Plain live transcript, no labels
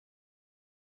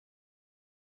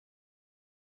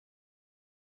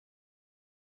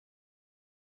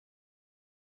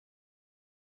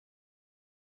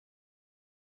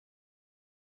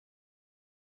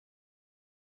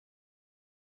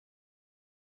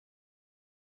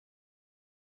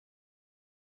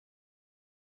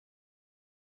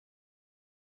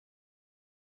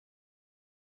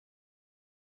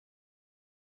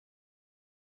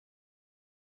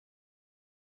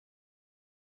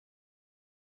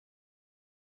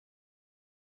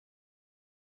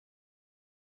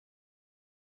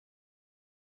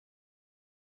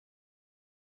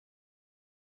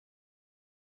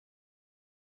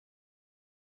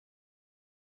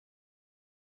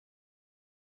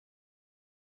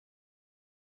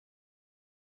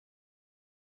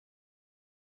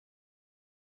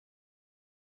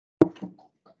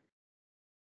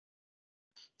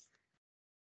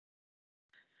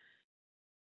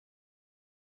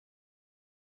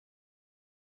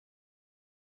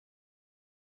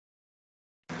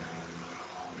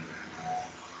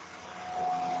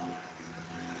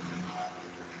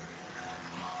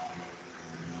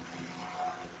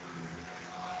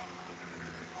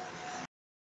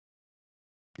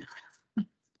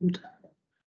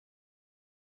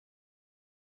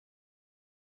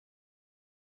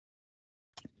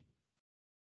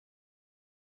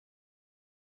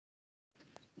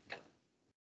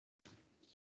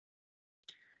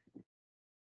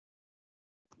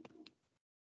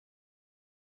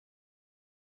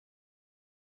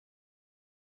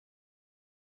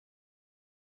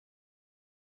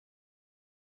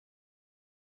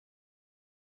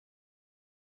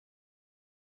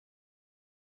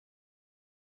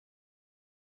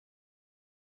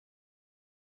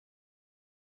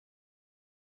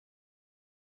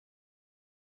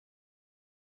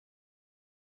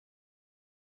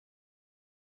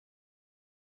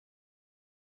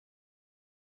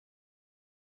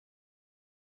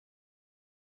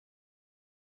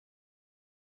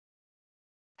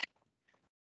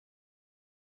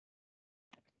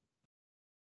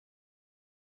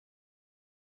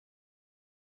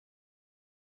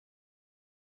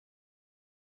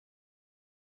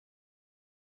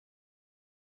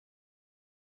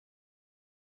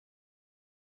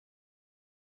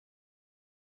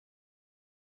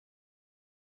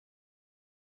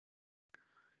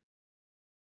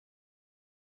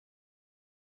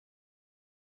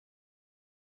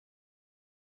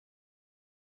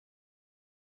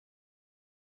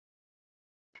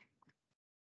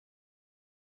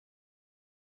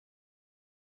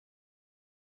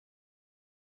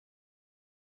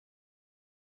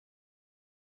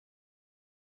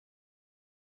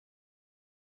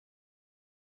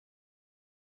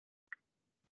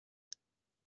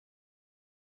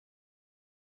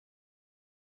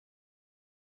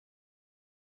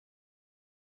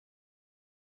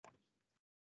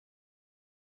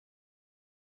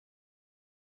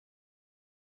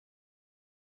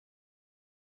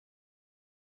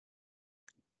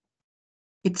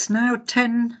It's now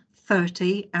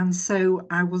 10:30, and so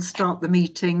I will start the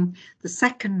meeting, the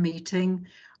second meeting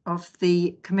of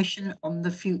the Commission on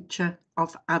the Future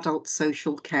of Adult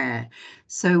Social Care.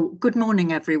 So good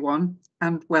morning, everyone,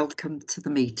 and welcome to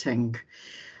the meeting.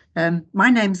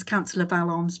 My name's Councillor Val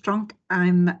Armstrong.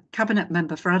 I'm Cabinet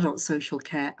Member for Adult Social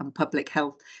Care and Public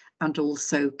Health, and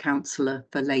also Councillor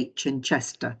for Late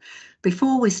Chichester.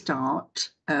 Before we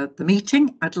start the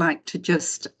meeting, I'd like to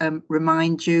just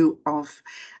remind you of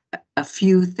a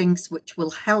few things which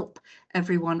will help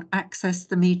everyone access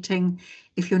the meeting.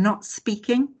 If you're not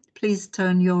speaking, please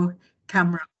turn your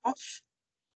camera off,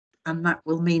 and that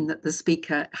will mean that the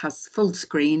speaker has full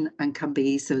screen and can be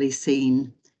easily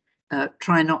seen.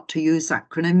 Try not to use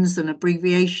acronyms and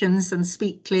abbreviations and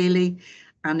speak clearly.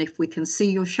 And if we can see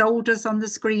your shoulders on the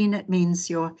screen, it means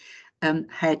your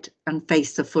head and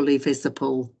face are fully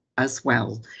visible as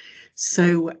well.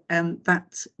 So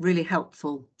that's really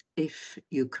helpful if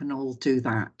you can all do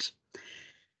that.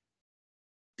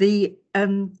 The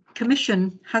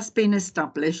Commission has been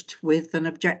established with an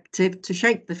objective to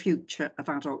shape the future of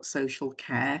adult social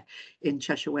care in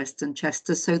Cheshire West and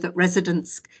Chester so that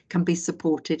residents can be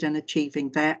supported in achieving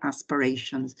their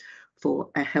aspirations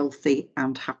for a healthy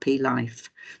and happy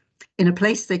life in a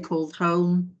place they call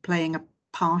home, playing a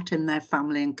part in their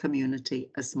family and community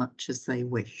as much as they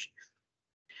wish.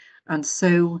 And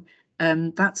so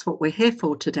that's what we're here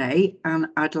for today, and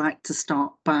I'd like to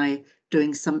start by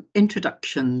doing some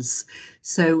introductions.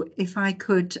 So if I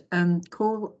could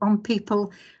call on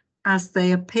people as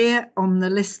they appear on the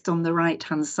list on the right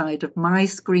hand side of my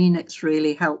screen, it's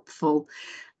really helpful.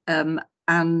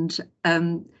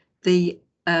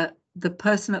 The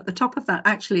person at the top of that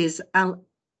actually is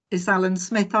Alan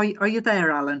Smith. Are you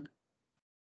there, Alan?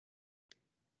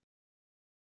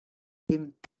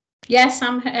 Yes,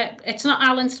 I'm here. It's not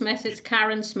Alan Smith, it's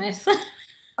Karen Smith.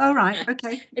 Oh, right,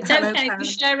 okay. It's hello, okay Karen. We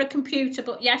share a computer,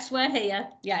 but yes, we're here.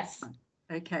 Yes.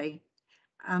 Okay.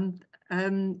 And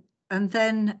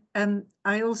then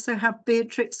I also have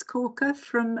Beatrix Corker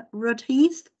from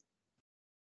Rudheath.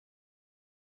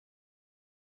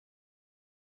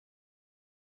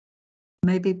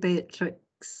 Maybe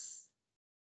Beatrix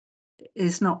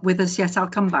is not with us yet. I'll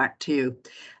come back to you.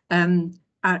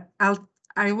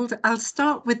 I'll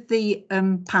start with the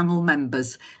panel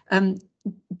members.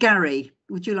 Gary,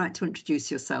 would you like to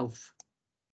introduce yourself?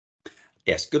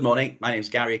 Yes, good morning. My name is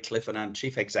Gary Cliff and I'm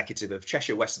Chief Executive of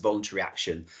Cheshire West Voluntary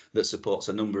Action that supports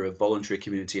a number of voluntary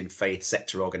community and faith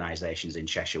sector organisations in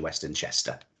Cheshire West and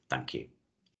Chester. Thank you.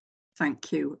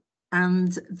 Thank you.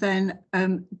 And then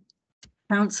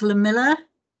Councillor Miller.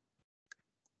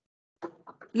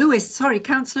 Lewis, sorry,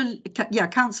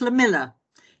 Councillor Miller.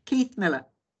 Keith Miller.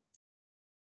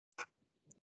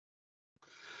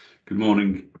 Good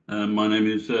morning. My name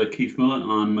is Keith Miller.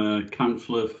 I'm a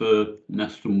councillor for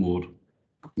Neston Ward.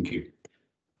 Thank you.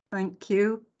 Thank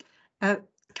you.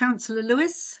 Councillor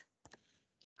Lewis.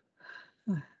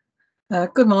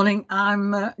 Good morning.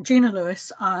 I'm Gina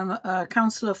Lewis. I'm a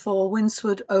councillor for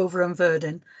Winsford, Over and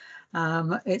Verdin.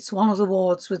 It's one of the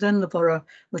wards within the borough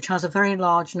which has a very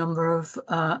large number of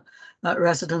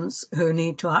residents who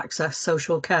need to access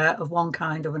social care of one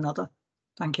kind or another.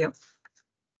 Thank you.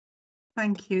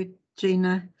 Thank you,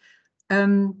 Gina.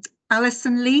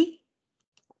 Alison Lee.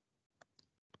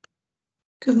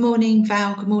 Good morning,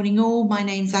 Val. Good morning, all. My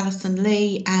name's Alison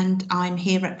Lee and I'm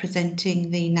here representing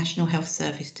the National Health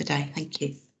Service today. Thank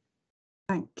you.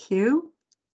 Thank you,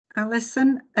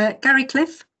 Alison. Gary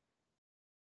Cliff.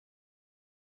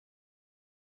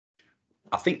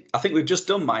 I think we've just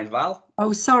done mine, Val.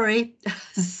 Oh, sorry.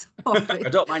 I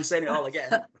don't mind saying it all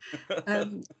again.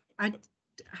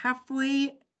 Have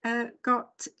we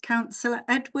got Councillor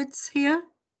Edwards here?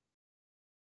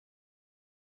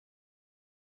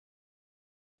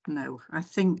 No, I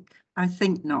think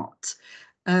not.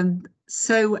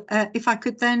 So if I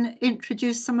could then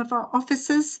introduce some of our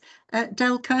officers,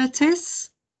 Del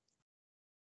Curtis.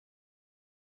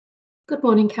 Good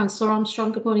morning, Councillor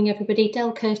Armstrong. Good morning, everybody.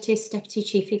 Del Curtis, Deputy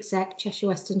Chief Exec, Cheshire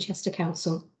West and Chester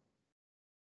Council.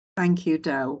 Thank you,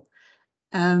 Del.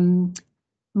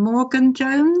 Morgan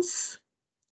Jones.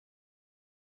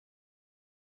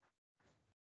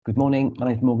 Good morning, my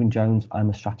name is Morgan Jones. I'm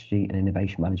a Strategy and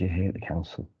Innovation Manager here at the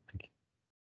Council. Thank you.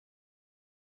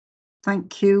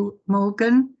 Thank you,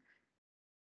 Morgan.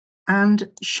 And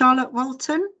Charlotte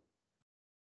Walton.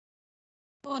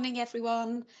 Morning,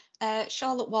 everyone.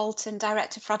 Charlotte Walton,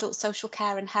 Director for Adult Social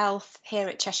Care and Health here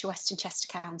at Cheshire West and Chester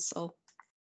Council.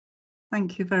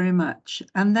 Thank you very much.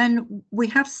 And then we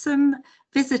have some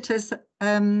visitors,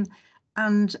 and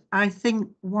I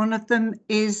think one of them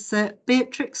is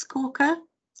Beatrix Corker.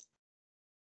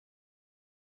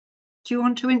 Do you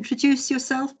want to introduce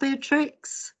yourself,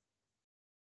 Beatrix?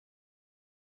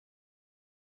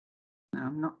 No,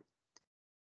 I'm not.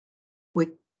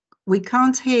 We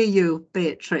can't hear you,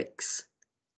 Beatrix.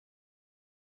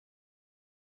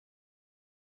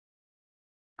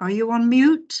 Are you on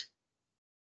mute?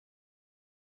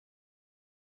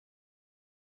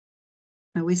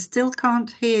 No, we still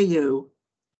can't hear you.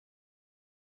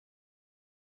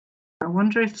 I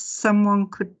wonder if someone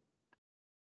could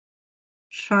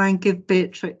try and give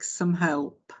Beatrix some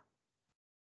help.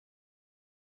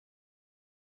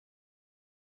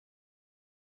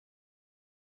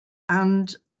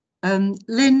 And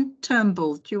Lynn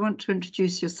Turnbull, do you want to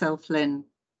introduce yourself, Lynn?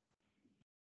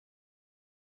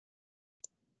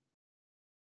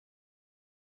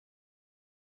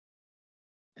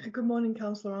 Good morning,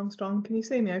 Councillor Armstrong. Can you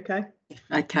see me okay?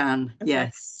 I can, okay.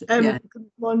 Yes. Good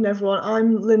morning, everyone.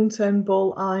 I'm Lynn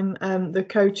Turnbull. I'm the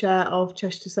co-chair of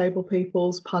Cheshire Disabled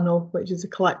People's Panel, which is a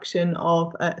collection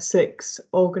of 6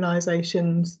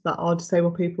 organisations that are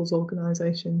disabled people's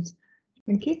organisations.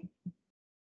 Thank you.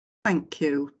 Thank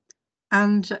you.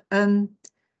 And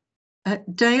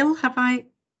Dale,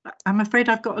 I'm afraid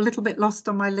I've got a little bit lost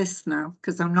on my list now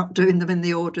because I'm not doing them in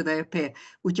the order they appear.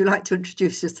 Would you like to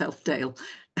introduce yourself, Dale?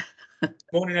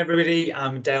 Morning, everybody.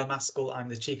 I'm Dale Maskell. I'm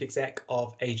the Chief Exec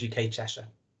of Age UK Cheshire.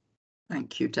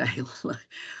 Thank you, Dale.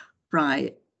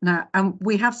 Right. Now,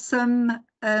 we have some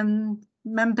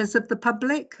members of the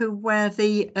public who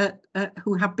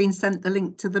who have been sent the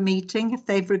link to the meeting if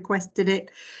they've requested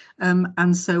it.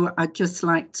 And so I'd just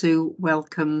like to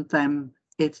welcome them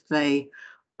if they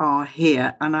are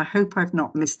here. And I hope I've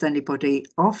not missed anybody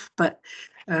off, but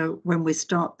when we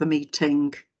start the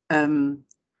meeting,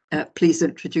 please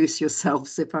introduce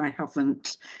yourselves if I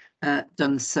haven't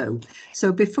done so.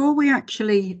 So before we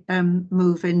actually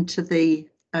move into the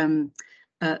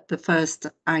first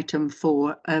item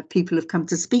for people who've come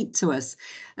to speak to us,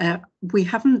 we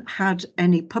haven't had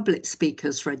any public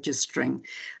speakers registering,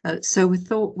 so we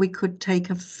thought we could take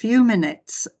a few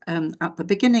minutes at the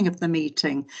beginning of the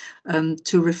meeting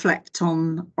to reflect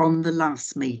on the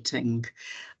last meeting.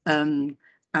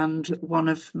 And one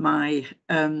of my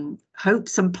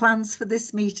hopes and plans for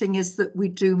this meeting is that we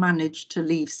do manage to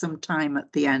leave some time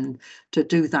at the end to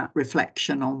do that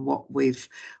reflection on what we've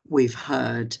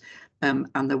heard. And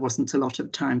there wasn't a lot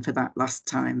of time for that last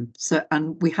time. So,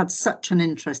 and we had such an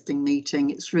interesting meeting.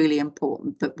 It's really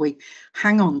important that we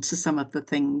hang on to some of the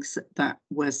things that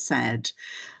were said.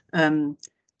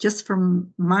 Just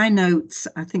from my notes,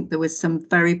 I think there was some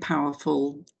very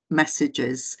powerful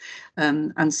messages,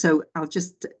 and so I'll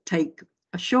just take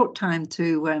a short time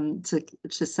to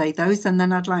say those, and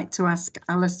then I'd like to ask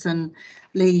Alison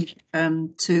Lee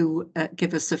to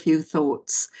give us a few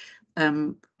thoughts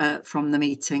from the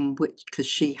meeting, because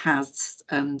she has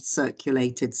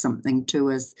circulated something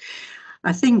to us.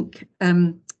 I think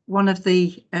one of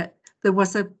the there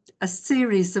was a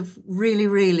series of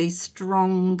really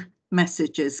strong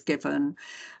messages given,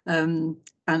 and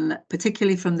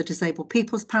particularly from the Disabled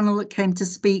People's Panel that came to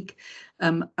speak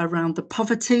around the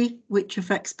poverty which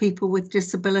affects people with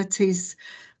disabilities,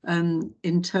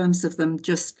 in terms of them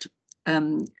just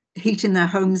heating their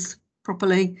homes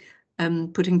properly,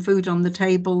 putting food on the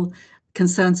table,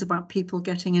 concerns about people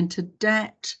getting into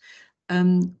debt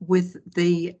with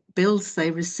the bills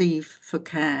they receive for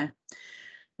care.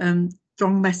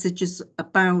 Strong messages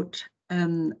about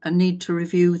a need to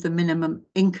review the minimum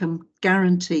income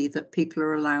guarantee that people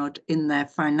are allowed in their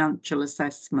financial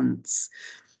assessments.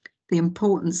 The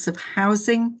importance of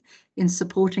housing in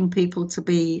supporting people to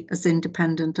be as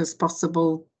independent as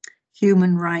possible.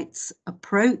 Human rights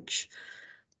approach,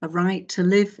 a right to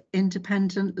live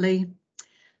independently.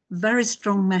 Very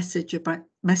strong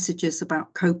messages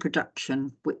about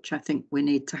co-production, which I think we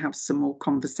need to have some more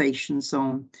conversations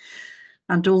on.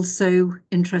 And also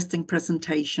interesting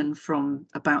presentation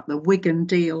about the Wigan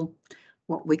deal,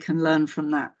 what we can learn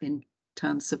from that in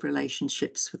terms of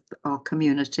relationships with our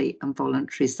community and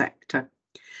voluntary sector.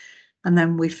 And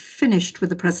then we finished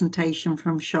with a presentation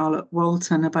from Charlotte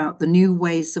Walton about the new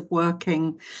ways of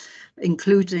working,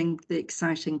 including the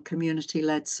exciting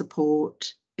community-led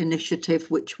support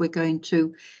initiative, which we're going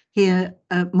to hear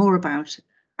more about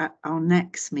at our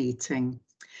next meeting.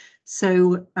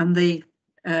 So, and the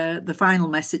final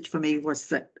message for me was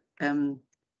that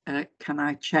can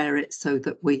I chair it so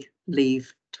that we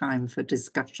leave time for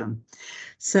discussion?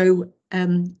 So,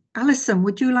 Alison,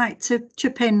 would you like to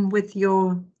chip in with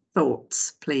your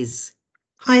thoughts, please?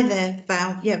 Hi there,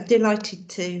 Val. Yeah, delighted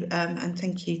to, and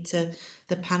thank you to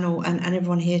the panel and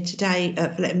everyone here today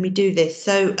for letting me do this.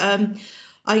 So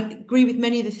I agree with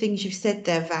many of the things you've said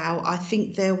there, Val. I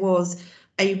think there was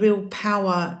a real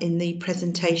power in the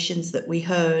presentations that we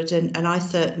heard, and I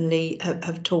certainly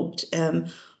have talked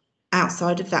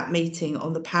outside of that meeting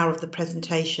on the power of the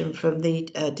presentation from the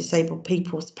Disabled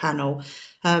People's Panel.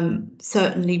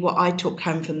 Certainly what I took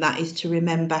home from that is to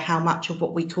remember how much of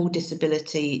what we call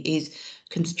disability is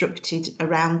constructed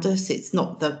around us. It's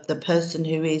not the person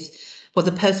who is, well,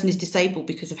 the person is disabled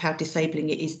because of how disabling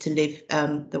it is to live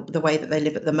the way that they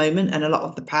live at the moment, and a lot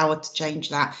of the power to change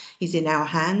that is in our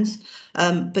hands.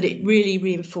 But it really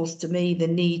reinforced to me the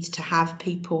need to have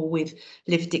people with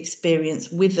lived experience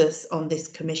with us on this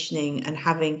commissioning, and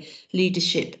having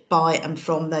leadership by and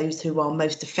from those who are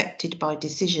most affected by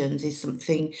decisions is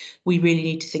something we really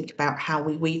need to think about, how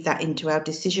we weave that into our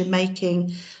decision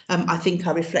making. I think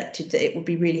I reflected that it would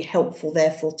be really helpful,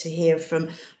 therefore, to hear from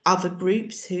other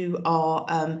groups who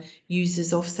are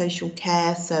users of social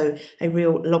care, so a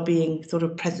real lobbying sort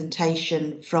of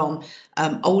presentation from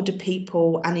older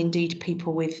people and indeed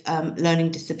people with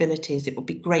learning disabilities. It would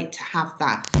be great to have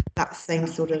that same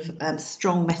sort of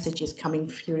strong messages coming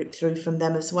through from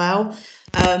them as well.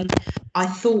 I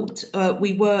thought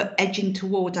we were edging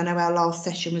toward, I know our last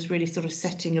session was really sort of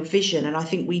setting a vision, and I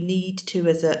think we need to,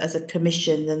 as a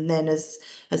commission and then as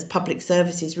public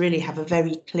services, really have a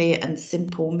very clear and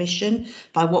simple mission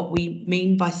by what we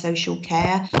mean by social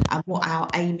care and what our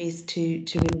aim is to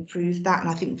improve that. And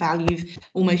I think, Val, you've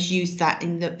almost used that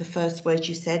in the first words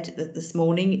you said this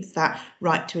morning. It's that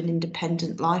right to an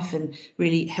independent life and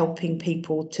really helping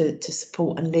people to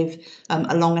support and live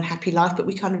a long and happy life. But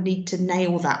we kind of need to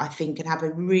nail that, I think, and have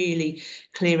a really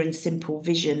clear and simple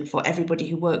vision for everybody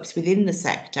who works within the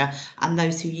sector, and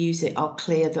those who use it are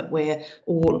clear that we're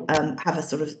all have a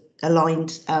sort of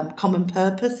aligned common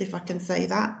purpose, if I can say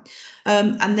that.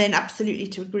 And then absolutely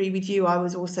to agree with you, I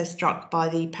was also struck by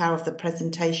the power of the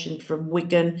presentation from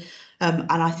Wigan,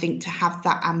 and I think to have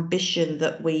that ambition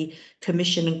that we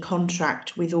commission and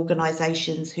contract with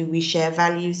organisations who we share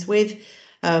values with.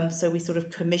 So we sort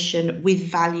of commission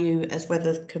with value as well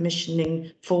as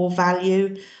commissioning for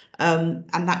value. And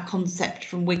that concept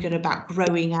from Wigan about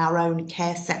growing our own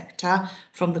care sector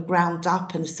from the ground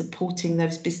up and supporting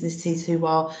those businesses who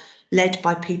are led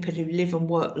by people who live and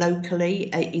work locally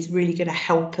is really going to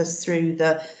help us through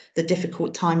the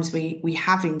difficult times we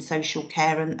have in social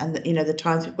care and you know, the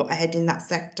times we've got ahead in that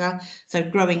sector. So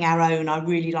growing our own, I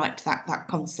really liked that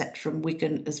concept from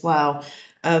Wigan as well.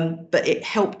 But it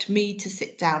helped me to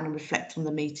sit down and reflect on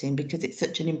the meeting, because it's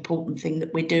such an important thing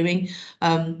that we're doing,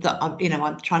 that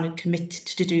I'm trying to commit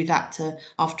to do that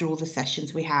after all the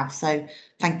sessions we have. So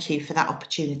thank you for that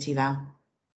opportunity, Val.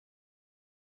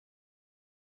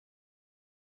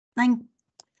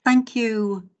 Thank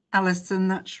you, Alison.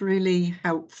 That's really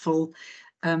helpful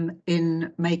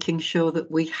in making sure that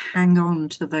we hang on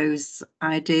to those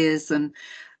ideas and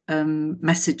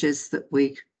messages that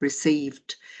we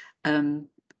received.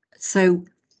 So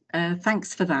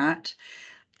thanks for that.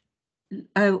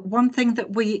 one thing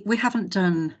that we haven't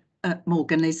done,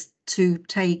 Morgan, is to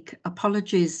take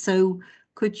apologies. So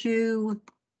could you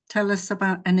tell us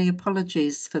about any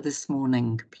apologies for this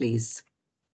morning, please?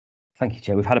 Thank you,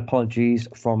 Chair. We've had apologies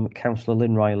from Councillor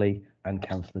Lynn Riley and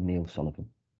Councillor Neil Sullivan.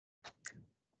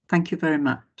 Thank you very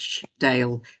much,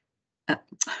 Dale.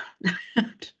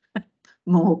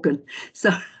 Morgan.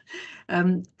 So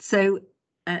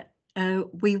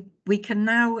we can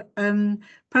now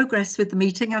progress with the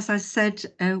meeting. As I said,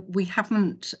 we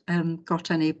haven't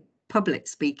got any public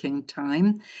speaking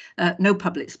time, no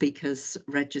public speakers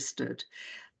registered.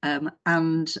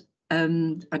 And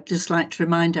I'd just like to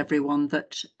remind everyone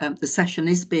that the session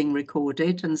is being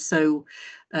recorded, and so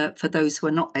for those who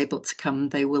are not able to come,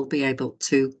 they will be able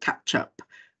to catch up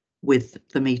with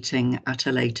the meeting at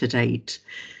a later date.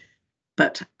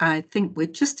 But I think we're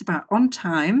just about on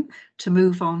time to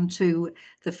move on to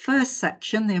the first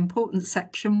section, the important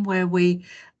section where we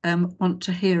want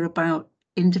to hear about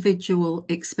individual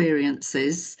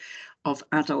experiences of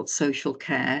adult social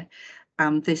care.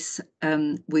 And this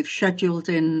we've scheduled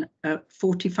in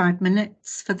 45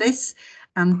 minutes for this.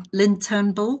 And Lynn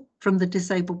Turnbull from the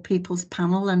Disabled People's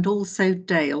Panel and also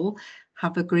Dale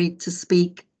have agreed to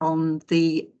speak on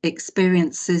the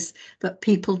experiences that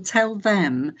people tell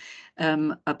them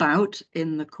about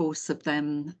in the course of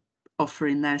them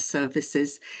offering their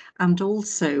services, and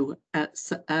also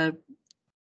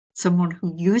someone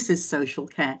who uses social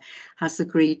care has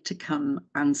agreed to come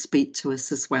and speak to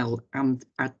us as well. And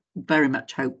I very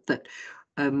much hope that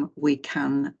we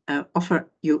can offer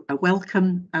you a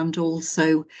welcome and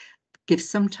also give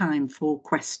some time for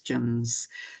questions.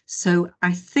 So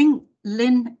I think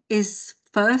Lynn is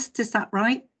first, is that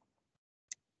right?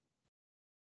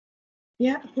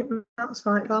 Yeah, I think that's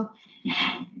right, Val.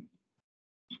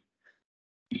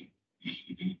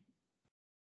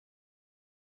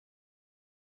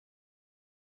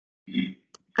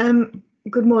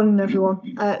 Good morning,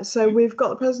 everyone. So we've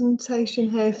got a presentation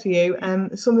here for you.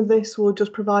 Some of this will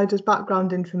just provide us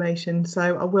background information,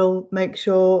 so I will make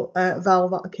sure, Val,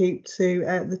 that I keep to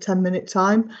the 10-minute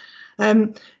time.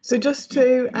 So just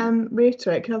to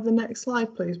reiterate, can I have the next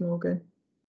slide, please, Morgan?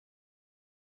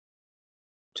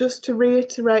 Just to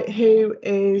reiterate who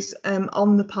is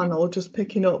on the panel, just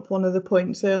picking up one of the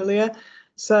points earlier.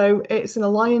 So it's an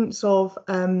alliance of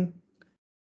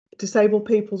disabled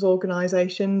people's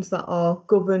organisations that are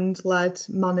governed, led,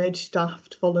 managed,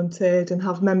 staffed, volunteered and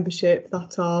have membership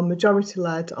that are majority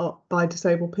led by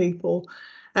disabled people.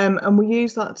 And we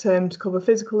use that term to cover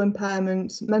physical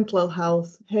impairments, mental ill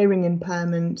health, hearing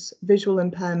impairments, visual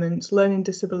impairments, learning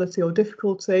disability or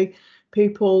difficulty,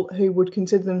 people who would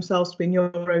consider themselves to be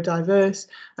neurodiverse,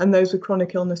 and those with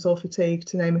chronic illness or fatigue,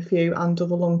 to name a few, and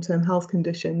other long-term health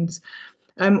conditions.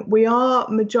 We are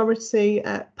majority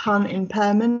PAN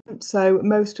impairment, so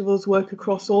most of us work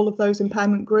across all of those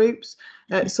impairment groups.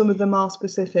 Some of them are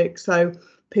specific, so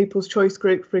People's Choice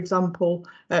Group, for example,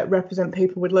 represent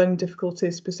people with learning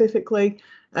difficulties specifically,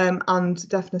 and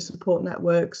Deafness Support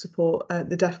Network support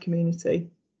the deaf community.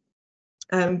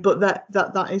 But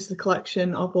that is the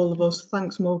collection of all of us.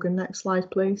 Thanks, Morgan. Next slide,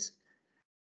 please.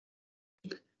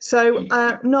 So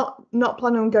not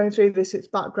planning on going through this, it's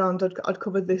background. I'd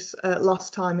covered this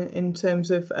last time in terms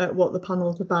of what the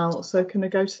panel's about. So can I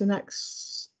go to the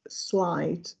next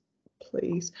slide,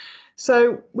 please?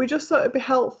 So we just thought it'd be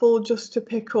helpful just to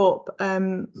pick up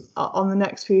on the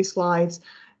next few slides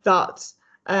that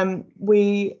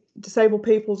we disabled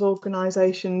people's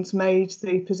organisations made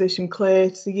the position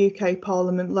clear to the UK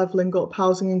Parliament Levelling Up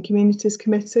Housing and Communities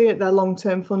Committee at their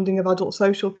long-term funding of adult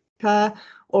social care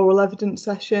oral evidence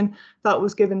session that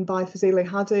was given by Fazili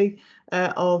Hadi,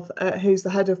 who's the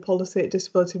head of policy at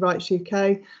Disability Rights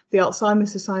UK, the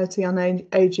Alzheimer's Society and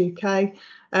Age UK,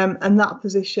 and that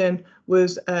position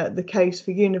was the case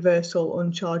for universal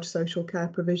uncharged social care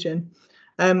provision.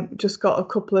 Just got a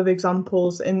couple of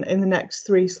examples in the next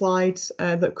 3 slides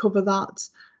that cover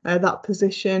that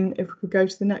position. If we could go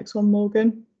to the next one,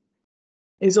 Morgan,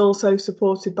 is also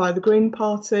supported by the Green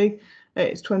Party.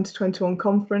 It's 2021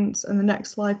 conference. And the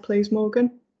next slide, please,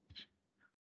 Morgan.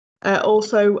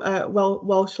 Also,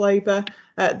 Welsh Labour,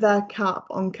 their cap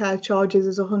on care charges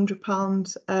is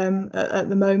 £100 at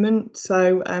the moment.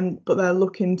 So, but they're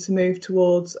looking to move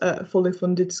towards a fully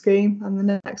funded scheme. And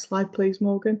the next slide, please,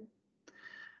 Morgan.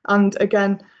 And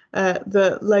again,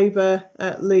 the Labour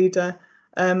leader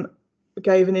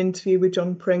gave an interview with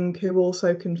John Pring, who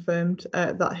also confirmed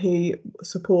that he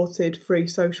supported free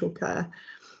social care.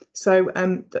 So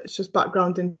that's just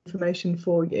background information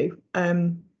for you.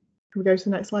 Can we go to the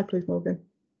next slide, please, Morgan?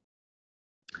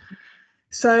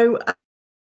 So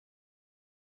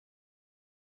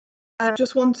I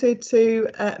just wanted to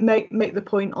make the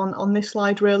point on this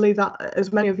slide, really, that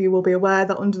as many of you will be aware,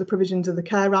 that under the provisions of the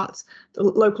Care Act, the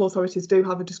local authorities do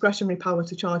have a discretionary power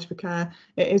to charge for care.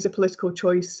 It is a political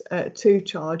choice to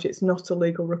charge. It's not a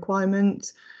legal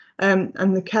requirement.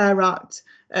 And the Care Act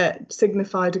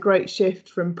signified a great shift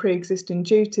from pre-existing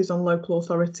duties on local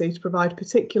authority to provide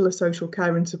particular social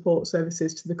care and support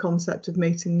services to the concept of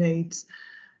meeting needs.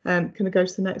 Can I go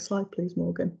to the next slide, please,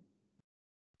 Morgan?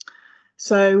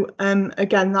 So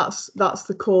again, that's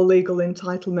the core legal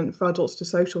entitlement for adults to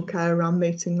social care around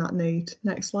meeting that need.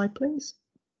 Next slide, please.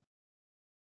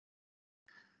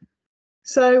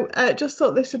 So just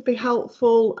thought this would be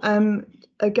helpful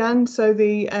again. So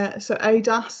the so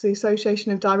ADAS, the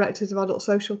Association of Directors of Adult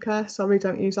Social Care, sorry,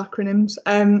 don't use acronyms,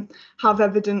 have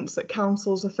evidence that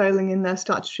councils are failing in their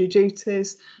statutory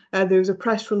duties. There was a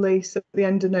press release at the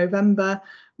end of November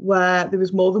where there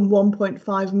was more than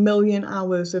 1.5 million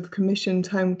hours of commissioned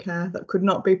home care that could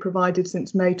not be provided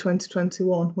since May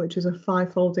 2021, which is a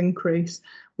 5-fold increase.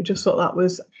 We just thought that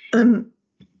was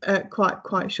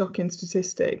quite shocking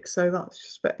statistic. So that's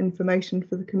just information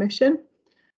for the Commission.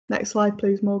 Next slide,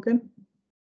 please, Morgan.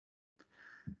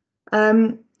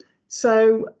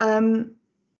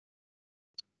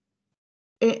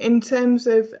 In terms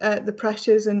of the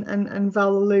pressures, and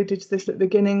Val alluded to this at the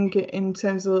beginning in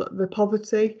terms of the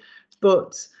poverty,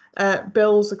 but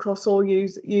bills across all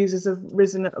users have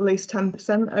risen at least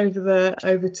 10%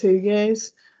 over 2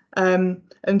 years. And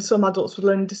some adults with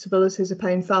learning disabilities are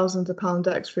paying thousands of pounds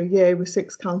extra a year, with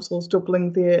 6 councils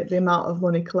doubling the amount of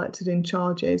money collected in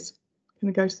charges. Can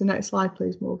I go to the next slide,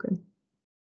 please, Morgan?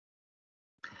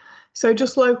 So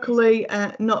just locally,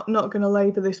 not going to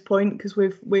labour this point because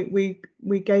we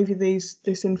gave you this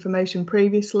information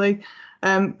previously,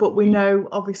 but we know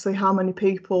obviously how many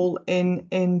people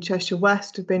in Cheshire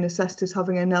West have been assessed as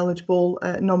having an eligible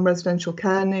non-residential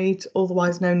care need,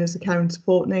 otherwise known as a care and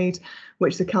support need,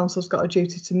 which the council's got a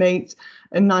duty to meet,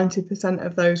 and 90%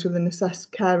 of those with an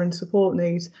assessed care and support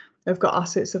need have got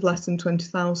assets of less than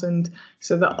 20,000,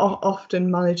 so they're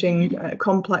often managing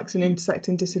complex and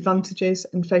intersecting disadvantages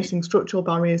and facing structural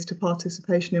barriers to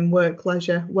participation in work,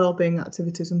 leisure, wellbeing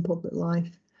activities and public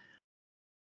life.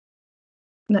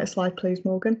 Next slide, please,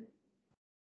 Morgan.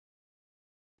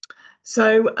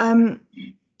 So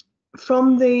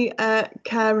from the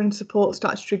care and support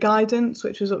statutory guidance,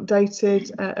 which was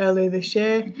updated earlier this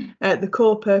year, the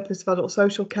core purpose of adult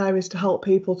social care is to help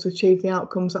people to achieve the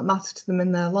outcomes that matter to them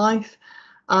in their life,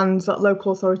 and that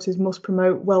local authorities must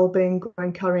promote wellbeing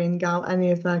when carrying out any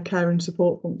of their care and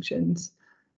support functions.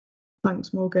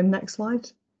 Thanks, Morgan. Next slide.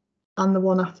 And the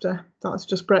one after. That's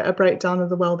just a breakdown of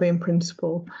the wellbeing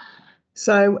principle.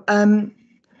 So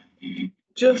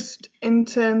just in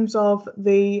terms of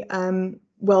the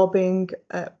wellbeing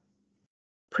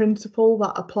principle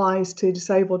that applies to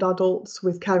disabled adults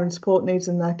with care and support needs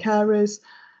and their carers,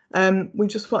 we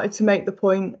just wanted to make the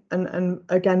point, and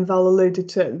again Val alluded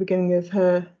to at the beginning of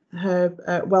her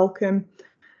welcome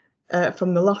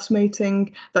from the last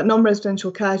meeting, that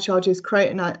non-residential care charges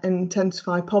create and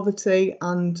intensify poverty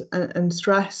and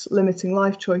stress, limiting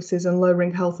life choices and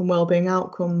lowering health and wellbeing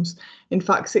outcomes. In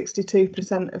fact,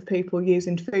 62% of people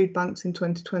using food banks in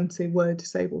 2020 were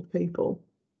disabled people.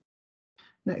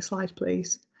 Next slide,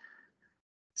 please.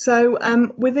 So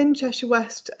within Cheshire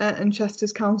West and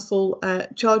Chester's Council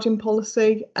charging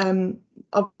policy,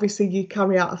 obviously you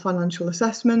carry out a financial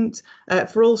assessment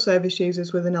for all service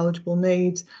users with an eligible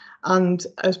need, and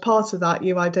as part of that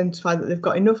you identify that they've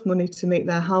got enough money to meet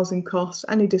their housing costs,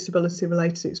 any disability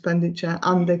related expenditure,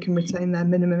 and they can retain their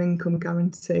minimum income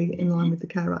guarantee in line with the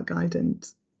Care Act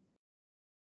guidance.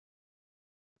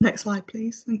 Next slide,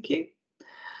 please. Thank you.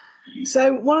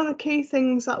 So one of the key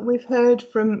things that we've heard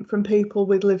from people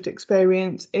with lived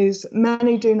experience is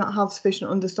many do not have sufficient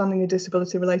understanding of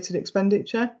disability related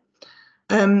expenditure.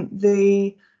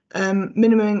 The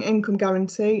minimum income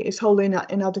guarantee is wholly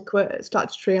inadequate at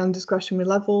statutory and discretionary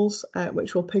levels,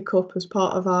 which we'll pick up as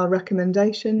part of our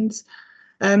recommendations.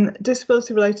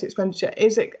 Disability related expenditure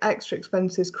is extra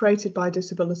expenses created by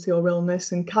disability or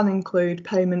illness and can include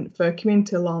payment for a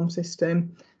community alarm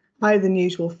system, higher than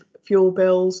usual fuel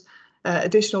bills,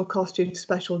 additional cost due to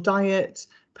special diet,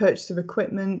 purchase of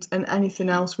equipment and anything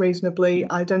else reasonably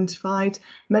identified.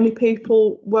 Many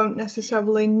people won't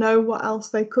necessarily know what else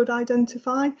they could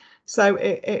identify, so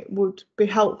it would be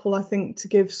helpful, I think, to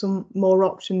give some more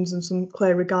options and some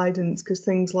clearer guidance, because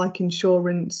things like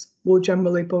insurance will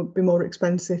generally be more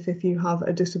expensive if you have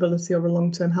a disability or a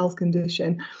long-term health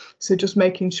condition. So just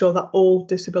making sure that all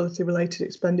disability related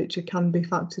expenditure can be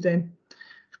factored in.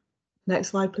 Next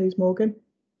slide, please, Morgan.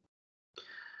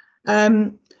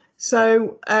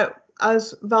 So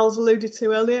as Val's alluded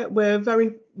to earlier,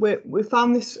 we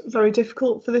found this very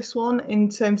difficult for this one in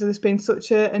terms of this being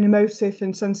such an emotive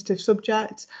and sensitive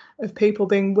subject, of people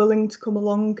being willing to come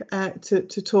along to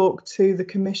talk to the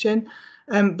Commission.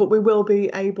 But we will be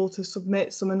able to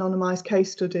submit some anonymised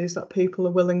case studies that people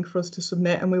are willing for us to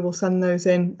submit, and we will send those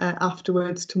in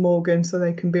afterwards to Morgan so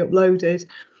they can be uploaded.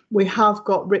 We have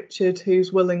got Richard,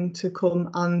 who's willing to come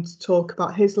and talk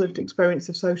about his lived experience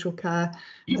of social care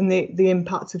and the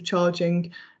impact of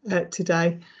charging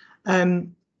today. But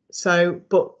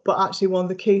actually one of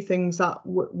the key things that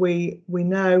we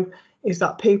know is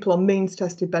that people on means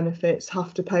tested benefits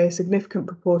have to pay a significant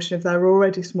proportion of their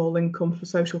already small income for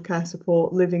social care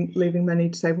support, leaving many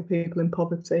disabled people in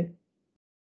poverty.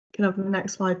 Can I have the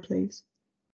next slide, please?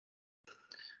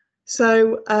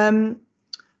 So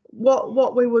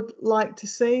what we would like to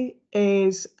see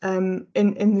is in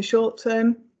the short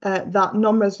term that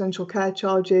non-residential care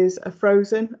charges are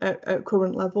frozen at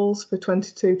current levels for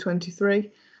 22-23.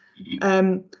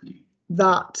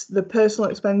 That the personal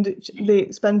expenditure, the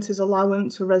expenses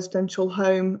allowance for residential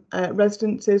home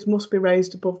residences must be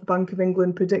raised above the Bank of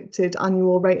England predicted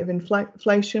annual rate of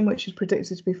inflation, which is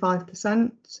predicted to be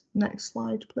 5%. Next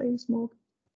slide, please, Morgan.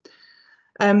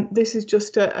 This is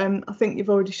just, I think you've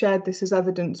already shared this as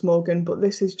evidence, Morgan, but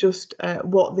this is just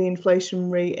what the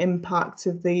inflationary impact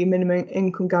of the minimum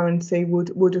income guarantee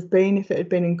would have been if it had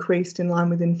been increased in line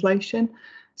with inflation.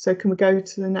 So can we go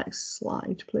to the next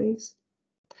slide, please?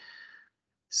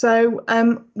 So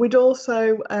we'd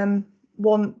also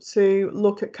want to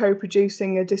look at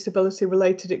co-producing a disability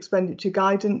related expenditure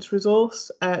guidance resource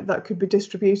that could be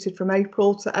distributed from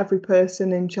April to every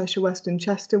person in Cheshire West and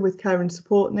Chester with care and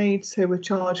support needs who are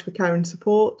charged for care and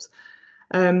support,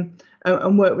 and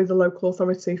work with the local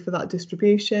authority for that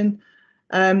distribution,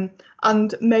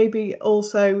 and maybe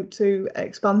also to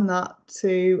expand that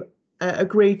to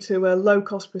agree to a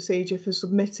low-cost procedure for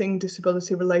submitting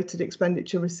disability-related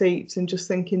expenditure receipts, and just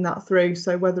thinking that through.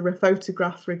 So whether a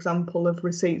photograph, for example, of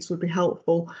receipts would be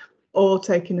helpful, or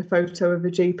taking a photo of a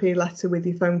GP letter with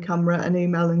your phone camera and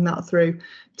emailing that through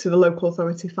to the local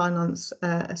authority finance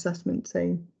assessment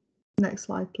team. Next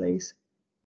slide, please.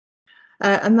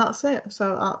 And that's it.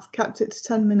 So I've kept it to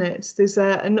 10 minutes. There's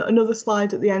another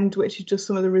slide at the end, which is just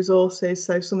some of the resources.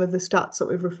 So some of the stats that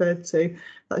we've referred to,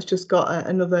 that's just got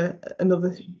another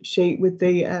sheet with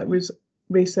the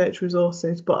research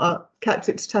resources, but I kept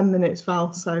it to 10 minutes,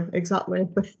 Val, so exactly.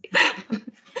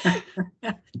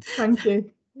 Thank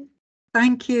you.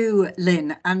 Thank you,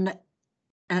 Lynn. And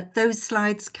those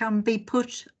slides can be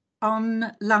put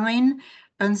online.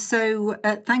 And so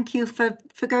thank you for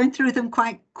going through them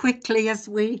quite quickly, as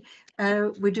we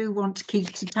do want to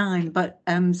keep to time, but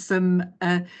some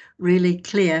really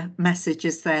clear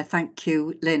messages there. Thank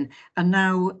you, Lynn. And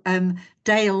now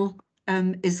Dale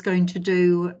is going to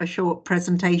do a short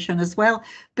presentation as well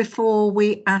before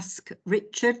we ask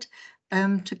Richard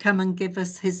to come and give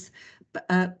us his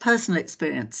personal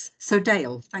experience. So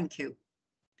Dale, thank you.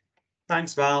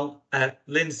 Thanks, Val.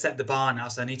 Lynn set the bar now,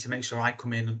 so I need to make sure I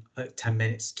come in at 10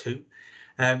 minutes too.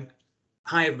 Hi,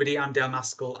 everybody. I'm Dale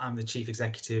Maskell. I'm the Chief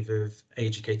Executive of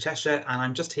Age UK Cheshire, and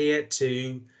I'm just here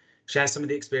to share some of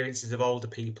the experiences of older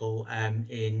people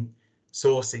in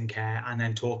sourcing care, and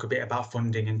then talk a bit about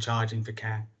funding and charging for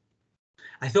care.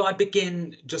 I thought I'd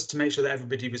begin just to make sure that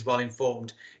everybody was well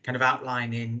informed, kind of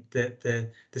outlining the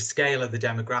scale of the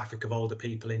demographic of older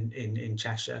people in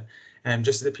Cheshire,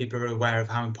 just so that people are aware of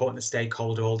how important the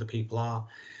stakeholder older people are.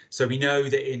 So we know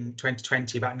that in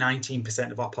 2020, about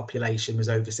 19% of our population was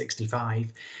over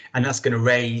 65, and that's going to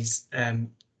raise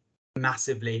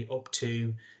massively up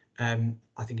to,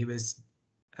 I think it was,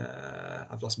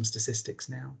 I've lost my statistics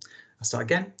now. I'll start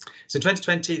again. So in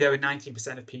 2020, there were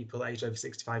 19% of people aged over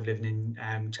 65 living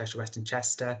in Cheshire West and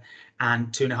Chester,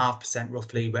 and 2.5%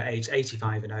 roughly were aged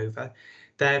 85 and over.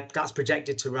 That's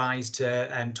projected to rise to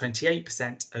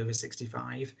 28% over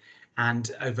 65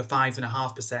 and over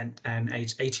 5.5%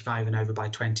 aged 85 and over by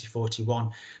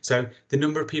 2041. So the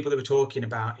number of people that we're talking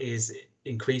about is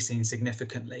increasing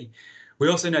significantly. We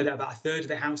also know that about a third of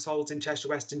the households in Cheshire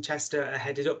West and Chester are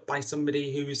headed up by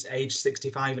somebody who's aged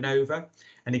 65 and over.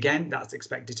 And again, that's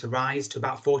expected to rise to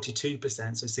about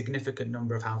 42%, so a significant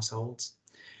number of households.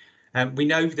 We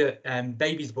know that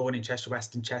babies born in Cheshire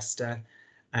West and Chester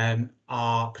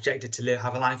are projected to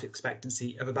have a life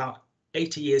expectancy of about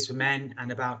 80 years for men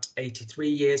and about 83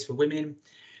 years for women.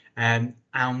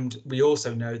 And we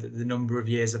also know that the number of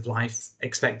years of life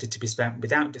expected to be spent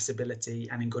without disability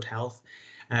and in good health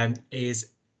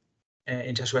is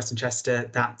in Cheshire West and Chester,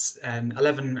 that's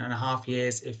 11.5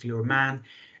 years if you're a man,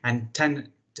 and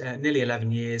nearly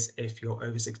 11 years if you're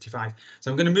over 65. So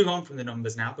I'm going to move on from the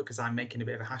numbers now because I'm making a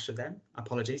bit of a hash of them.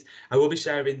 Apologies. I will be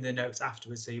sharing the notes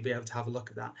afterwards, so you'll be able to have a look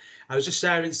at that. I was just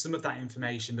sharing some of that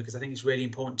information because I think it's really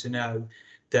important to know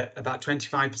that about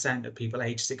 25% of people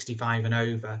aged 65 and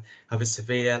over have a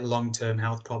severe long-term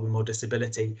health problem or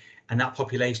disability, and that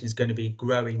population is going to be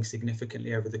growing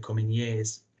significantly over the coming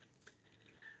years.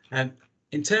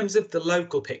 In terms of the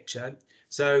local picture,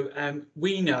 so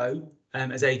we know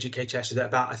as Age UK Cheshire that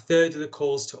about a third of the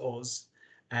calls to us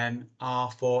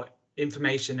are for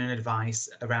information and advice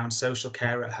around social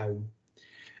care at home.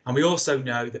 And we also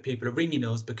know that people are ringing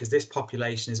us because this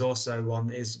population is also one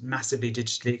that is massively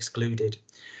digitally excluded.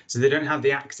 So they don't have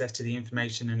the access to the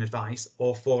information and advice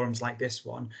or forums like this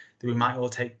one that we might all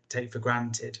take for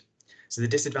granted. So they're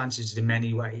disadvantaged in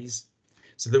many ways.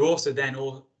 So they're also then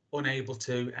all unable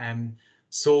to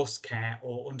source care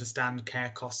or understand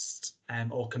care costs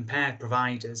or compare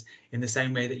providers in the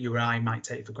same way that you or I might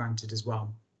take for granted as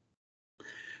well.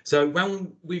 So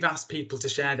when we've asked people to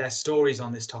share their stories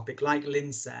on this topic, like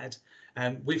Lynn said,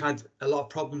 we've had a lot of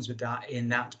problems with that, in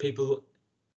that people,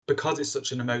 because it's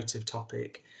such an emotive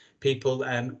topic, people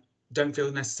don't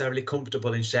feel necessarily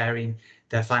comfortable in sharing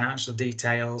their financial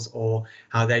details or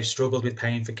how they've struggled with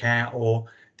paying for care or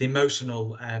the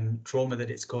emotional trauma that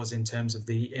it's caused in terms of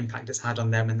the impact it's had on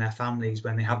them and their families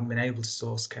when they haven't been able to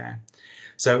source care.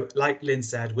 So like Lynn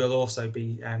said, we'll also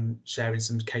be sharing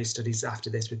some case studies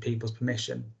after this with people's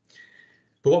permission.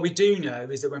 But what we do know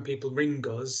is that when people ring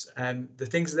us, the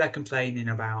things that they're complaining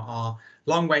about are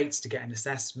long waits to get an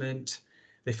assessment.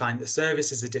 They find that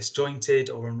services are disjointed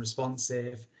or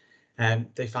unresponsive.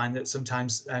 They find that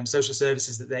sometimes social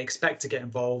services that they expect to get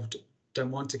involved don't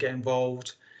want to get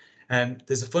involved.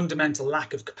 There's a fundamental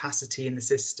lack of capacity in the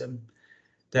system.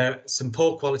 There are some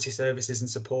poor quality services and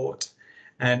support.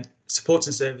 Support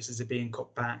and services are being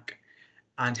cut back,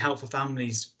 and help for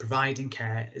families providing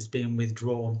care is being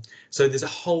withdrawn. So there's a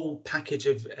whole package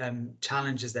of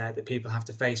challenges there that people have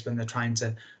to face when they're trying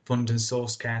to fund and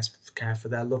source care for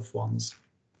their loved ones.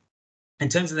 In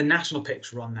terms of the national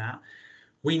picture on that,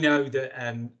 we know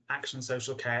that action on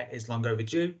social care is long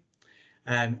overdue.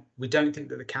 We don't think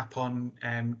that the cap on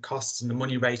costs and the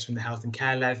money raised from the health and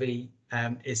care levy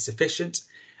is sufficient.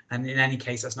 And in any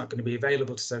case, that's not going to be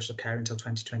available to social care until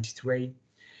 2023.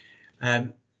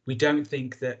 We don't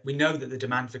think that, we know that the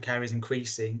demand for care is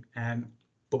increasing,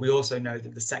 but we also know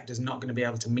that the sector is not going to be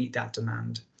able to meet that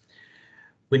demand.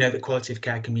 We know that quality of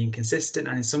care can be inconsistent,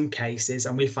 and in some cases,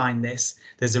 and we find this,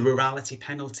 there's a rurality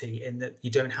penalty in that you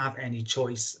don't have any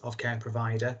choice of care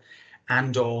provider,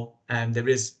 and or there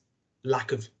is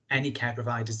lack of any care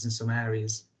providers in some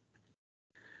areas.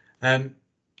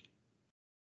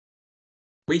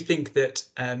 We think that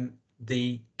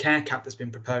the care cap that's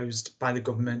been proposed by the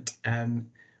government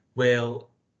will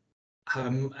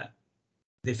have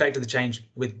the effect of the change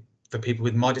for people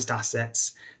with modest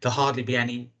assets. They'll hardly be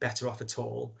any better off at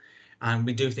all. And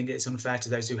we do think it's unfair to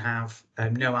those who have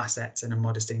no assets and a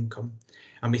modest income.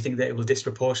 And we think that it will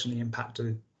disproportionately impact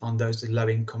on those with low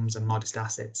incomes and modest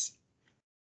assets.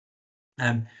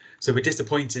 So we're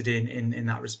disappointed in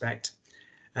that respect.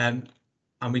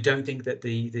 And we don't think that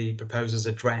the proposals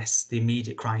address the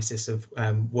immediate crisis of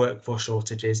workforce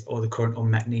shortages or the current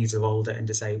unmet needs of older and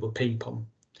disabled people.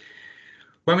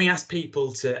 When we ask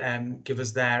people to give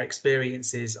us their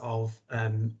experiences of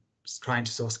trying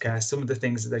to source care, some of the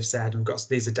things that they've said, and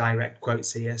these are direct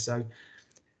quotes here. So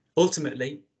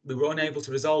ultimately, we were unable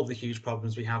to resolve the huge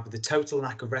problems we have with the total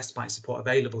lack of respite support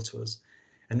available to us,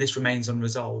 and this remains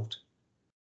unresolved.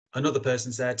 Another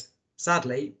person said,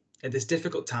 sadly, at this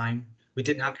difficult time, we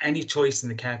didn't have any choice in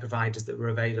the care providers that were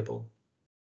available.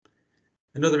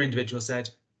 Another individual said,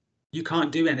 you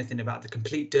can't do anything about the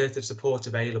complete dearth of support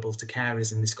available to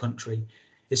carers in this country.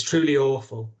 It's truly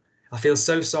awful. I feel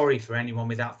so sorry for anyone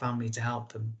without family to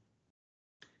help them.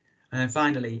 And then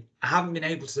finally, I haven't been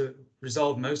able to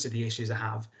resolve most of the issues I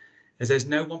have, as there's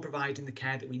no one providing the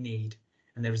care that we need,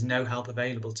 and there is no help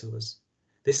available to us.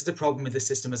 This is the problem with the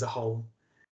system as a whole.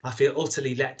 I feel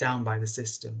utterly let down by the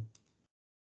system.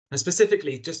 And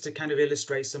specifically, just to kind of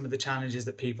illustrate some of the challenges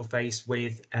that people face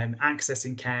with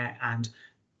accessing care and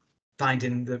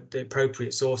finding the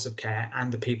appropriate source of care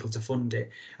and the people to fund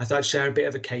it, I thought I'd share a bit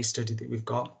of a case study that we've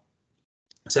got.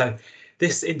 So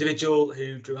this individual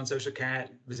who drew on social care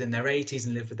was in their 80s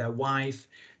and lived with their wife.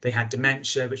 They had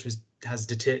dementia, which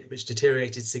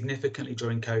deteriorated significantly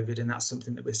during COVID, and that's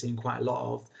something that we're seeing quite a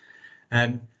lot of.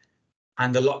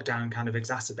 And the lockdown kind of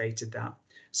exacerbated that.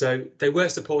 So they were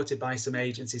supported by some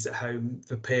agencies at home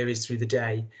for periods through the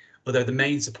day, although the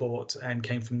main support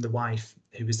came from the wife,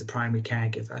 who was the primary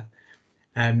caregiver.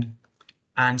 And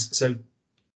so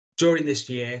During this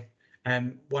year,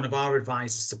 one of our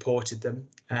advisors supported them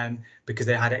because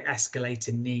they had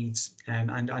escalating needs,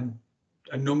 and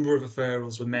a number of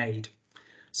referrals were made.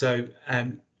 So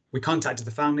we contacted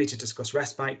the family to discuss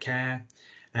respite care,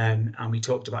 and we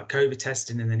talked about COVID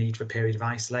testing and the need for a period of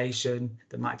isolation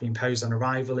that might be imposed on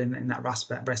arrival in that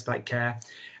respite care.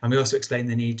 And we also explained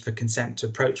the need for consent to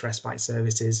approach respite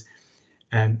services,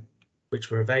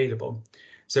 which were available.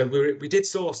 So we did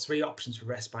source 3 options for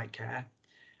respite care,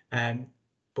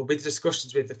 but with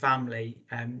discussions with the family,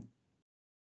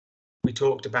 we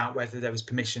talked about whether there was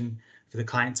permission for the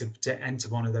client to enter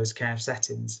one of those care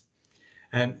settings.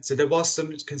 So there was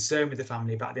some concern with the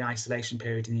family about the isolation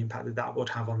period and the impact that that would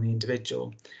have on the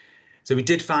individual. So we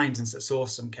did find and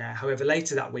source some care. However,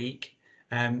 later that week,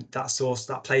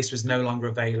 that place was no longer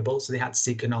available, so they had to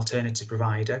seek an alternative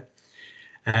provider.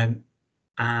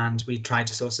 And we tried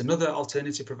to source another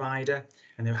alternative provider,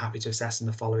 and they were happy to assess on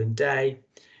the following day.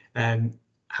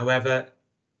 However,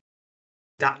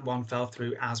 that one fell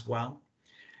through as well,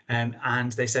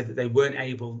 and they said that they weren't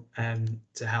able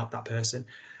to help that person.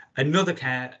 Another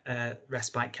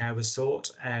respite care was sought.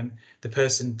 The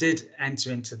person did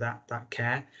enter into that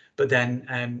care, but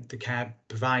then the care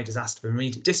providers asked for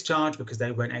immediate discharge because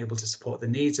they weren't able to support the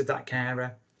needs of that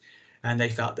carer, and they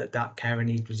felt that that carer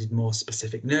needed more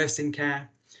specific nursing care.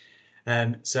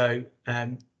 So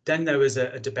then there was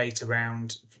a debate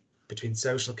around between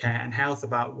social care and health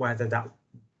about whether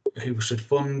who should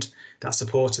fund that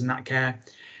support and that care.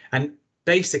 And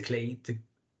basically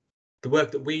the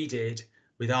work that we did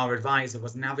with our advisor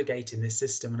was navigating this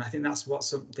system, and I think that's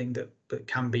something that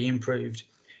can be improved,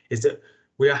 is that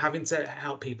we are having to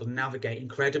help people navigate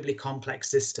incredibly complex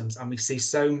systems, and we see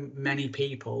so many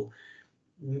people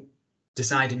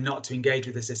deciding not to engage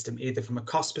with the system, either from a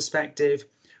cost perspective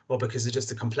or because of just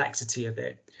the complexity of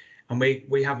it. And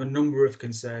we have a number of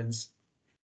concerns.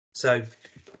 So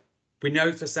we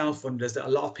know for self-funders that a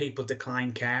lot of people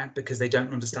decline care because they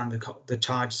don't understand the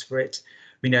charges for it.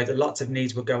 We know that lots of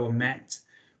needs will go unmet.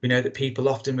 We know that people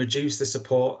often reduce the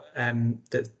support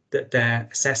that they're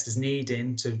assessed as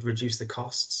needing to reduce the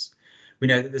costs. We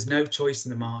know that there's no choice in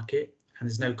the market and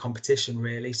there's no competition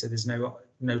really, so there's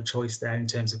no choice there in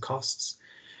terms of costs.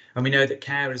 And we know that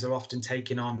carers are often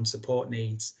taking on support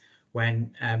needs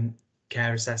when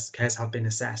cares have been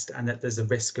assessed, and that there's a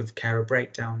risk of carer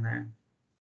breakdown there.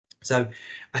 So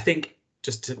I think,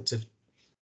 just to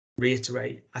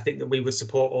reiterate, I think that we would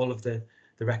support all of the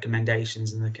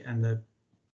recommendations and the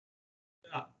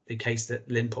case that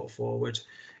Lynn put forward,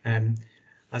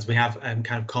 as we have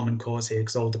kind of common cause here,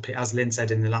 because as Lynn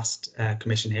said in the last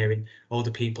commission hearing,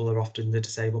 older people are often the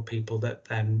disabled people that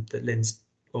Lynn's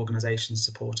organisations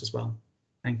support as well.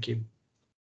 Thank you.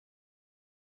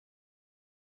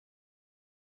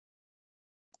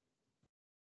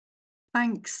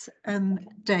 Thanks,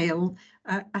 Dale.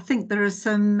 I think there are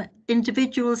some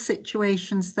individual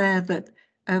situations there that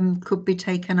could be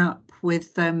taken up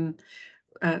with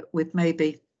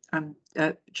maybe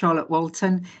Charlotte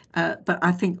Walton, but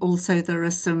I think also there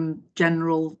are some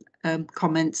general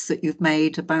comments that you've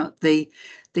made about the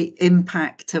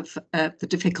impact of the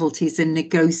difficulties in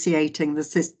negotiating the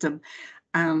system,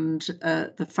 and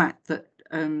the fact that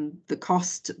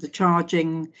the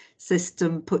charging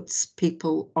system puts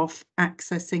people off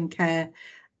accessing care,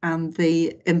 and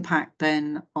the impact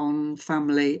then on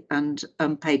family and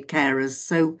unpaid carers.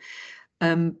 So,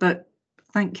 but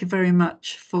thank you very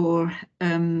much for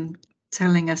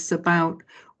telling us about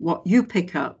what you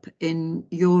pick up in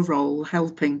your role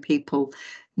helping people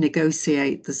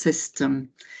negotiate the system.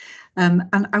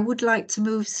 And I would like to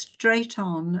move straight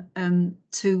on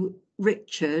to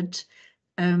Richard.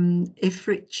 If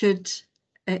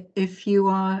you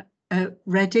are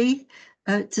ready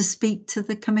to speak to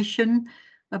the Commission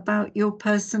about your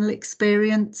personal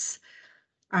experience.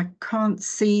 I can't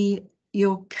see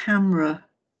your camera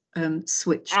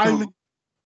switched on.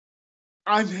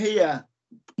 I'm here.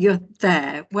 You're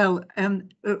there. Well,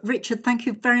 Richard, thank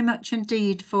you very much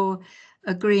indeed for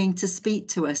agreeing to speak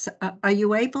to us. Are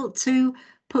you able to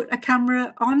put a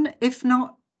camera on? If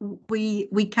not, we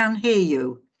can hear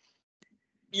you.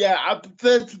 Yeah, I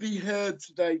prefer to be heard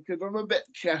today because I'm a bit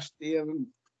chesty and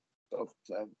stuff.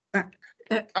 So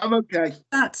I'm okay.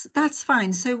 That's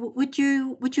fine. So would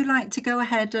you like to go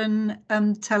ahead and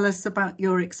tell us about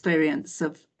your experience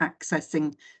of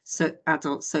accessing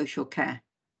adult social care?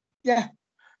 Yeah.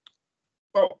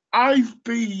 Well, I've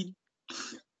been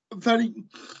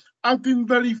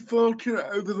very fortunate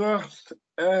over the last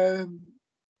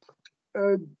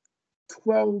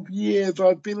 12 years.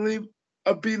 I've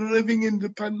been living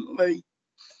independently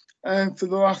for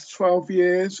the last 12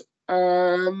 years,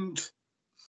 and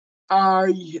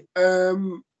I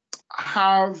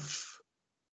have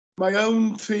my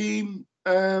own team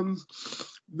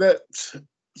that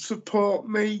support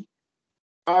me.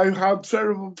 I've had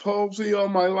cerebral palsy all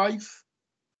my life,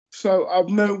 so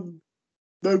I'm no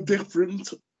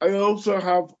different. I also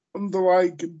have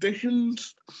underlying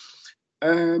conditions.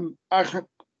 I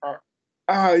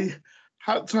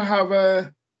had to have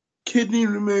a kidney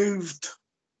removed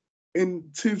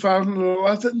in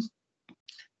 2011.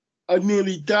 I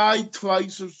nearly died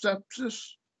twice of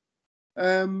sepsis.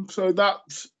 So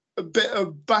that's a bit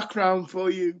of background for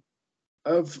you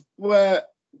of where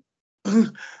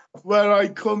I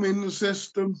come in the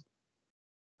system.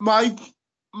 My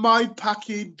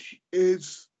package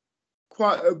is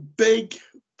quite a big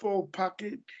full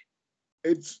package.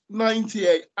 It's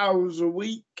 98 hours a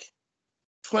week,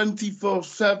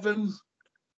 24/7.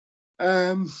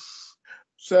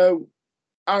 So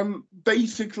I'm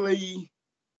basically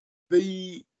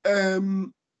the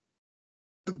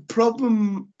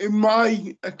problem in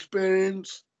my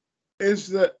experience is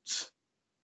that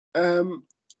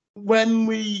when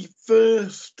we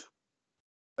first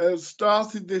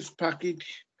started this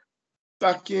package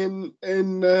back in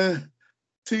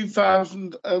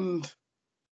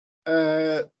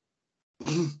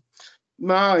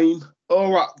 2009,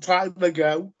 all that time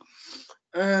ago,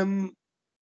 I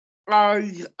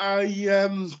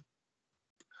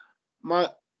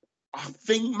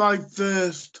think my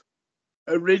first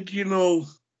original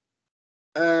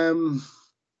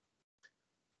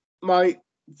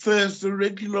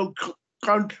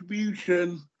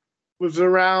contribution was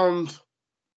around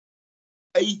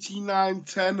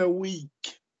 89.10 a week,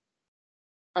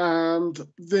 and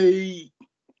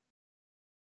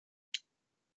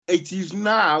it is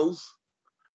now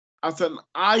at an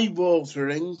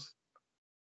eye-watering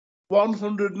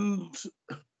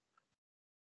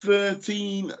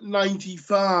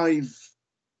 113.95.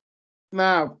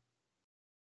 Now,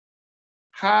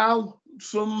 how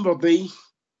somebody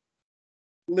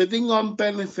living on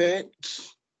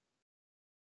benefits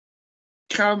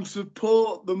can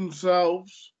support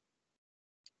themselves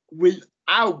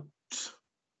without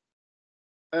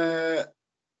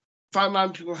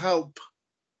financial help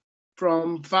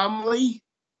from family.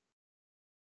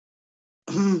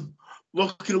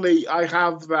 Luckily, I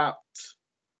have that.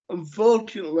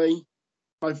 Unfortunately,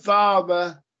 my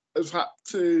father has had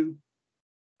to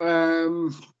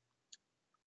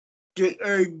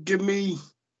give me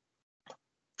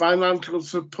financial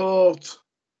support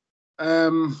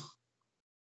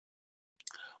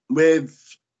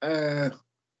with a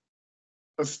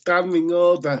standing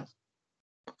order.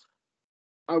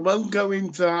 I won't go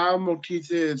into how much it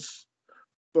is,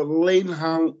 but Lynn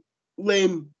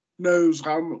knows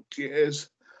how much it is,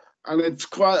 and it's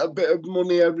quite a bit of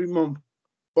money every month.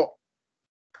 But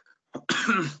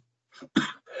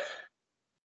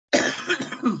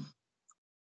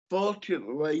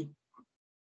fortunately,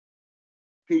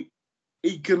 he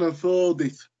can afford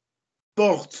it.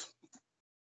 But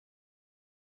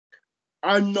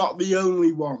I'm not the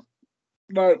only one.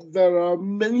 There are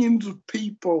millions of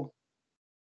people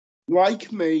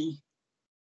like me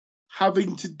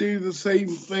having to do the same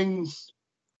things.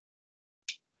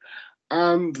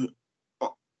 And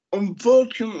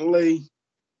unfortunately,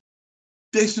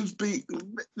 this has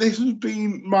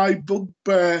been my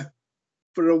bugbear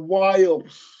for a while.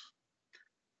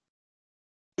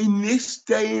 In this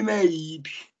day and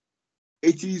age,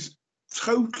 it is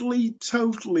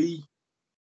totally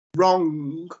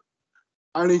wrong,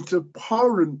 and it's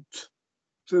abhorrent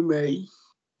to me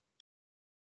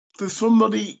for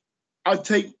somebody, I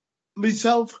take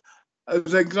myself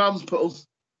as an example,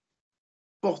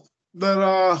 but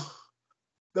there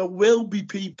will be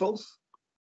people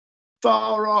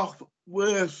far off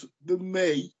worse than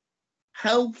me,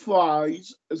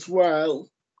 health-wise as well,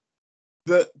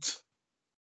 that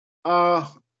are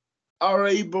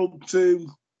able to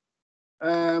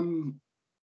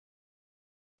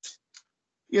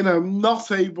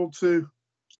not able to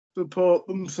support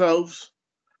themselves.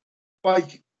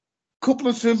 Like a couple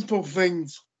of simple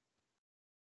things.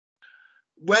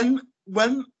 When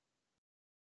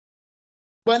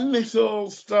this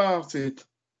all started,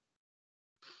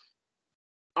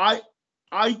 I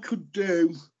could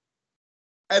do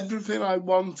everything I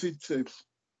wanted to.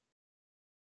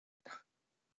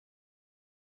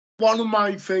 One of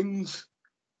my things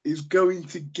is going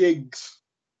to gigs.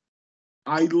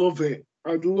 I love it.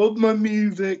 I love my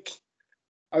music.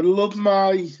 I love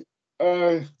my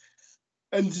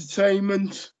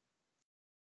entertainment.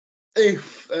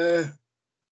 If I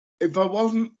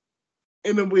wasn't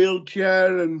in a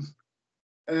wheelchair and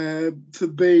to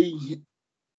be,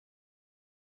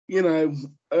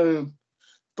 if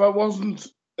I wasn't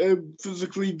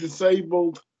physically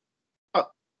disabled,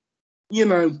 you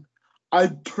know,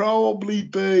 I'd probably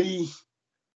be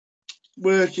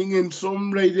working in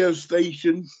some radio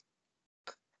station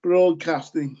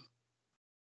broadcasting.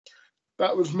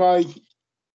 That was my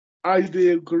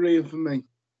ideal career for me.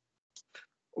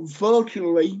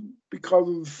 Unfortunately, because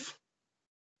of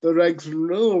the regs and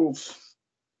rules,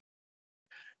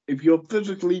 if you're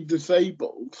physically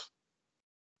disabled,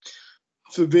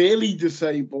 severely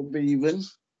disabled even,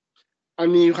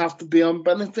 and you have to be on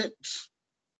benefits,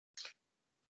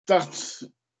 that's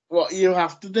what you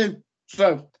have to do.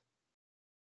 So,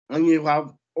 and you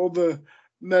have other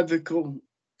medical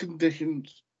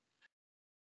conditions.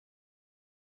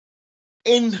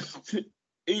 In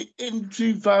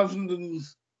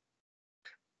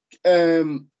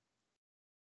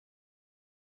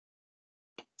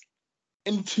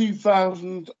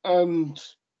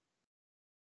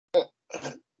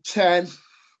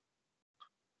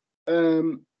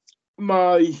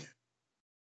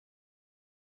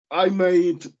I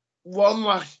made one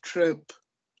last trip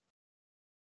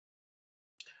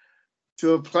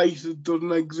to a place that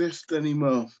doesn't exist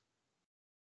anymore,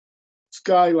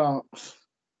 Skylarks.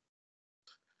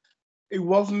 It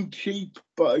wasn't cheap,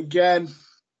 but again,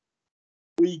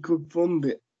 we could fund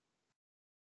it.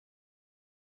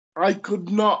 I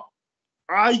cannot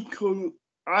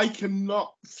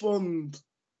fund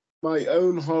my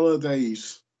own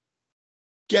holidays.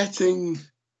 Getting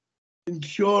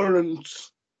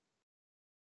insurance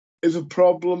is a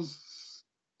problem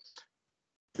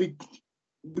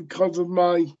because of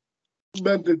my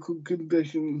medical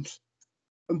conditions.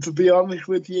 And to be honest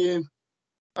with you,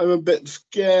 I'm a bit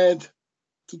scared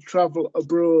to travel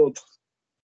abroad.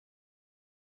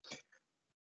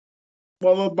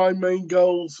 One of my main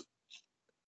goals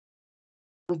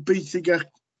would be to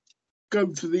go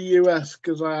to the US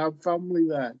because I have family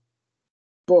there.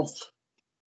 But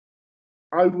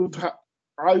I would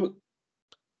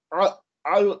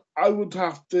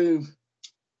have to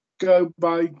go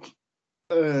by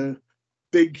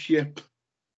big ship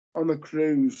on a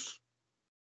cruise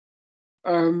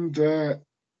and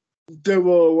do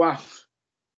all that.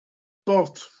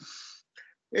 But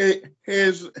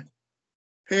here's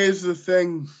the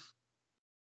thing.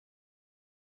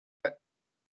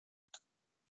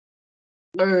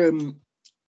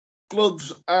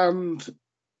 Gloves and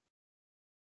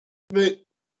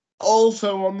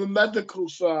also on the medical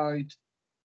side,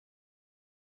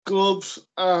 gloves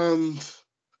and,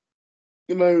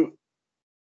 you know,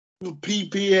 the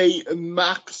PPE and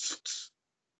masks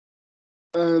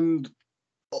and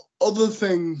other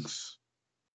things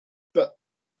that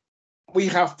we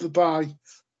have to buy.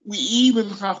 We even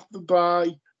have to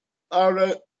buy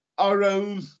our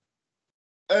own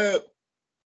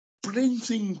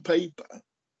printing paper.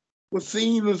 We're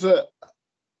seen as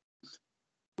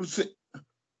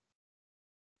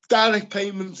direct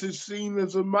payments is seen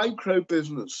as a micro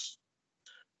business.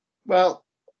 Well,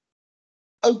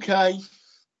 okay,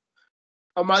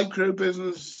 a micro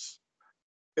business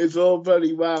is all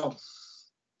very well,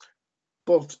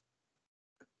 but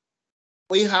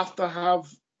we have to have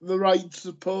the right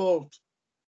support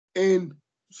in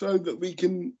so that we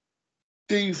can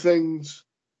do things,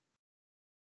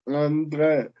 and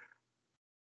the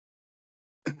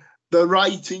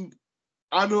writing,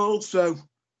 and also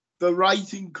the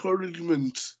right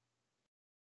encouragement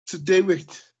to do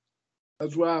it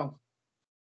as well.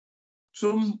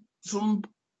 Some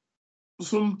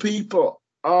people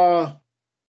are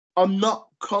not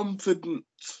confident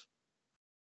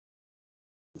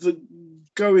to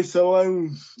go it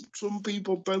alone. Some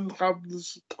people don't have the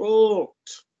support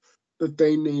that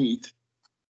they need,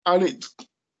 and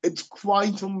it's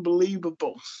quite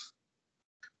unbelievable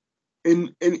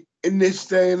in this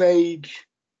day and age.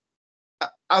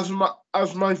 As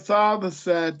my father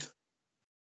said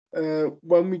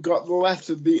when we got the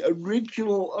letter, the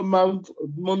original amount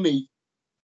of money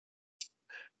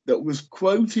that was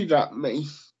quoted at me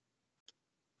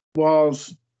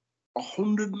was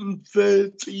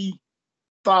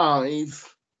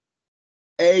 135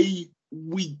 a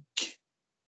week.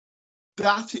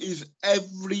 That is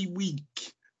every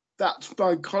week. That's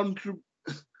my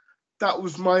that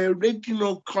was my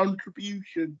original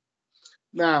contribution.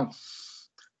 Now,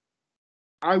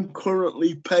 I'm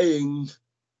currently paying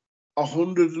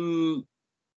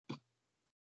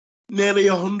nearly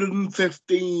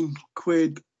 115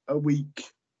 quid a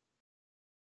week,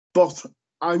 but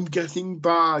I'm getting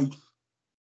by.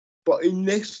 But in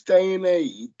this day and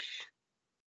age,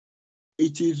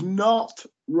 it is not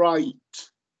right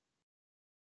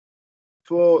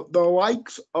for the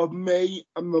likes of me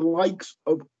and the likes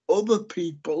of other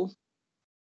people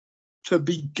to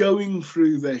be going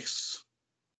through this.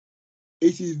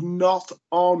 It is not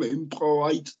on in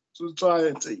polite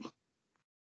society.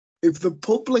 If the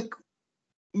public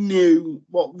knew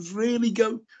what was really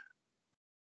going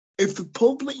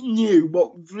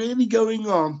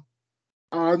on,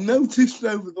 I've noticed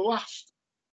over the last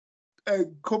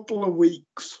couple of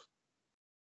weeks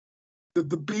that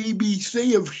the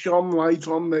BBC have shone light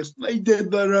on this. They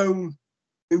did their own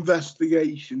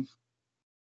investigation.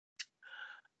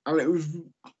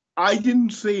 And I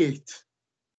didn't see it,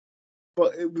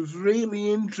 but it was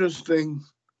really interesting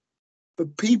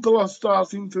that people are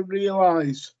starting to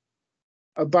realise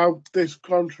about this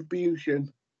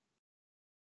contribution,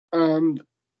 and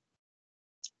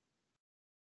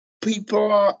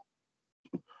people are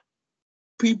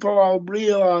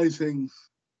realising,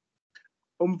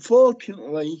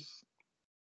 unfortunately,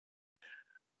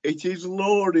 it is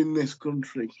law in this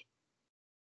country.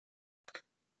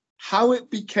 How it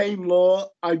became law,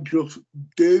 I just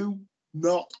do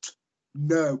not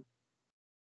know.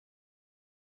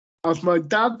 As my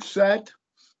dad said,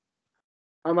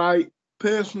 and I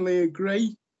personally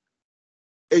agree,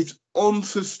 it's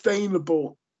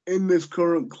unsustainable in this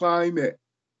current climate.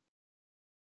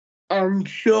 And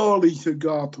surely to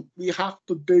God, we have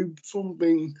to do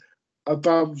something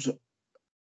about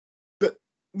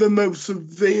the most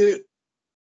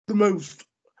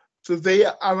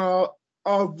severe and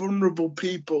are vulnerable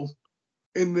people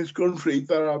in this country.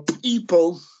 There are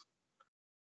people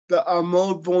that are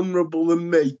more vulnerable than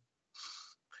me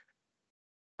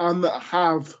and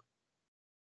that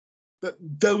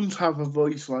don't have a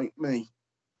voice like me.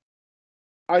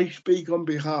 I speak on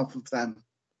behalf of them.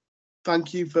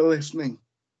 Thank you for listening.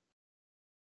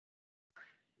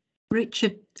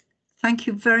 Richard, thank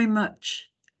you very much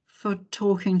for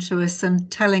talking to us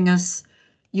and telling us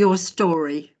your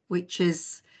story, which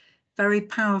is very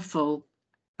powerful.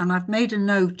 And I've made a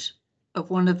note of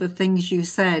one of the things you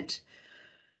said,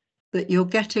 that you're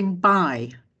getting by.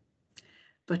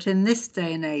 But in this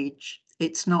day and age,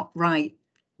 it's not right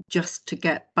just to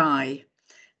get by.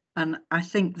 And I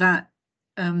think that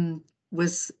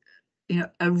was,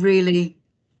 a really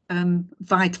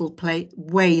vital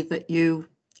way that you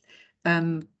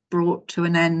brought to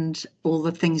an end all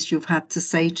the things you've had to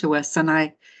say to us. And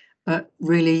I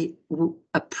really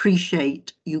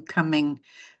appreciate you coming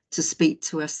to speak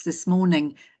to us this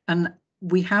morning. And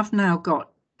we have now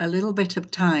got a little bit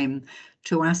of time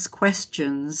to ask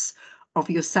questions of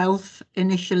yourself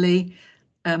initially,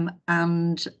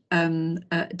 and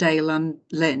Dale and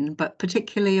Lynn, but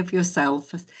particularly of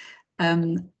yourself.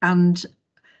 And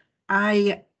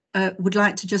I would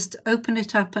like to just open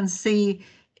it up and see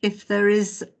if there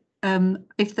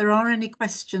are any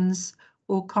questions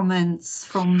or comments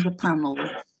from the panel.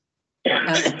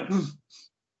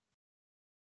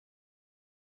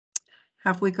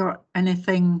 Have we got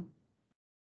anything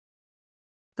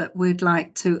that we'd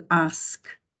like to ask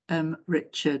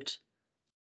Richard?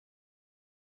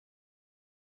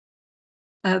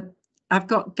 I've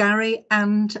got Gary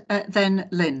and then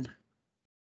Lynn.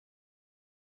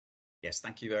 Yes,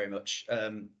 thank you very much.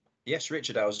 Yes,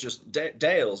 Richard, I was just,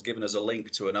 Dale's given us a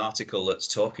link to an article that's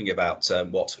talking about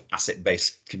what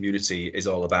asset-based community is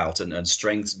all about and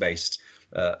strengths-based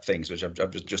things, which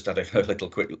I've just had a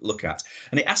little quick look at.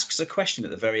 And it asks a question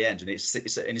at the very end, and it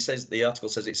says, the article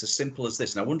says it's as simple as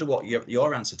this. And I wonder what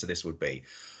your answer to this would be.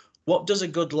 What does a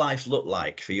good life look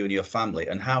like for you and your family,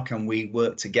 and how can we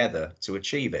work together to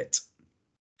achieve it?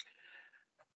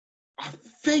 I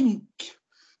think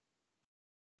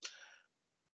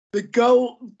the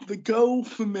goal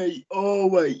for me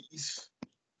always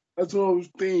has always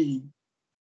been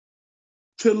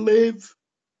to live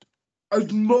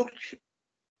as much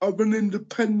of an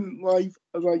independent life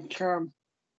as I can.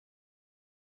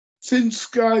 Since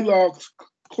Skylarks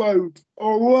closed,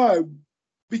 although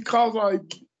because I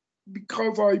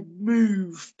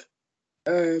moved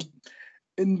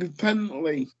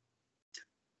independently,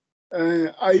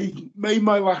 I made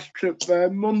my last trip there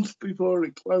months before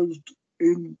it closed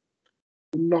in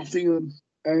Nottingham.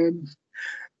 It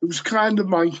was kind of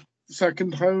my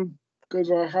second home because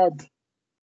I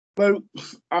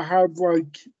had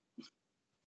like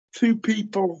two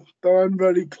people that I'm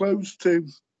very close to.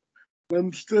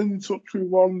 I'm still in touch with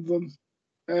one of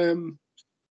them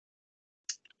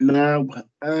now.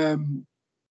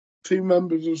 Two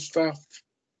members of staff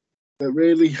that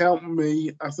really helped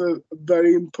me at a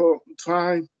very important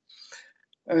time.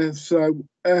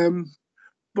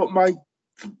 But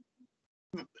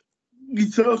you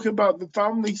talk about the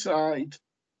family side.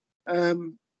 I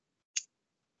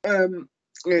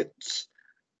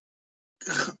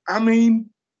mean,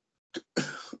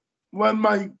 when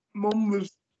my mum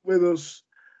was with us,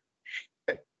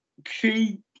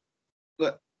 she,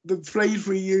 the phrase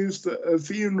we used at her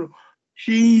funeral,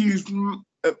 she used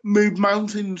move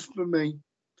mountains for me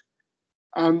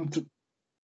and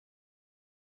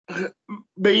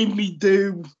made me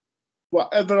do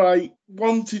whatever I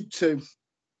wanted to.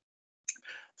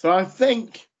 So I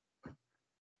think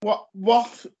what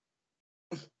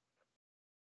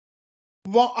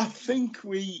I think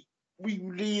we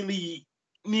really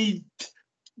need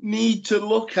to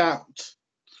look at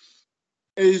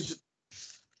is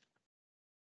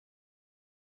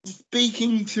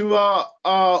speaking to our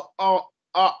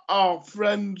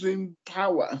friends in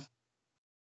power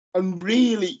and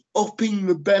really upping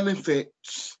the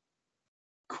benefits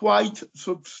quite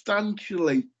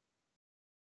substantially,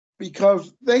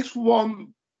 because this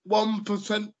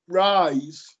 1%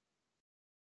 rise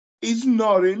is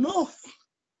not enough.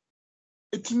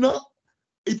 It's not.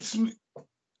 It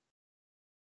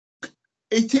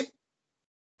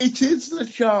is the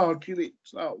charge in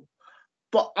itself,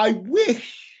 but I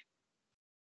wish,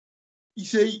 you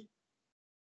see,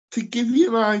 to give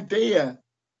you an idea,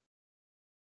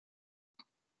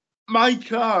 my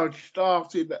charge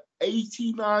started at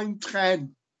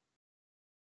 89.10.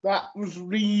 That was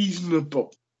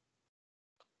reasonable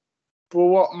for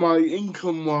what my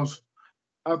income was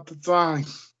at the time,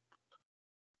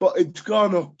 but it's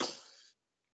gone up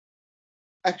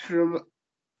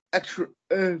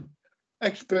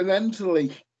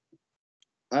exponentially,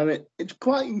 and it's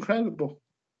quite incredible.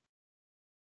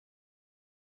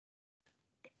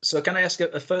 So can I ask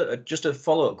just a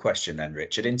follow-up question then,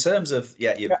 Richard? In terms of,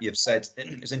 you've said,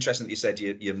 it's interesting that you said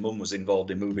your mum was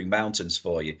involved in moving mountains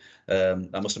for you.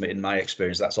 I must admit, in my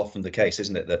experience, that's often the case,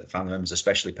 isn't it? That family members,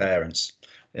 especially parents,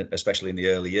 especially in the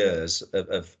early years,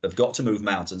 have got to move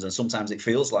mountains, and sometimes it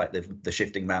feels like they're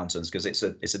shifting mountains because it's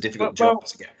a difficult job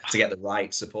to get the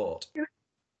right support.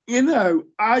 You know,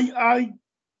 I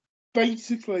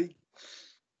basically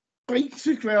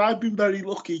I've been very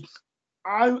lucky.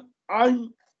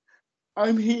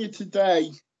 I'm here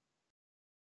today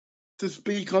to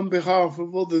speak on behalf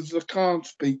of others that can't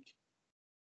speak.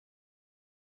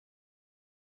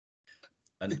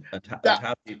 And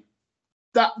how do you?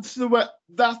 That's the way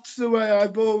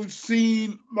I've always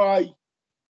seen my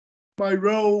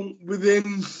role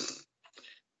within.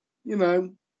 You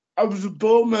know, I was a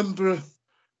board member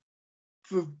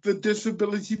for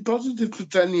Disability Positive for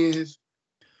 10 years.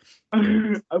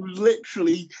 I was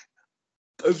literally,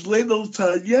 as little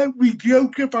time, we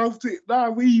joke about it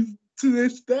now, even to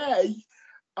this day,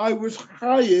 I was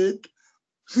hired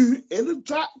in a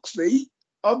taxi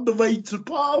on the way to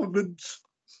Parliament.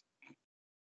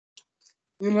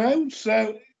 You know,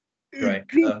 so... Great.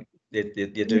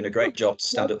 You're doing a great job to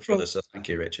stand up for others, so thank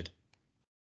you, Richard.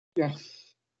 Yeah.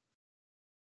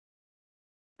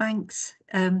 Thanks,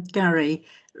 Gary.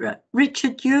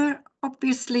 Richard, you're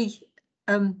obviously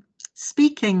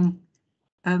speaking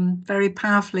very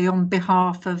powerfully on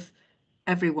behalf of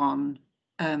everyone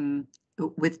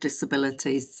with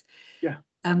disabilities. Yeah.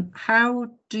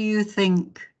 How do you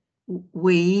think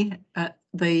we,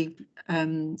 the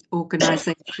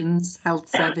organisations, Health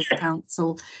Service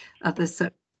Council,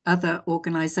 other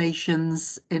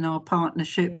organisations in our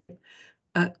partnership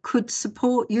could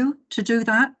support you to do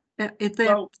that?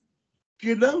 Well,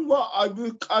 you know what?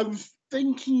 I was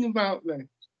thinking about this.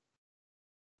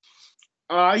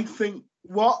 I think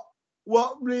what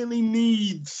really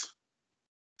needs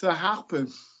to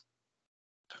happen.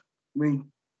 I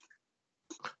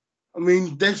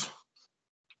mean, this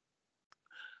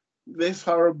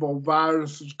horrible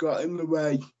virus has got in the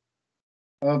way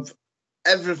of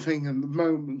everything at the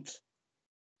moment,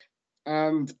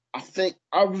 and I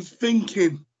was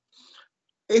thinking,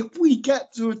 if we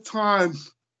get to a time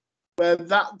where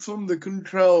that's under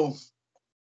control,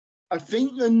 I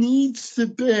think there needs to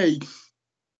be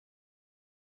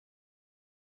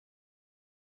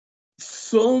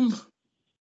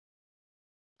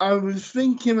I've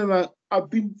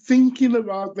been thinking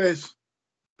about this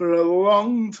for a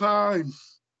long time.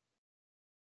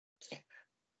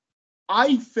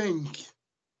 I think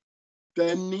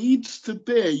there needs to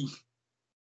be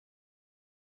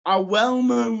a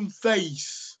well-known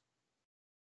face.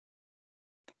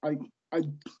 I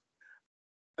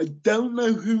don't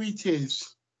know who it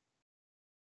is.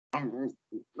 I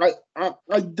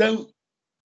don't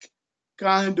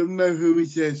kind of know who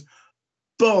it is,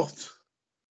 but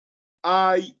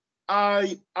I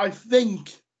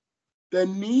think there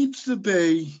needs to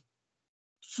be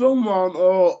someone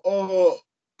or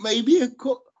maybe a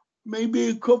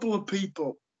couple of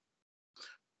people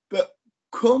that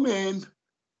come in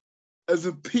as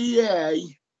a PA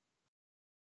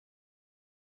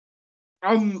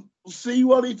and see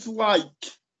what it's like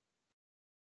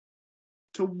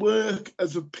to work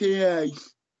as a PA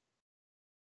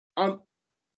and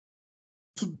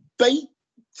to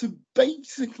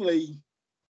basically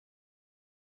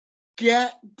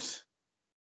get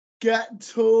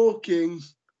talking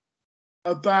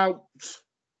about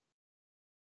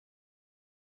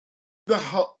the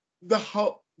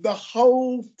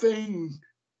whole thing.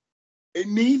 It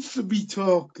needs to be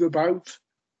talked about.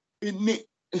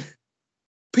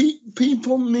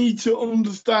 People need to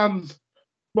understand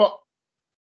what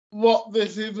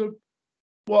this is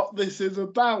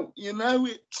about. You know,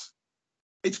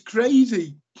 it's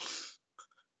crazy.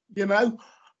 You know,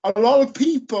 a lot of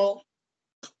people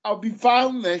have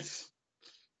found this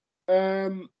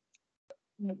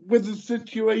with a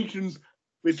situation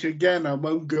which again I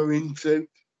won't go into.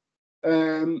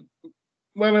 When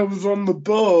I was on the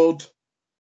board,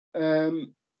 I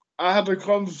had a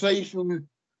conversation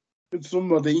with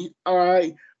somebody.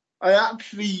 I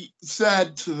actually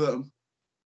said to them,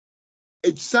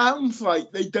 it sounds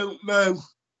like they don't know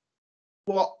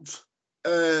what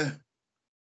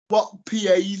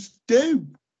PAs do,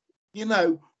 you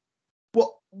know,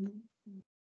 what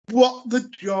the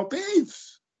job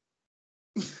is.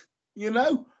 You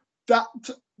know,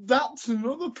 that's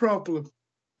another problem.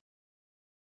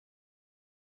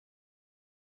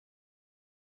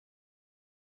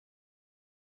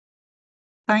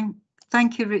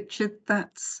 Thank you, Richard.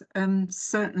 That's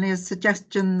certainly a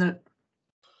suggestion that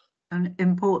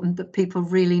important that people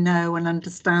really know and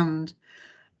understand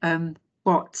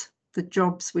what the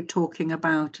jobs we're talking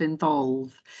about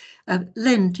involve.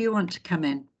 Lynn, do you want to come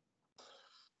in?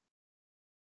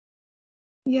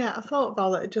 Yeah, I thought,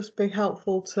 Val, it'd just be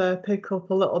helpful to pick up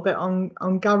a little bit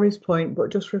on Gary's point,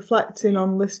 but just reflecting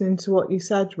on listening to what you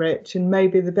said, Rich, and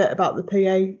maybe the bit about the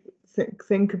PA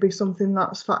thing could be something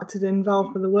that's factored in,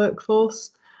 Val, for the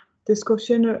workforce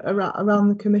discussion around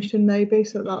the commission, maybe,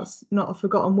 so that's not a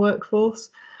forgotten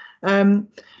workforce.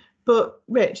 But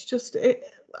Rich, just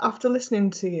after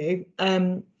listening to you,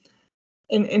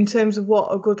 in terms of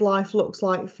what a good life looks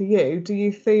like for you, do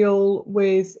you feel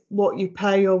with what you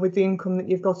pay or with the income that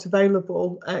you've got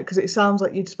available, because it sounds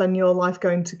like you'd spend your life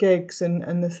going to gigs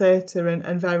and the theatre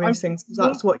and various things, because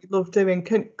that's what you love doing.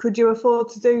 Could you afford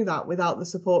to do that without the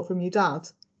support from your dad?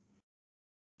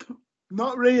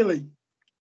 Not really.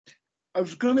 I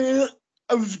was gonna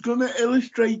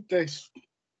illustrate this.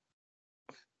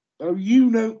 Now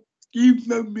you've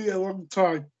known me a long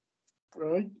time,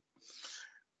 right?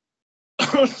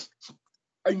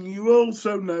 And you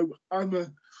also know I'm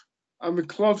a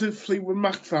closet Fleetwood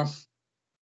Mac fan,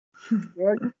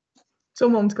 right?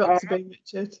 Someone's got to be,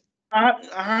 Richard. I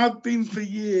have been for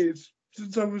years,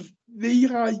 since I was knee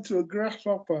high to a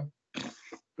grasshopper,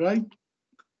 right?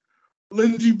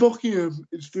 Lindsey Buckingham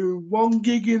is doing one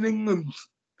gig in England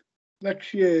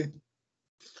next year.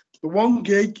 The one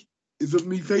gig is at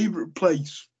my favourite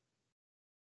place.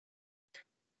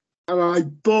 And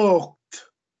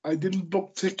I didn't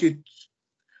book tickets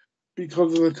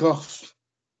because of the cost.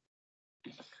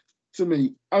 To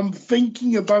me, I'm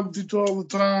thinking about it all the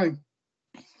time,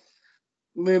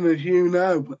 Lynn, as you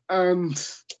know, and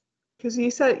because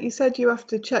you said you have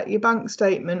to check your bank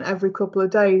statement every couple of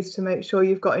days to make sure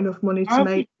you've got enough money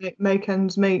to make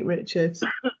ends meet, Richard.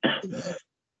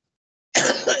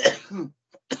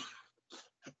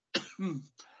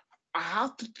 I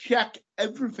have to check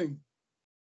everything.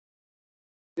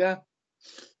 Yeah,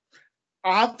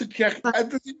 I have to check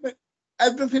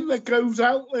everything that goes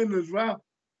out, Lynn, as well.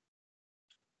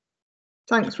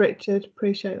 Thanks, Richard.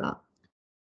 Appreciate that.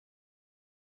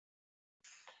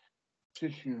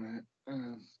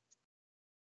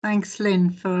 Thanks,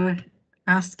 Lynn, for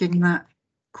asking that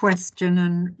question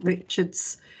and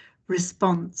Richard's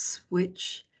response,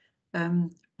 which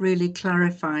really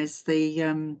clarifies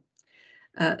the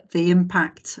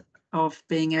impact of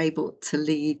being able to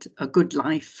lead a good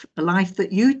life, a life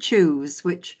that you choose,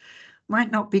 which might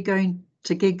not be going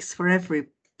to gigs for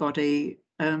everybody,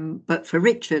 but for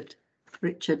Richard,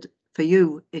 for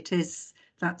you,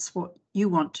 that's what you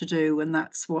want to do, and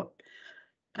that's what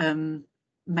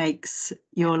makes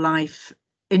your life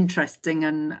interesting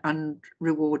and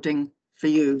rewarding for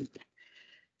you.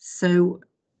 So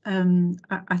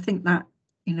I think that,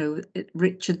 you know,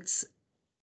 Richard's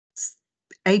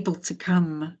able to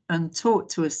come and talk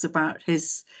to us about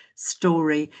his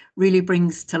story really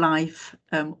brings to life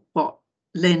what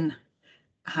Lynn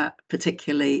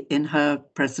particularly in her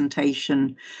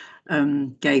presentation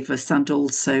gave us, and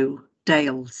also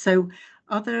Dale. So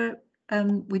are there,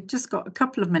 we've just got a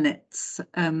couple of minutes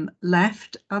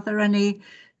left. Are there any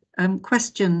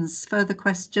questions, further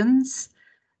questions?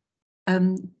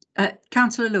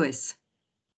 Councillor Lewis.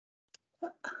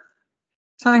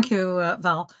 Thank you,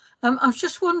 Val. I was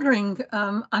just wondering,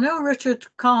 I know Richard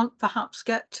can't perhaps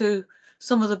get to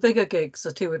some of the bigger gigs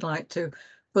that he would like to,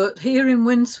 but here in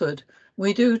Winsford,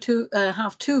 we do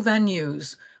have two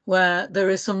venues where there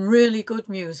is some really good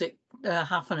music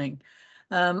happening.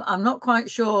 I'm not quite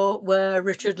sure where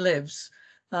Richard lives,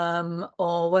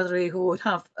 or whether he would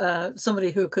have somebody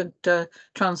who could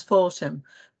transport him.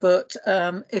 But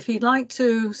if he'd like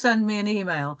to send me an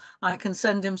email, I can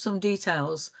send him some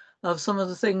details of some of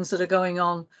the things that are going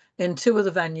on in two of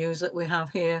the venues that we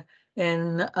have here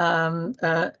in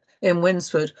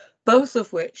Winsford, both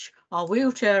of which are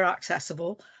wheelchair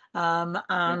accessible,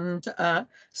 and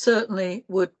certainly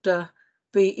would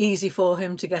be easy for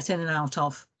him to get in and out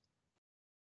of.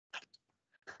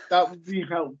 That would be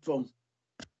helpful.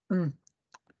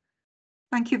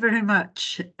 Thank you very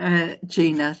much,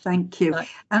 Gina. Thank you.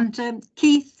 And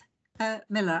Keith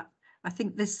Miller, I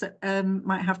think this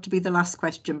might have to be the last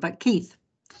question, but Keith.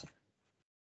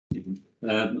 Thank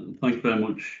you very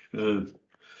much,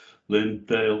 Lynn,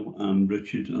 Dale and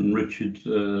Richard. And Richard,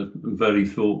 very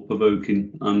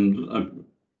thought-provoking. And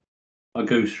I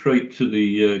go straight to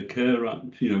the Care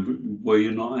Act, you know, where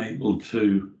you're not able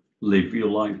to live your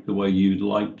life the way you'd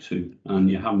like to, and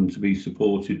you're having to be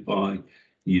supported by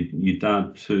your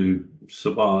dad to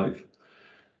survive.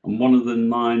 And one of the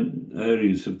 9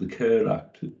 areas of the Care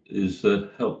Act is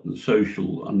health and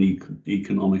social and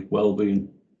economic well-being.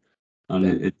 And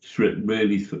it's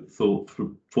really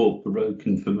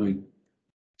thought-provoking for me.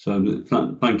 So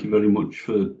thank you very much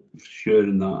for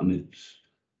sharing that. And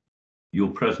your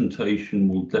presentation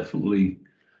will definitely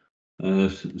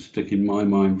stick in my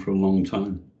mind for a long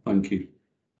time. Thank you.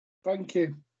 Thank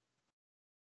you.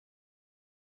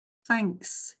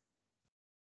 Thanks.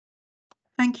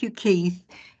 Thank you, Keith.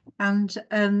 And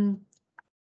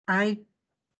at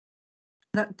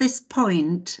this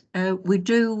point, we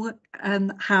do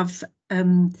have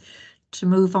to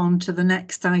move on to the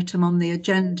next item on the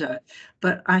agenda,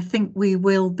 but I think we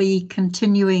will be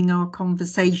continuing our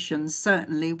conversations,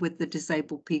 certainly with the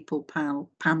Disabled People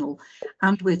panel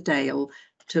and with Dale,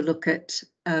 to look at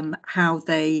how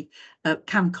they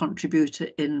can contribute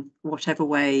in whatever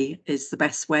way is the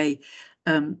best way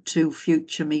to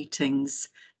future meetings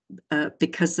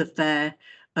because of their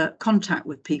contact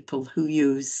with people who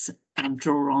use and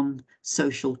draw on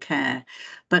social care.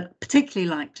 But particularly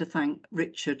like to thank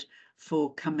Richard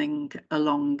for coming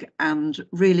along and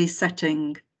really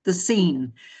setting the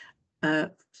scene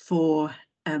for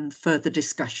further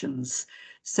discussions.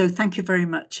 So thank you very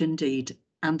much indeed.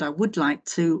 And I would like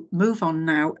to move on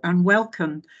now and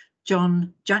welcome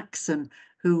John Jackson,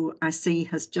 who I see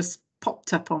has just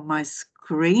popped up on my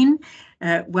screen.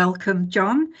 Welcome,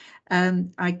 John.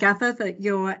 I gather that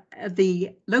you're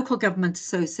the Local Government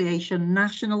Association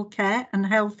National Care and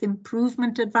Health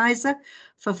Improvement Advisor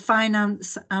for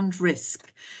Finance and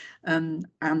Risk. And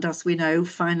as we know,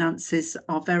 finances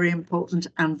are very important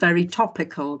and very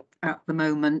topical at the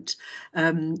moment.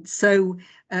 So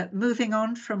moving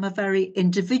on from a very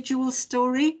individual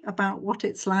story about what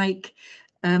it's like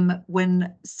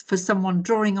when for someone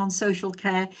drawing on social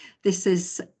care, this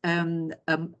is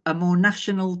a more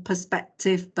national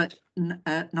perspective, but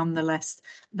nonetheless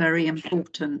very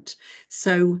important.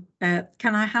 So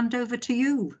can I hand over to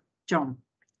you, John?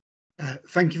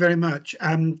 Thank you very much.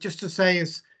 Just to say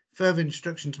as further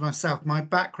introduction to myself, my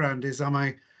background is I'm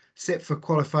a CIPFA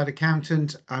qualified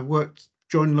accountant. I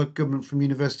joined local government from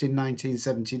university in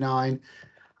 1979.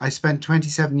 I spent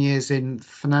 27 years in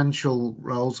financial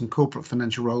roles and corporate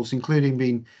financial roles, including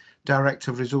being Director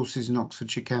of Resources in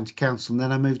Oxfordshire County Council. And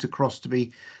then I moved across to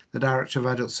be the Director of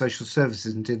Adult Social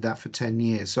Services and did that for 10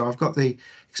 years. So I've got the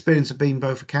experience of being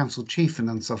both a Council Chief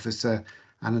Finance Officer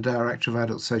and a Director of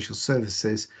Adult Social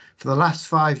Services. For the last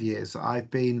 5 years, I've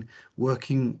been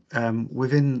working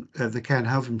within the Care and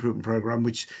Health Improvement Programme,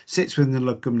 which sits within the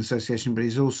Local Government Association, but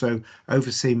is also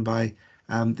overseen by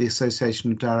the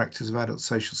Association of Directors of Adult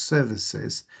Social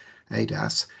Services,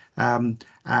 ADAS. And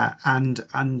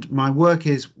my work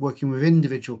is working with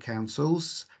individual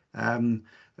councils.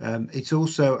 It's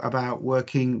also about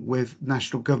working with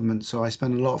national government. So I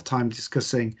spend a lot of time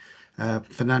discussing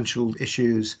financial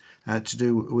issues to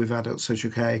do with adult social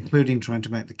care, including trying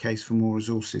to make the case for more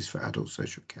resources for adult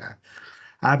social care.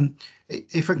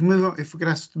 If I can move on, if we could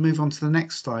ask to move on to the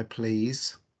next slide,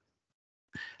 please.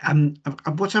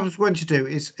 What I was going to do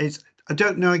is I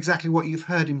don't know exactly what you've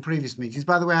heard in previous meetings.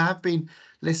 By the way, I have been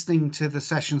listening to the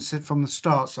sessions from the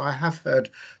start, so I have heard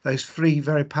those 3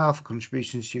 very powerful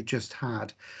contributions you've just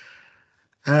had.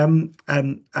 But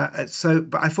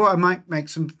I thought I might make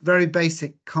some very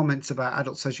basic comments about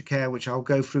adult social care, which I'll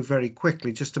go through very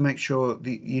quickly, just to make sure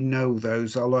that you know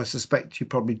those, although I suspect you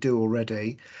probably do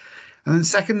already. And then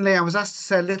secondly, I was asked to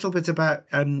say a little bit about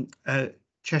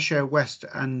Cheshire West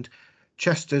and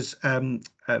Chester's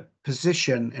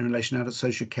position in relation to adult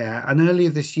social care. And earlier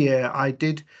this year, I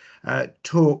did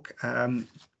talk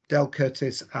Del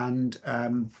Curtis and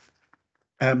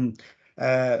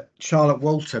Charlotte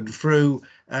Walton through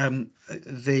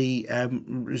the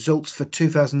results for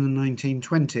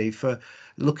 2019-20 for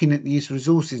looking at the use of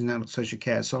resources in adult social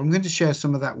care. So I'm going to share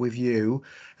some of that with you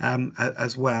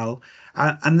as well.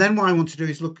 And then what I want to do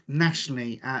is look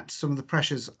nationally at some of the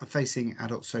pressures facing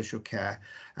adult social care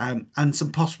and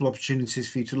some possible opportunities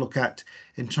for you to look at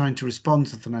in trying to respond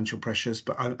to financial pressures.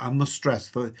 But I must stress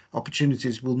that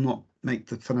opportunities will not make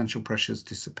the financial pressures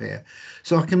disappear.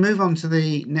 So I can move on to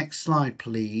the next slide,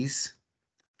 please.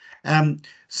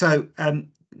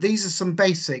 These are some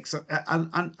basics,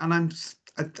 and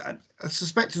I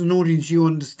suspect as an audience you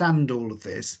understand all of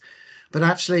this, but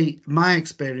actually my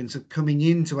experience of coming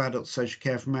into adult social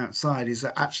care from outside is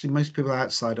that actually most people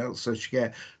outside adult social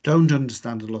care don't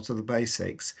understand a lot of the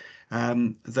basics.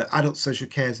 That adult social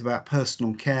care is about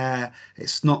personal care.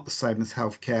 It's not the same as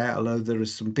healthcare, although there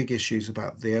is some big issues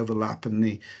about the overlap and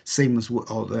the seamless,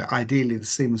 ideally the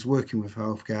seamless working with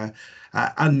healthcare.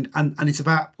 And it's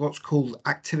about what's called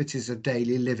activities of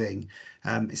daily living.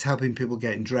 It's helping people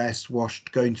getting dressed,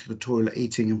 washed, going to the toilet,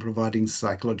 eating, and providing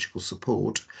psychological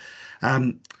support.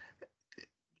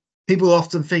 People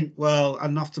often think, well,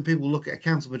 and often people look at a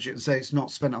council budget and say it's not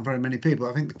spent on very many people.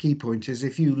 I think the key point is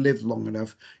if you live long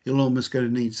enough, you're almost going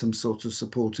to need some sort of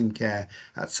support and care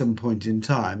at some point in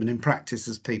time. And in practice,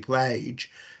 as people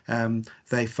age,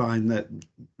 they find that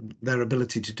their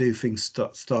ability to do things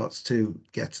starts to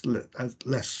get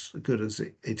less good as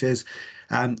it is.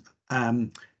 And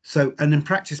in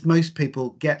practice, most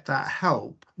people get that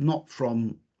help, not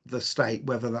from the state,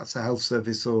 whether that's a health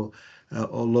service or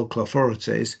local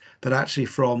authorities, but actually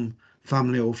from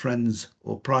family or friends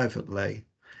or privately.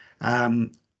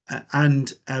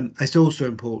 It's also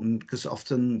important because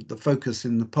often the focus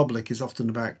in the public is often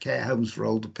about care homes for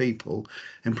older people.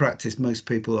 In practice, most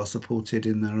people are supported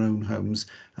in their own homes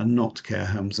and not care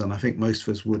homes. And I think most of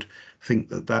us would think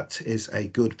that that is a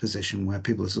good position where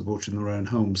people are supported in their own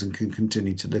homes and can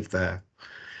continue to live there.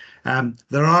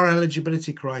 There are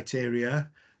eligibility criteria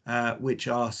which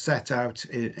are set out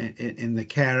in the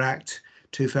Care Act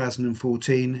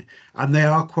 2014, and they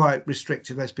are quite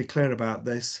restrictive. Let's be clear about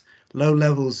this. Low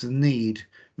levels of need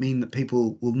mean that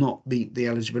people will not meet the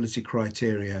eligibility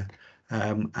criteria,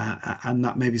 and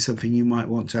that may be something you might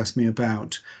want to ask me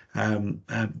about,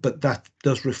 but that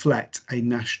does reflect a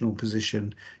national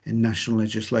position in national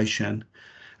legislation.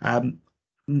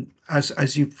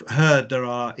 As you've heard, there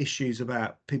are issues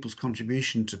about people's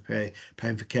contribution to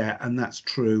paying for care, and that's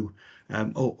true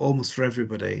almost for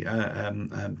everybody.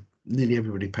 Nearly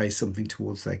everybody pays something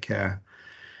towards their care.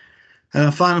 And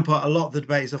the final part, a lot of the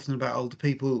debate is often about older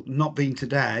people, not being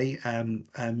today.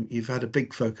 You've had a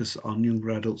big focus on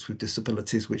younger adults with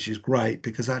disabilities, which is great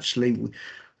because actually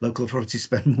local authorities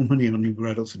spend more money on younger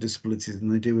adults with disabilities than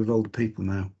they do with older people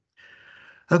now.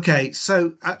 Okay,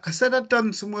 so I said I'd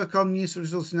done some work on use of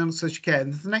resources in adult social care,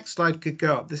 and if the next slide could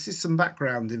go up, this is some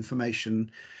background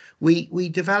information. We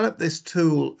developed this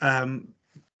tool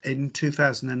in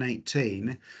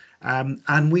 2018,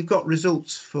 and we've got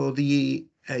results for the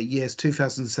years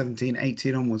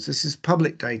 2017-18 onwards. This is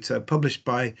public data published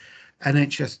by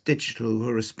NHS Digital, who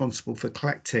are responsible for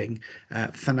collecting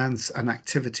finance and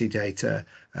activity data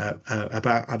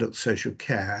about adult social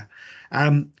care.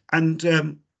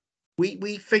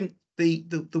 We think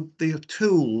the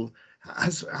tool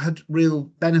has had real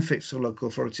benefits for local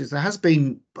authorities. There has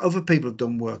been other people have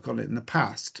done work on it in the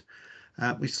past,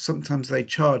 which sometimes they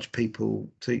charge people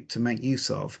to make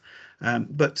use of.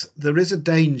 But there is a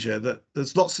danger that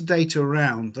there's lots of data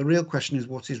around. The real question is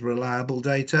what is reliable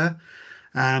data?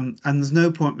 And there's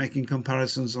no point making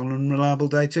comparisons on unreliable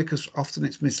data because often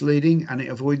it's misleading and it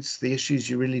avoids the issues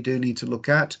you really do need to look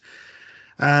at.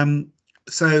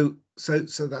 So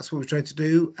that's what we're trying to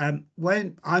do.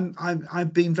 When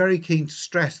I've been very keen to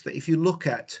stress that if you look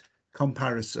at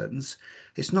comparisons,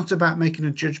 it's not about making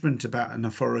a judgment about an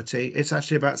authority. It's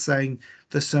actually about saying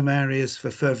there's some areas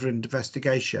for further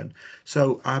investigation.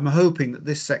 So I'm hoping that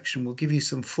this section will give you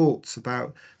some thoughts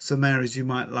about some areas you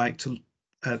might like to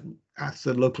ask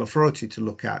the local authority to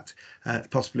look at,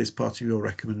 possibly as part of your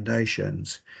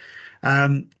recommendations.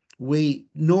 We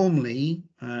normally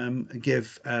do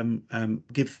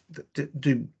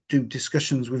do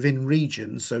discussions within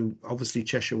regions, so obviously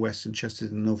Cheshire West and Chester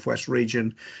in the North West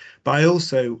region, but I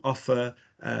also offer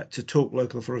to talk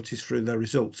local authorities through their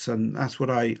results, and that's what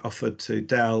I offered to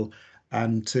Del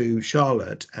and to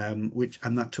Charlotte, and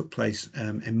that took place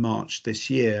in March this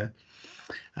year.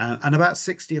 And about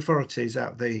 60 authorities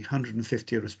out of the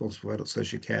 150 responsible for adult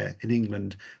social care in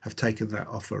England have taken that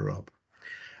offer up.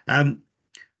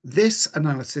 This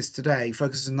analysis today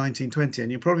focuses on 1920,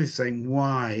 and you're probably saying,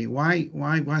 why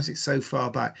is it so far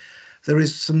back? There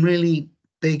is some really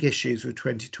big issues with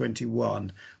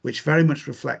 2021, which very much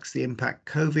reflects the impact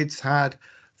COVID's had,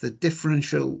 the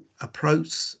differential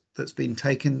approach that's been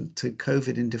taken to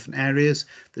COVID in different areas,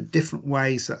 the different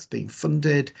ways that's been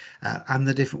funded, and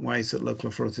the different ways that local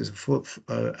authorities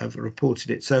have reported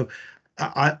it. So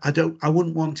I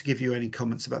wouldn't want to give you any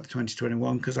comments about the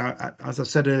 2021 because, as I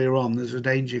said earlier on, there's a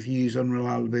danger if you use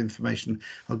unreliable information,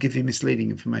 I'll give you misleading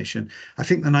information. I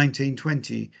think the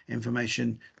 1920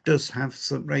 information does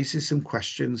raises some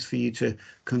questions for you to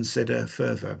consider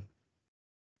further.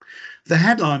 The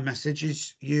headline message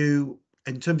is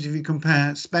in terms of you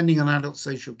compare spending on adult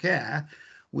social care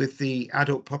with the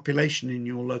adult population in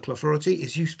your local authority,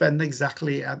 is you spend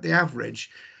exactly at the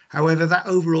average. However, that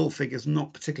overall figure is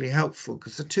not particularly helpful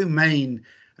because the two main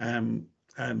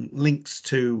links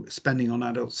to spending on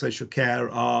adult social care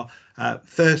are,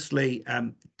 firstly,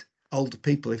 older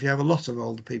people. If you have a lot of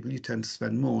older people, you tend to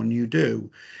spend more, and you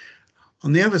do.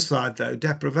 On the other side, though,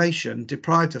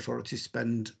 deprived authorities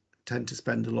tend to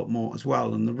spend a lot more as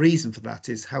well, and the reason for that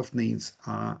is health needs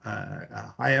are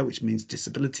higher, which means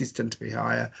disabilities tend to be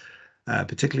higher,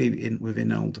 particularly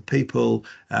within older people,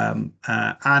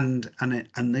 and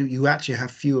you actually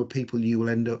have fewer people. You will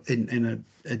end up in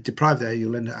a deprived area.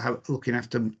 You'll end up looking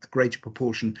after a greater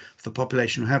proportion of the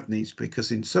population who have needs,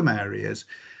 because in some areas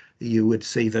you would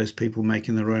see those people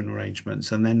making their own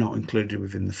arrangements, and they're not included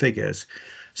within the figures.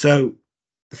 So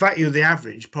the fact you're the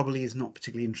average probably is not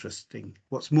particularly interesting.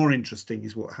 What's more interesting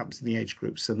is what happens in the age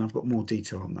groups, and I've got more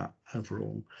detail on that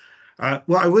overall.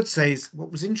 What I would say is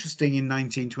what was interesting in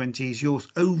 1920 is your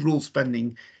overall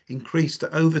spending increased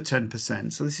to over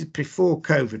 10%. So this is before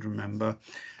COVID, remember,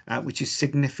 which is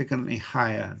significantly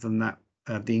higher than that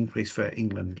the increase for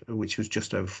England, which was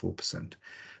just over 4%.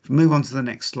 If we move on to the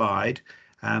next slide,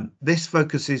 this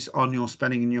focuses on your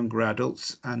spending in younger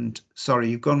adults. And sorry,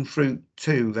 you've gone through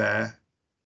 2 there.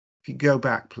 If you go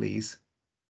back, please.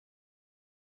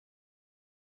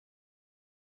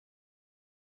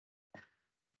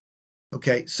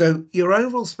 Okay, so your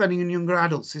overall spending in younger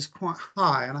adults is quite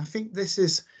high, and I think this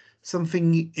is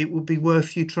something it would be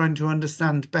worth you trying to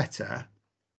understand better.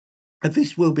 And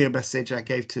this will be a message I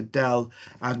gave to Del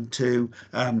and to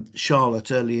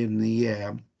Charlotte early in the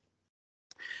year.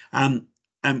 There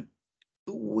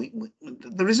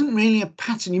isn't really a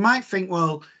pattern. You might think,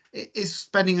 well, is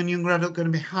spending on younger adult going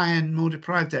to be higher in more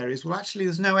deprived areas? Well, actually,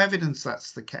 there's no evidence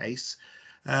that's the case.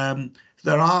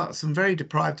 There are some very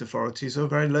deprived authorities who are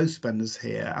very low spenders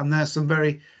here, and there are some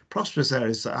very prosperous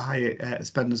areas that are high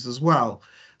spenders as well.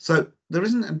 So there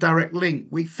isn't a direct link.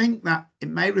 We think that it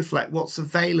may reflect what's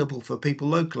available for people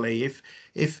locally,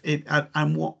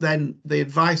 and what then the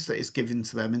advice that is given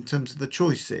to them in terms of the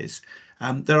choices.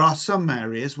 There are some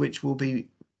areas which will be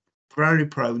very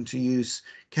prone to use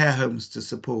care homes to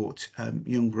support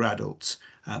younger adults,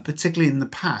 particularly in the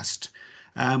past.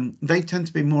 They tend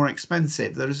to be more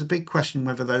expensive. There is a big question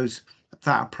whether that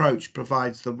approach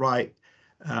provides the right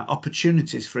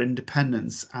opportunities for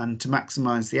independence and to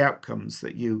maximise the outcomes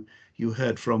that you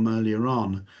heard from earlier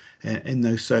on in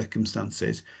those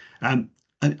circumstances. And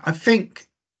I think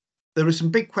there are some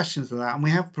big questions to that, and we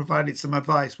have provided some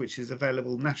advice which is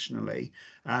available nationally,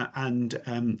 and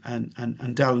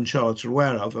Del and Charlotte are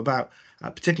aware of, about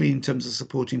particularly in terms of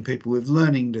supporting people with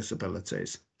learning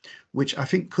disabilities, which I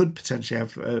think could potentially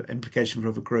have implication for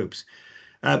other groups.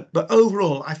 But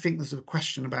overall, I think there's a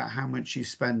question about how much you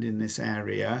spend in this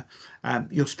area.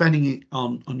 Your spending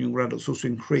on younger adults also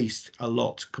increased a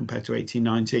lot compared to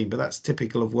 18-19, but that's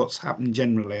typical of what's happened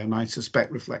generally, and I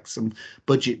suspect reflects some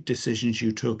budget decisions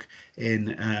you took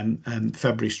in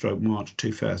February/March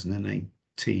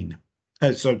 2019.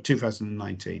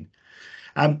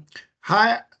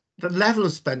 The level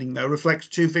of spending, though, reflects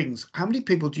 2 things. How many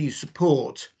people do you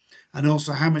support? And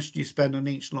also, how much do you spend on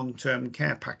each long-term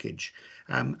care package?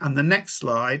 And the next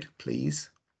slide,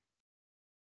 please,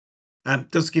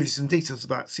 does give you some details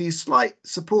about it. So you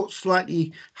support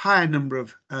slightly higher number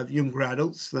of younger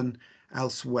adults than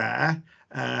elsewhere,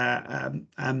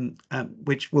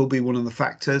 which will be one of the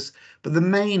factors. But the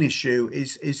main issue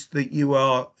is that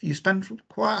you spend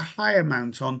quite a high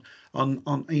amount on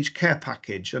on each care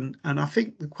package. And I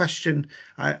think the question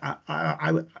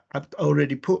I've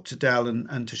already put to Dale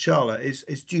and to Charlotte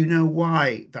is do you know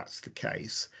why that's the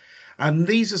case? And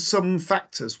these are some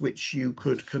factors which you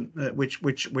could which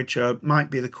might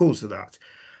be the cause of that.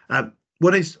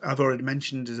 What is I've already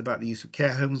mentioned is about the use of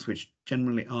care homes, which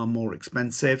generally are more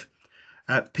expensive.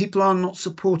 People are not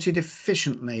supported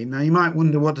efficiently. Now, you might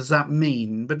wonder, what does that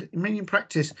mean? But I mean, in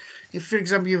practice, if, for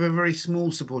example, you have a very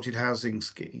small supported housing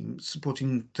scheme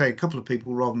supporting, say, a couple of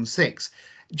people rather than 6,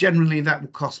 generally that will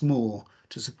cost more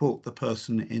to support the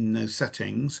person in those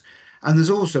settings. And there's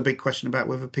also a big question about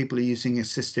whether people are using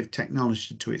assistive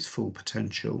technology to its full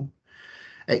potential.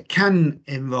 It can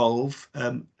involve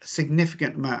a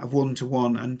significant amount of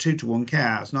 1-to-1 and 2-to-1 care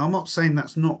hours. Now, I'm not saying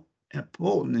that's not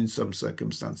important in some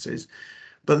circumstances,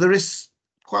 but there is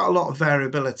quite a lot of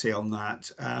variability on that,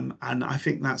 and I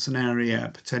think that's an area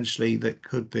potentially that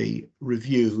could be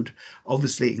reviewed,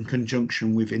 obviously in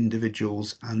conjunction with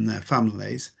individuals and their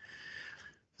families.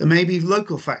 There may be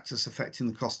local factors affecting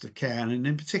the cost of care, and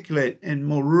in particular in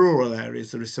more rural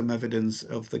areas there is some evidence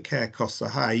of the care costs are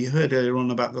high. You heard earlier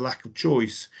on about the lack of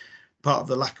choice. Part of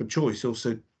the lack of choice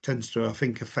also tends to, I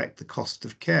think, affect the cost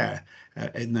of care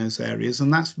in those areas,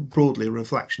 and that's broadly a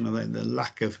reflection of the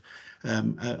lack of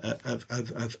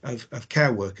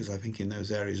care workers. I think in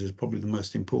those areas is probably the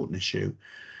most important issue.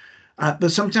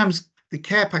 But sometimes the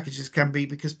care packages can be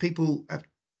because people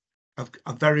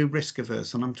are very risk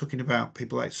averse, and I'm talking about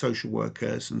people like social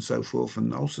workers and so forth,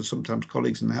 and also sometimes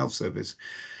colleagues in the health service.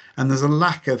 And there's a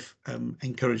lack of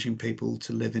encouraging people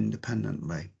to live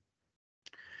independently.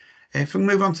 If we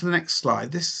move on to the next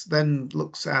slide, this then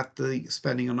looks at the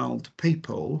spending on older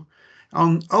people.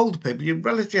 On older people, you're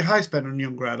relatively high spend on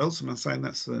younger adults, and I'm saying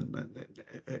that's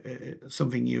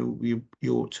something you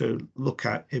ought to look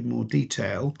at in more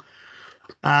detail.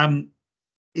 In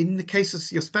the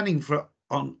cases you're spending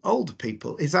on older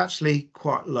people is actually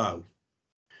quite low,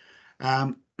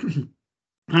 and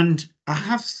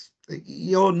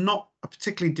you're not a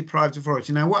particularly deprived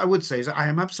authority. Now, what I would say is I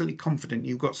am absolutely confident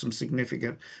you've got some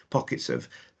significant pockets of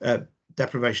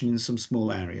deprivation in some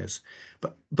small areas,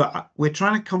 but we're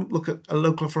trying to look at a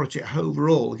local authority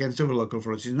overall against other local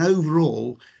authorities, and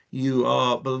overall you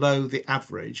are below the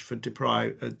average for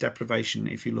deprivation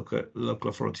if you look at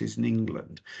local authorities in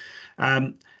England.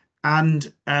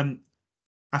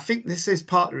 I think this is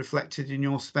partly reflected in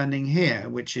your spending here,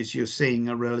 which is you're seeing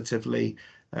a relatively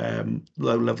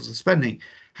low levels of spending.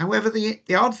 However, the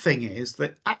odd thing is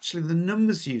that actually the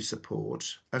numbers you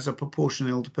support as a proportion of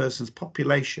the older person's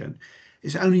population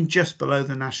is only just below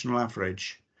the national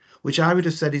average, which I would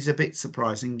have said is a bit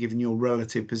surprising given your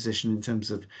relative position in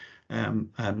terms of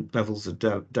levels of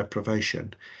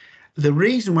deprivation. The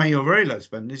reason why you're very low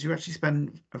spend is you actually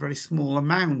spend a very small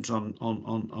amount on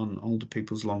older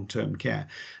people's long-term care.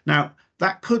 Now,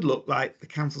 that could look like the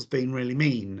council's being really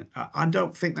mean. I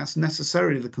don't think that's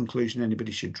necessarily the conclusion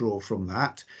anybody should draw from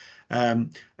that. I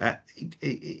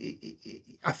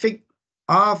think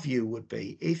our view would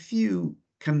be if you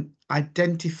can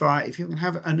identify, if you can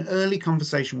have an early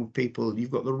conversation with people, you've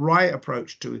got the right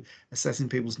approach to assessing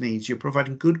people's needs, you're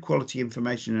providing good quality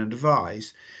information and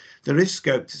advice, there is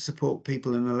scope to support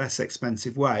people in a less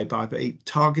expensive way by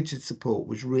targeted support,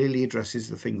 which really addresses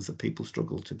the things that people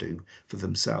struggle to do for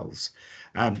themselves.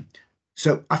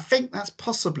 So I think that's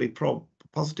possibly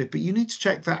positive, but you need to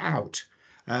check that out.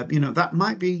 That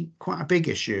might be quite a big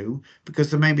issue because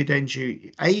there may be danger,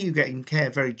 you getting care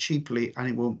very cheaply and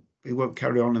it won't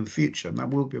carry on in the future. And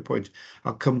that will be a point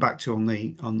I'll come back to on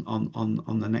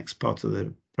the next part of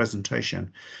the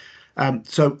presentation.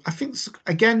 So I think,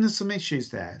 again, there's some issues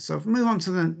there. So if we move on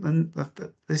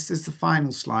to this is the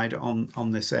final slide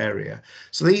on this area.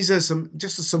 So these are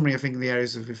just a summary, I think, of the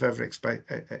areas of further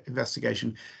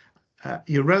investigation.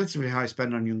 You're relatively high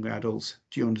spend on young adults.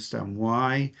 Do you understand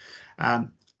why?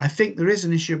 I think there is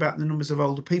an issue about the numbers of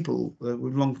older people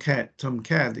with long-term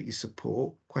care that you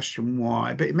support. Question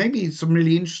why? But it may be some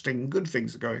really interesting good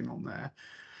things are going on there.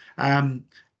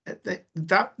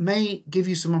 That may give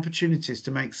you some opportunities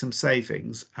to make some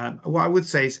savings. What I would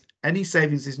say is any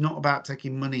savings is not about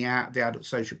taking money out of the adult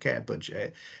social care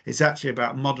budget. It's actually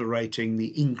about moderating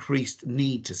the increased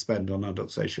need to spend on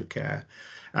adult social care.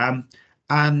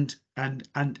 And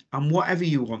whatever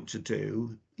you want to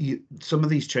do, some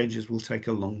of these changes will take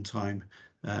a long time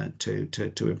to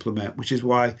implement, which is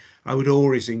why I would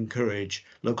always encourage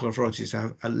local authorities to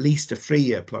have at least a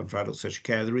 3-year plan for adult social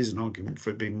care. There is an argument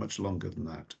for it being much longer than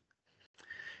that.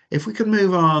 If we can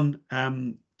move on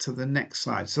to the next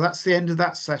slide. So that's the end of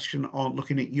that section on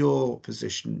looking at your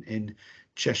position in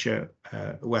Cheshire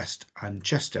West and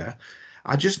Chester.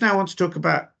 I just now want to talk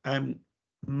about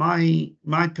my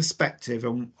perspective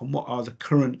on what are the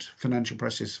current financial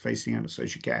pressures facing adult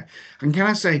social care. And can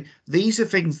I say, these are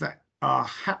things that are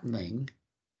happening.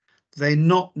 They're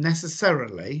not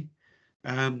necessarily,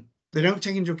 they don't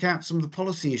take into account some of the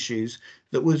policy issues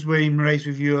that was being raised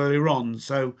with you earlier on.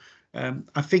 So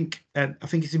I think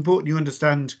it's important you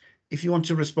understand, if you want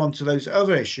to respond to those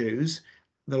other issues,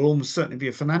 there'll almost certainly be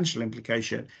a financial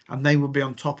implication, and they will be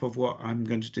on top of what I'm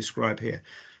going to describe here.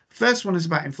 First one is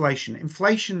about inflation.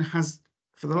 Inflation has,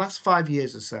 for the last 5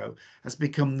 years or so, has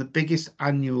become the biggest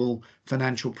annual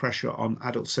financial pressure on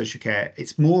adult social care.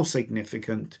 It's more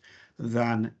significant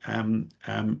than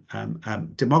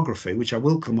demography, which I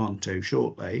will come on to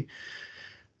shortly.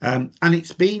 And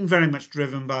it's been very much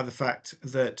driven by the fact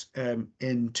that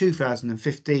in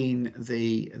 2015,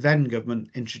 the then government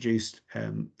introduced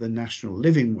the national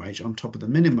living wage on top of the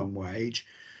minimum wage,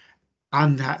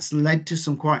 and that's led to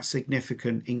some quite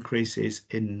significant increases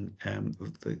in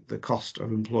the cost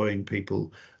of employing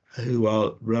people who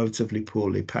are relatively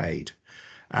poorly paid.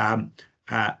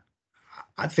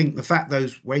 I think the fact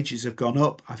those wages have gone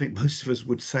up, I think most of us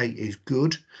would say is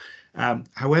good.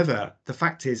 However, the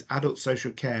fact is adult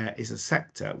social care is a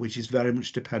sector which is very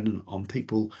much dependent on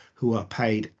people who are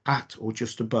paid at or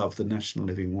just above the national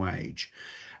living wage.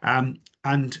 And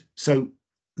so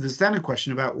there's then a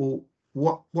question about, well,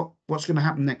 what's going to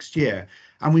happen next year?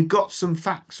 And we've got some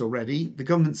facts already. The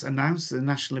government's announced the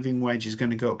national living wage is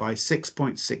going to go up by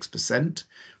 6.6%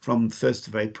 from 1st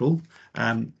of April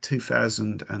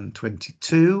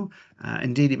 2022.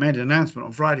 Indeed, it made an announcement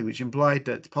on Friday which implied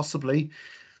that possibly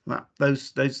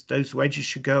those wages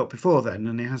should go up before then,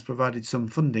 and it has provided some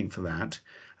funding for that,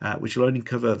 which will only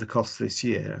cover the costs this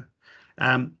year.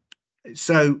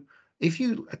 So if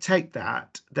you take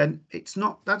that, then it's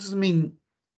not, that doesn't mean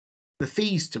the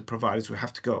fees to providers will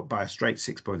have to go up by a straight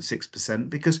 6.6%,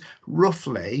 because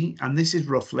roughly, and this is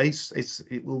roughly,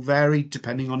 it will vary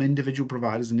depending on individual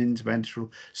providers and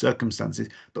individual circumstances,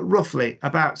 but roughly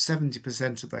about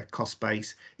 70% of their cost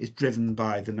base is driven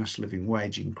by the national living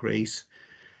wage increase.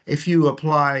 If you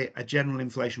apply a general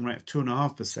inflation rate of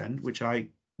 2.5%, which I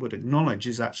would acknowledge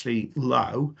is actually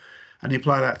low, and you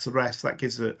apply that to the rest, that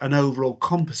gives an overall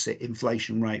composite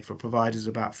inflation rate for providers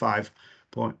about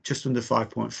just under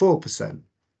 5.4%.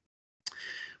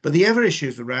 But the other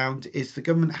issues around is the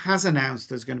government has announced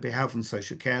there's going to be a health and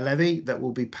social care levy that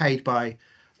will be paid by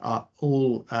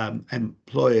all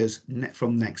employers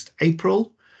from next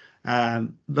April.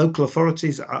 Local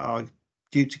authorities are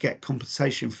due to get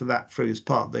compensation for that through as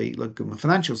part of the local government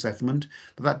financial settlement,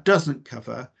 but that doesn't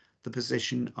cover the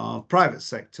position of private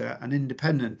sector and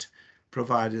independent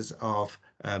providers of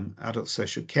adult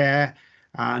social care.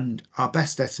 And our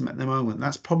best estimate at the moment,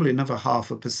 that's probably another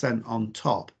 0.5% on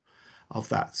top of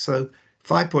that. So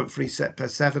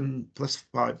 5.37 plus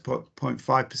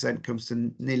 5.5% comes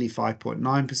to nearly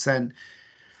 5.9%.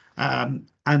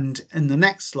 And in the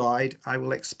next slide, I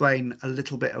will explain a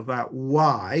little bit about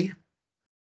why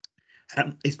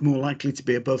it's more likely to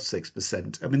be above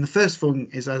 6%. I mean, the first thing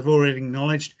is, I've already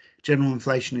acknowledged, general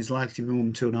inflation is likely to be more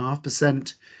than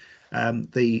 2.5%.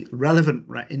 The relevant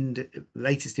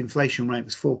latest inflation rate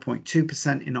was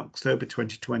 4.2% in October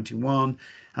 2021,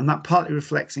 and that partly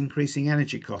reflects increasing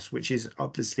energy costs, which is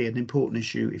obviously an important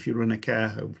issue if you run a care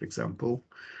home, for example.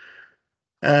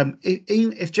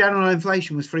 If general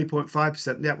inflation was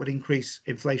 3.5%, that would increase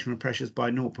inflationary pressures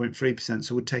by 0.3%,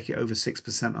 so would take it over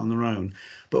 6% on their own.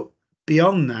 But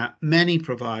beyond that, many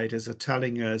providers are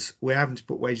telling us we're having to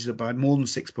put wages up by more than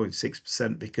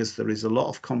 6.6% because there is a lot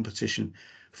of competition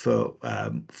for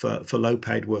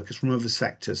low-paid workers from other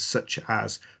sectors such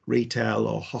as retail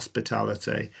or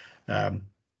hospitality, and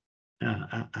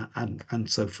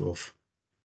so forth.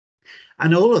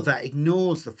 And all of that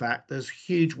ignores the fact there's a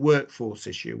huge workforce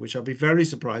issue, which I'll be very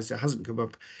surprised it hasn't come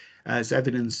up as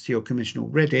evidence to your commission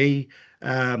already.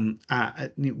 A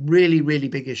really, really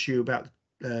big issue about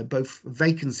both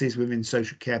vacancies within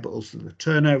social care, but also the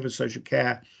turnover of social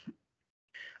care.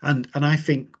 And I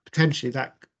think potentially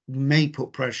that may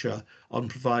put pressure on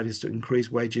providers to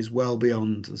increase wages well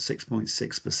beyond the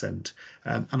 6.6%.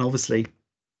 And obviously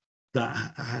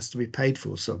that has to be paid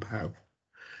for somehow.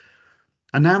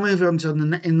 And now move on to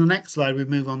in the next slide, we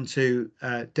move on to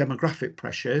demographic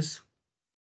pressures.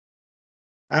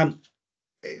 The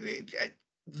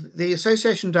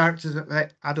Association of Directors of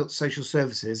Adult Social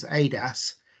Services,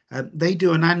 ADASS, they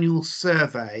do an annual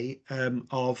survey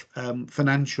of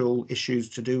financial issues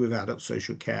to do with adult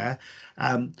social care.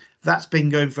 That's been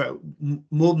going for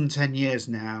more than 10 years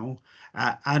now,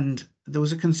 and there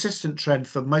was a consistent trend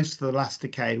for most of the last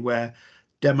decade where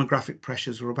demographic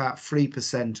pressures were about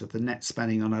 3% of the net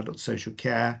spending on adult social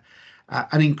care.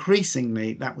 And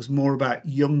increasingly, that was more about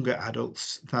younger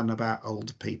adults than about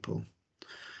older people.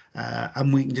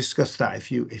 And we can discuss that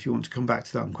if you want to come back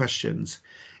to that on questions.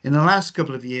 In the last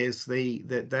couple of years,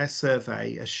 their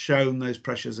survey has shown those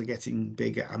pressures are getting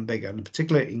bigger and bigger, and a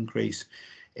particular increase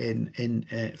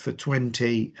for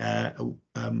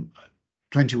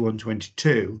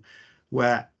 21-22,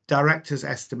 where directors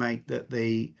estimate that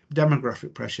the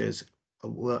demographic pressures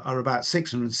are about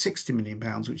 £660 million,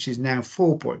 which is now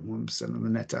 4.1% of the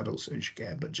net adult social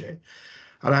care budget.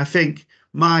 And I think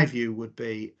my view would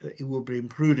be that it would be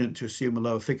imprudent to assume a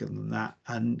lower figure than that.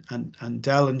 And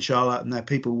Del and Charlotte and their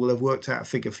people will have worked out a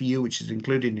figure for you, which is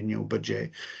included in your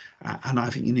budget. And I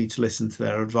think you need to listen to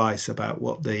their advice about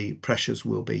what the pressures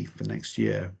will be for next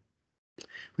year.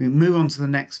 We move on to the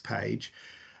next page.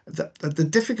 The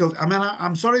difficult, I mean,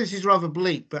 I'm sorry this is rather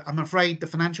bleak, but I'm afraid the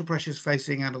financial pressures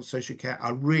facing adult social care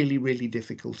are really, really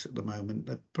difficult at the moment.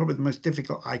 They're probably the most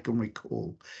difficult I can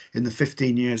recall in the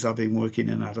 15 years I've been working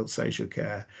in adult social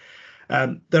care.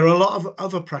 There are a lot of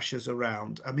other pressures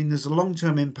around. I mean, there's a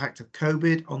long-term impact of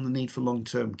COVID on the need for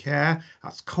long-term care.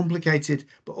 That's complicated,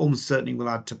 but almost certainly will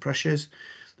add to pressures.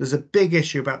 There's a big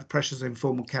issue about the pressures of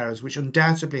informal carers, which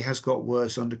undoubtedly has got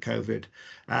worse under COVID.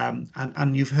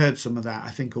 And you've heard some of that,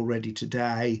 I think, already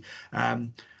today.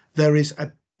 There is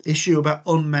a issue about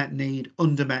unmet need,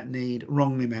 undermet need,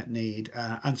 wrongly met need.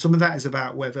 And some of that is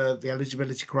about whether the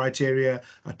eligibility criteria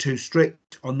are too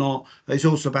strict or not. There's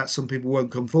also about some people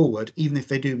won't come forward, even if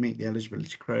they do meet the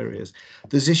eligibility criteria.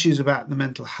 There's issues about the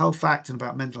Mental Health Act and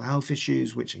about mental health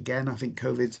issues, which again, I think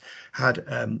COVID's had,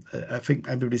 I think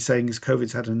everybody's saying is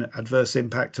COVID's had an adverse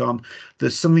impact on.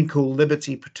 There's something called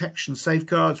Liberty Protection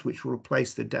Safeguards, which will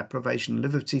replace the Deprivation and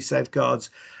Liberty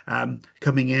Safeguards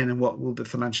coming in, and what will be the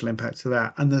financial impact of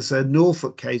that. And there's a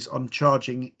Norfolk case on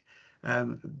charging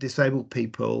disabled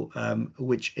people,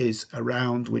 which is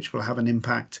around, which will have an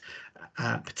impact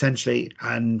potentially,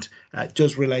 and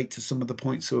does relate to some of the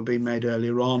points that were being made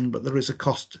earlier on, but there is a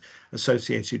cost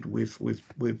associated with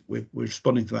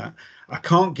responding to that. I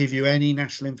can't give you any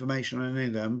national information on any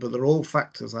of them, but they're all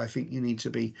factors I think you need to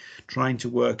be trying to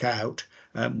work out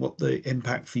what the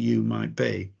impact for you might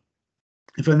be.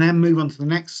 If I then move on to the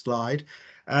next slide,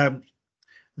 there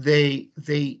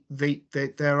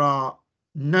are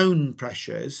known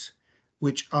pressures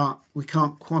which we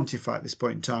can't quantify at this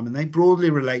point in time, and they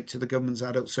broadly relate to the government's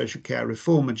adult social care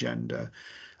reform agenda.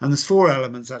 And there's four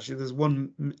elements, actually. There's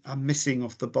one I'm missing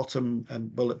off the bottom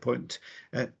bullet point.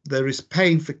 There is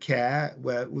paying for care,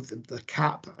 where with the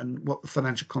cap and what the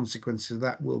financial consequences of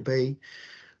that will be.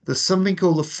 There's something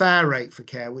called the fair rate for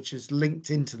care, which is linked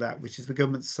into that, which is the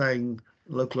government saying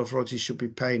local authorities should be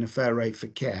paying a fair rate for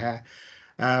care.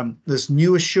 There's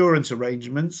new assurance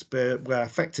arrangements where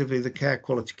effectively the Care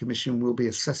Quality Commission will be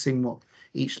assessing what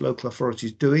each local authority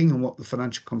is doing and what the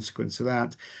financial consequence of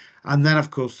that. And then, of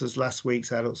course, there's last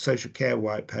week's adult social care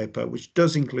white paper, which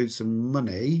does include some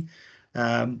money.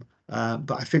 But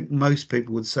I think most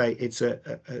people would say it's the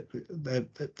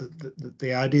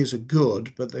ideas are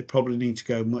good, but they probably need to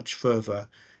go much further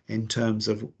in terms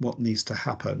of what needs to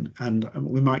happen. And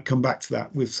we might come back to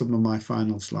that with some of my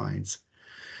final slides.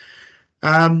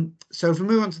 So if we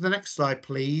move on to the next slide,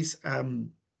 please.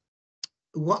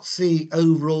 What's the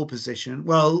overall position?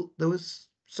 Well, there was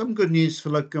some good news for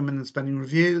local government and spending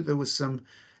review. There was some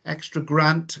extra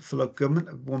grant for local government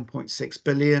of 1.6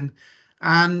 billion,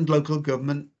 and local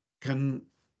government can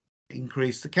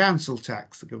increase the council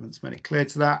tax. The government's made it clear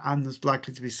to that, and there's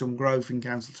likely to be some growth in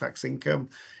council tax income.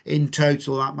 In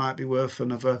total, that might be worth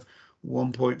another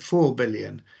 1.4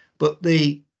 billion. But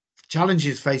the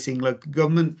challenges facing local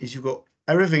government is you've got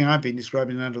everything I've been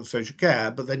describing in adult social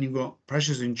care, but then you've got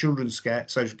pressures in children's care,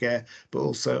 social care, but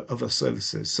also other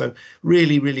services. So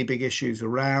really, really big issues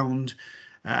around.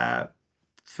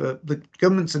 For the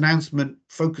government's announcement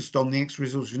focused on the extra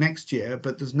resources next year,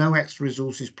 but there's no extra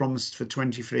resources promised for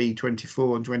 23,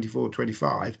 24 and 24,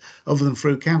 25, other than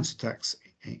through council tax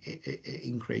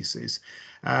increases.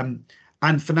 And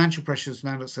financial pressures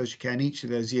on adult social care in each of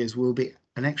those years will be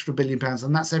an extra £1 billion,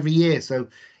 and that's every year. So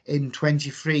in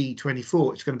 23,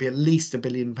 24, it's going to be at least £1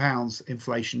 billion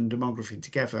inflation and demography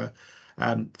together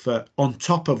for on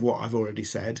top of what I've already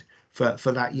said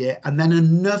for that year, and then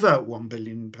another £1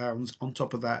 billion on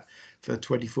top of that for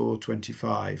 24,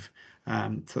 25.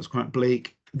 So it's quite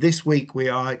bleak. This week we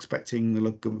are expecting the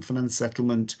local government finance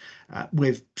settlement,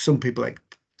 with some people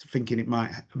thinking it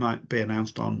might be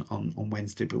announced on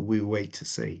Wednesday, but we wait to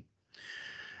see.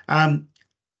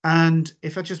 And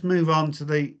if I just move on to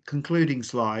the concluding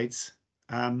slides,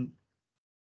 I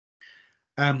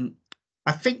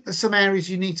think there's some areas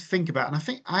you need to think about,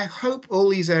 and I hope all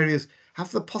these areas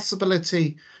have the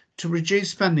possibility to reduce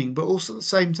spending, but also at the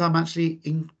same time actually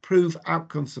improve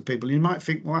outcomes for people. You might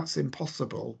think, well, that's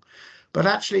impossible, but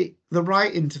actually the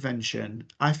right intervention,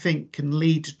 I think, can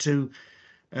lead to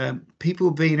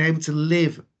people being able to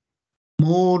live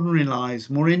more ordinary lives,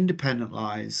 more independent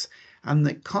lives. And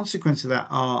the consequence of that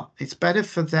are it's better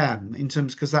for them in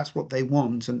terms, because that's what they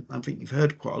want. And I think you've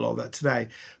heard quite a lot of that today.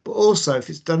 But also, if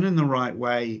it's done in the right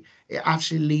way, it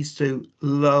actually leads to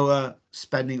lower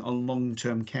spending on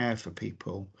long-term care for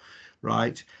people,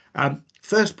 right?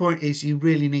 First point is you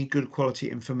really need good quality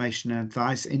information and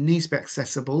advice. It needs to be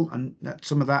accessible, and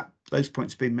some of those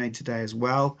points have been made today as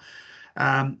well.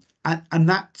 And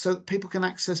that so that people can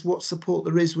access what support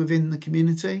there is within the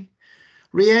community.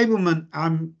 Reablement,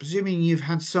 I'm presuming you've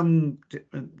had some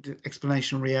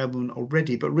explanation on reablement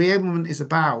already, but reablement is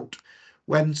about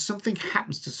when something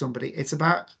happens to somebody, it's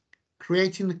about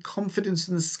creating the confidence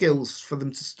and the skills for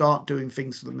them to start doing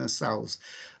things for themselves.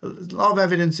 A lot of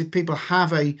evidence, if people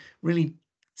have a really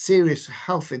serious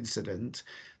health incident,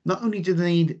 not only do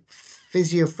they need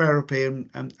physiotherapy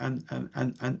and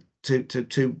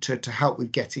to help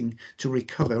with getting to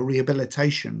recover,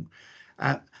 rehabilitation,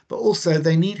 but also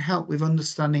they need help with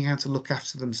understanding how to look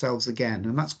after themselves again,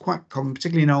 and that's quite common,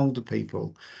 particularly in older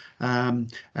people. And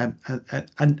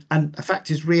the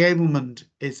fact is, reablement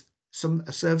is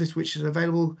a service which is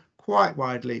available quite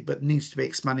widely, but needs to be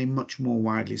expanded much more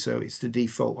widely. So it's the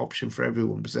default option for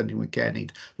everyone presenting with care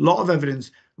need. A lot of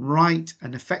evidence, right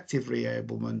and effective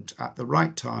reablement at the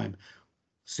right time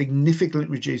significantly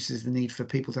reduces the need for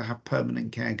people to have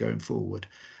permanent care going forward.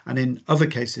 And in other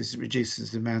cases, it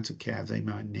reduces the amount of care they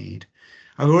might need.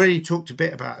 I've already talked a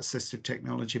bit about assistive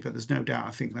technology, but there's no doubt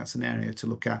I think that's an area to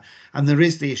look at. And there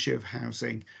is the issue of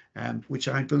housing, which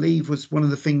I believe was one of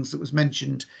the things that was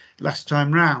mentioned last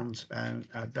time round,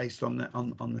 based on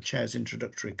the chair's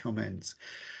introductory comments.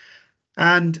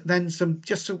 And then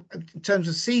just in terms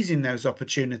of seizing those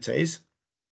opportunities,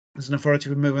 as an authority,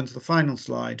 we move on to the final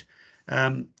slide.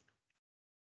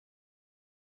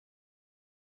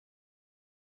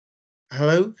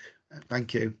 Hello,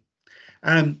 thank you.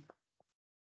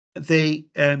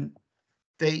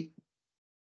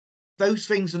 Those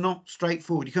things are not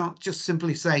straightforward. You can't just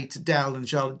simply say to Dell and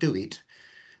Charlotte, do it.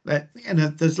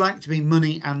 There's likely to be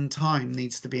money and time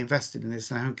needs to be invested in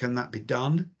this. Now, how can that be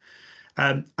done?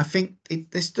 I think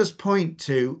this does point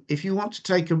to, if you want to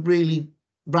take a really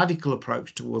radical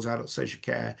approach towards adult social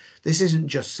care, this isn't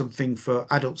just something for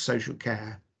adult social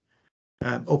care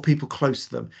or people close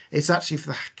to them. It's actually for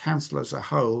the council as a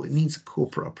whole. It needs a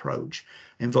corporate approach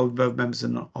involving both members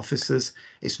and officers.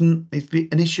 It's an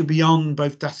issue beyond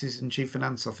both DASIs and chief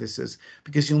finance officers,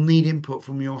 because you'll need input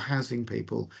from your housing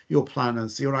people, your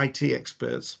planners, your IT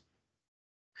experts.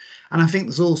 And I think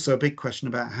there's also a big question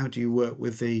about how do you work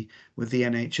with the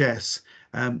NHS.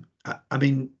 I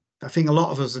mean, I think a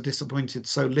lot of us are disappointed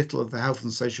so little of the health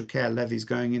and social care levies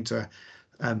going into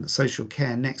social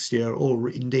care next year, or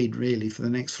indeed really for the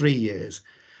next 3 years.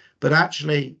 But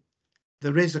actually,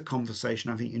 there is a conversation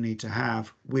I think you need to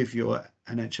have with your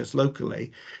NHS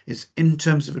locally, is in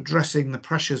terms of addressing the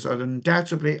pressures that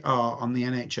undoubtedly are on the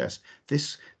NHS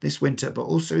this winter, but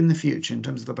also in the future in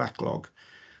terms of the backlog.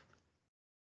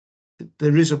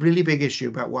 There is a really big issue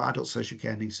about what adult social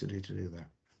care needs to do that.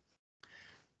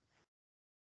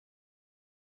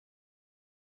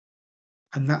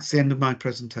 And that's the end of my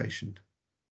presentation.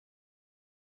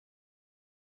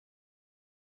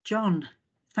 John,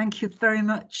 thank you very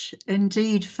much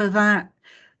indeed for that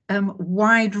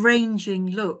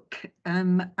wide-ranging look.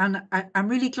 And I'm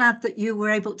really glad that you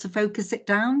were able to focus it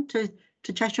down to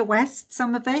Cheshire West,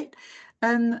 some of it,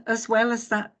 as well as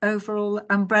that overall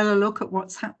umbrella look at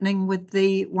what's happening with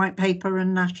the white paper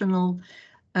and national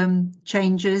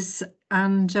changes.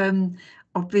 And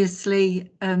obviously,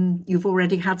 you've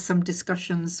already had some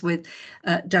discussions with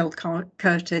Del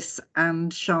Curtis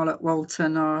and Charlotte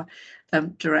Walton, our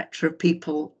Director of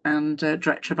People and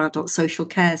Director of Adult Social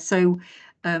Care. So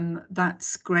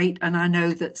that's great. And I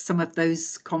know that some of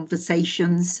those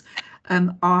conversations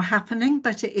are happening,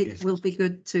 but it yes. will be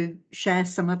good to share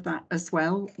some of that as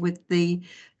well with the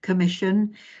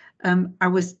Commission. I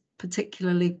was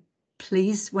particularly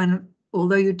pleased when,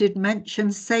 although you did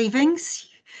mention savings,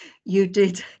 you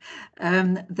did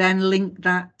then link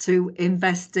that to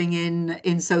investing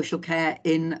in social care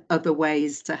in other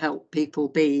ways to help people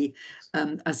be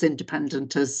as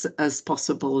independent as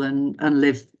possible and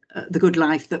live the good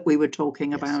life that we were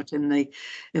talking yes. about in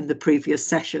the previous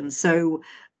session. So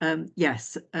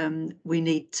yes, we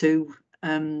need to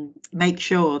make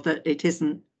sure that it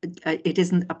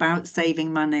isn't about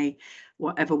saving money.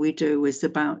 Whatever we do is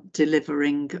about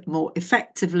delivering more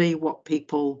effectively what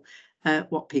people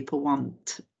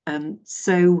want. And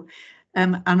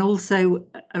also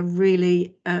a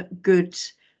really good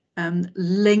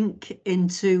link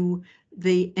into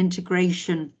the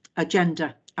integration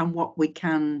agenda and what we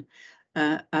can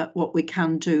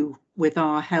do with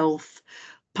our health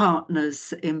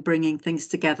partners in bringing things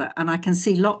together. And I can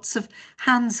see lots of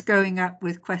hands going up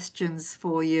with questions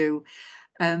for you.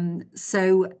 First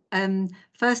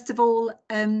of all,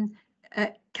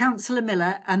 Councillor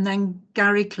Miller and then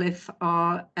Gary Cliff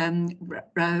are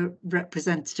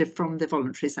representative from the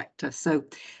voluntary sector. So,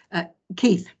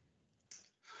 Keith.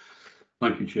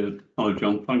 Thank you, Chair. Hello,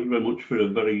 John. Thank you very much for a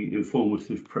very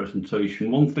informative presentation.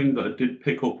 One thing that I did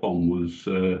pick up on was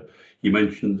you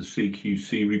mentioned the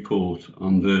CQC report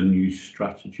and the new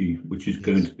strategy, which is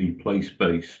going to be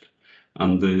place-based.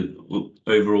 And the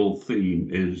overall theme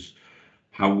is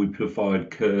how we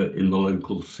provide care in the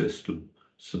local system.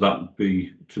 So that would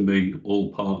be, to me,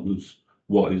 all partners,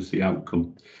 what is the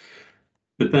outcome?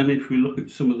 But then if we look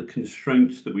at some of the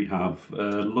constraints that we have,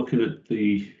 looking at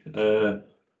the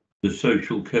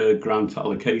social care grant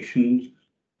allocations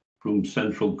from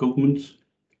central government,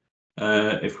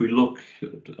 if we look,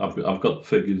 I've got the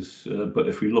figures, but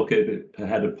if we look at it per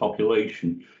head of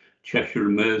population, Cheshire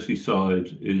and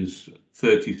Merseyside is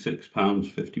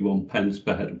 £36.51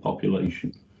 per head of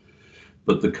population.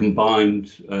 But the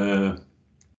combined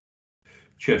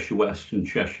Cheshire West and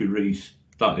Cheshire East,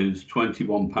 that is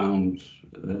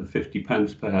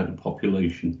 £21.50 per head of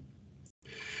population.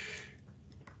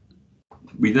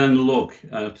 We then look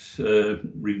at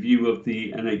review of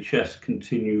the NHS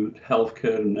continued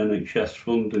healthcare and NHS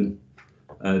funding.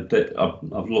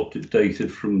 I've looked at data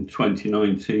from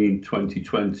 2019,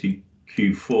 2020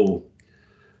 Q4,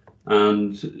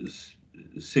 and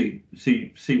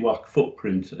CWAC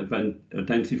footprint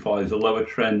identifies a lower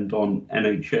trend on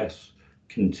NHS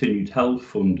continued health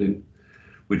funding,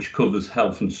 which covers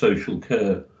health and social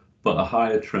care, but a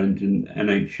higher trend in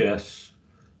NHS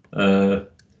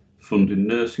funding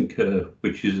nursing care,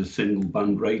 which is a single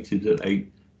band rated at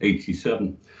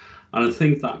 87. And I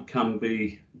think that can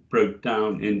be broke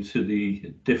down into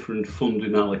the different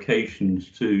funding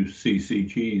allocations to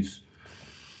CCGs.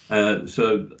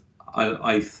 So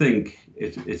I think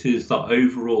it is that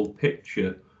overall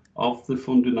picture of the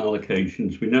funding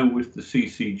allocations. We know with the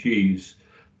CCGs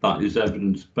that is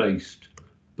evidence-based,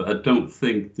 but I don't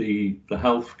think the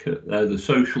healthcare, the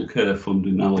social care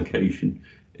funding allocation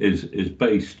is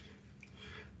based.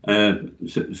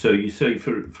 So you say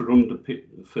for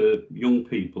young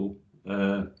people,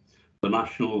 the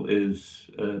national is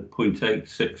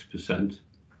 0.86%,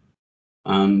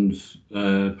 and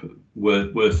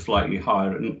we're slightly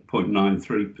higher at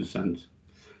 0.93%,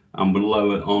 and we're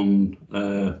lower on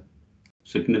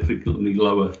significantly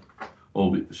lower.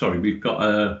 We've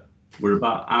got we're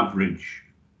about average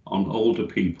on older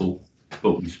people,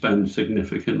 but we spend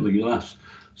significantly less.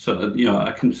 So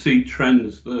I can see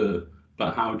trends there,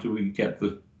 but how do we get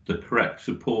the correct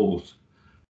support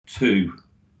to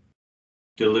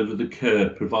deliver the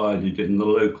care provided in the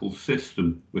local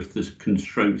system with the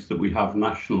constraints that we have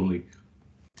nationally?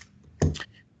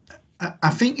 I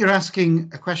think you're asking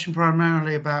a question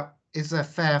primarily about, is there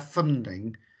fair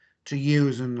funding to you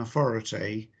as an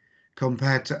authority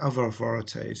compared to other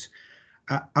authorities?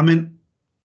 I mean,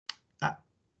 I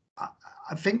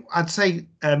think I'd say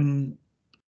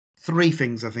three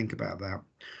things I think about that.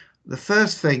 The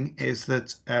first thing is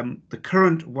that the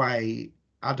current way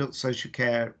adult social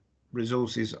care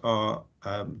resources are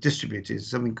distributed is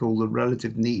something called the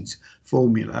relative needs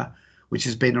formula, which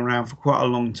has been around for quite a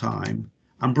long time,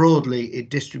 and broadly it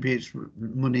distributes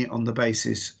money on the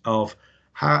basis of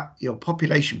how your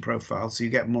population profile, so you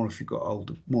get more if you've got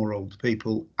more older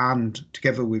people, and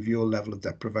together with your level of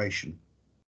deprivation.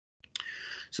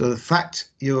 So the fact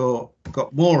you've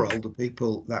got more older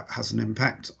people, that has an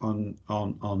impact on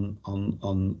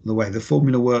the way the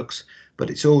formula works, but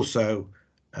it's also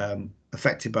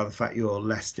affected by the fact you're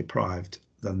less deprived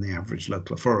than the average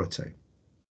local authority.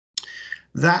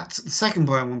 The second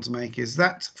point I want to make is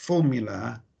that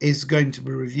formula is going to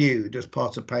be reviewed as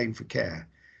part of paying for care,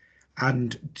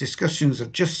 and discussions are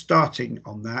just starting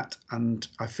on that, and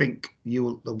I think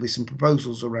there'll be some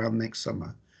proposals around next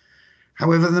summer.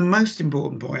 However, the most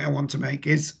important point I want to make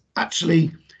is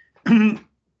actually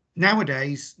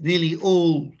nowadays nearly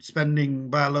all spending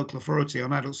by a local authority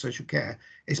on adult social care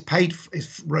is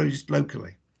raised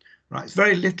locally, right? It's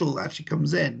very little that actually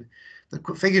comes in. The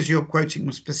figures you're quoting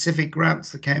were specific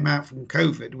grants that came out from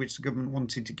COVID, which the government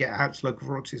wanted to get out to local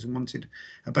authorities and wanted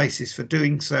a basis for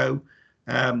doing so.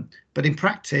 But in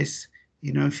practice,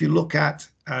 if you look at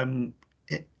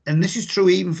and this is true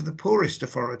even for the poorest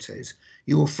authorities,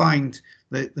 you will find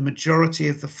that the majority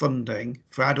of the funding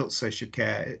for adult social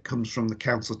care comes from the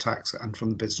council tax and from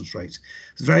the business rates.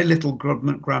 There's very little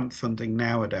government grant funding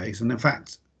nowadays, and in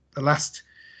fact, the last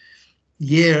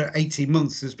year, 18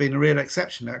 months, there's been a real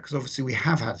exception to that, because obviously we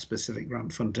have had specific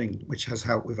grant funding which has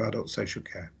helped with adult social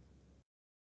care.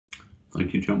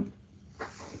 Thank you, John.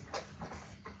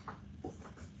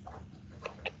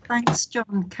 Thanks,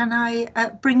 John. Can I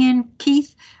bring in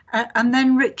Keith? And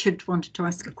then Richard wanted to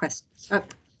ask a question.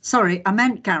 Sorry, I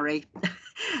meant Gary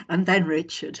and then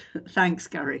Richard. Thanks,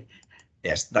 Gary.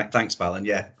 Yes, thanks, Val, and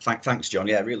yeah, thanks, John.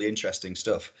 Yeah, really interesting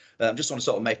stuff. Just want to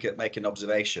sort of make an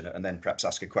observation and then perhaps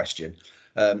ask a question.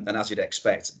 And as you'd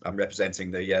expect, I'm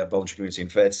representing the voluntary community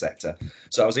and faith sector.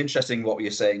 So I was interested in what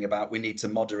you're saying about we need to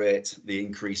moderate the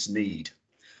increased need.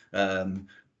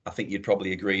 I think you'd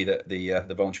probably agree that the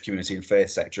voluntary community and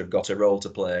faith sector have got a role to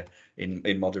play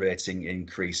in moderating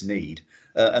increased need.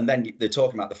 And then they're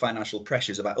talking about the financial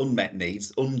pressures about unmet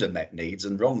needs, undermet needs,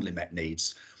 and wrongly met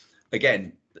needs.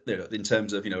 Again, in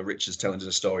terms of, Richard's telling us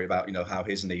a story about, how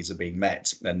his needs are being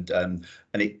met, and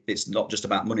it's not just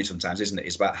about money sometimes, isn't it?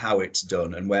 It's about how it's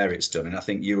done and where it's done. And I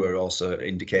think you were also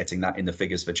indicating that in the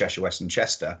figures for Cheshire West and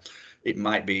Chester, it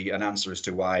might be an answer as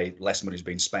to why less money is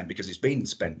being spent, because it's being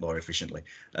spent more efficiently,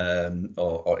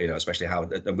 or especially how,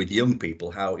 and with young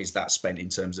people, how is that spent in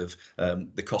terms of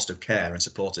the cost of care and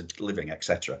supported living,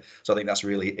 etc. So I think that's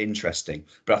really interesting.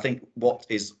 But I think what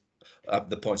is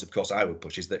the point, of course, I would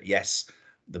push is that yes,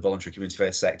 the voluntary community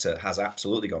faith sector has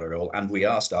absolutely got a role, and we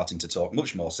are starting to talk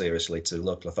much more seriously to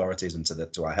local authorities and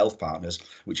to our health partners,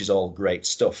 which is all great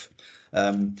stuff.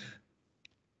 But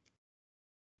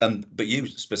you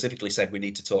specifically said we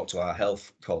need to talk to our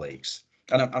health colleagues,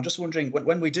 and I'm just wondering,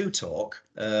 when we do talk,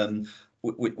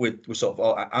 we're sort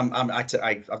of,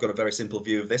 I've got a very simple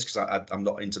view of this because I'm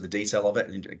not into the detail of it,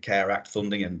 and Care Act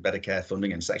funding and Better Care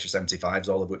funding and Section 75s,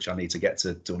 all of which I need to get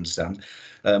to understand.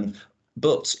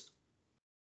 But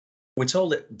we're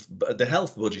told that the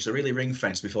health budgets are really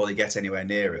ring-fenced before they get anywhere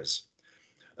near us.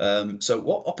 So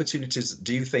what opportunities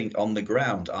do you think on the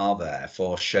ground are there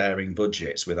for sharing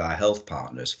budgets with our health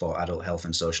partners for adult health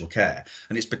and social care?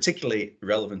 And it's particularly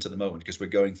relevant at the moment because we're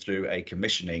going through a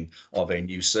commissioning of a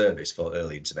new service for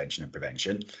early intervention and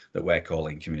prevention that we're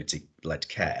calling community-led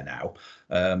care now.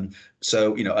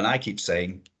 So, and I keep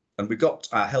saying, and we've got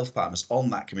our health partners on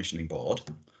that commissioning board,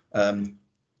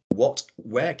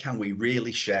 where can we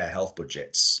really share health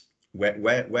budgets? Where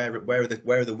are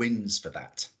the wins for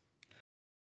that?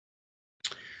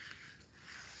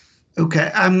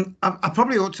 Okay, I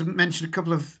probably ought to mention a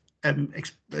couple of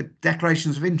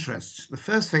declarations of interest. The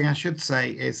first thing I should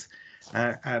say is,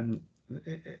 I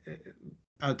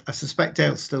suspect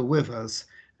Dale's still with us.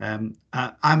 I'm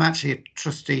actually a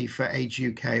trustee for Age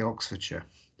UK Oxfordshire.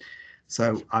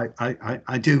 So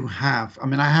I do have,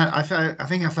 I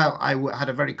think I felt I had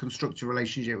a very constructive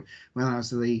relationship when I was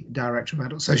the Director of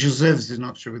Adult Social Services in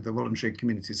Oxfordshire with the voluntary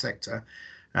community sector.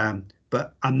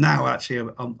 But I'm now actually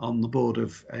on the board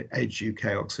of Age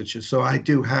UK Oxfordshire. So I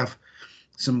do have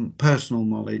some personal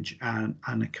knowledge and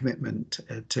a commitment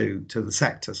to the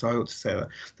sector. So I ought to say that.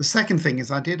 The second thing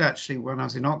is I did actually, when I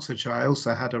was in Oxfordshire, I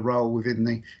also had a role within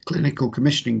the clinical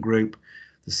commissioning group,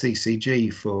 the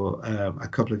CCG, for a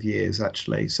couple of years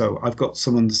actually. So I've got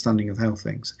some understanding of health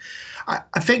things.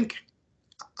 I think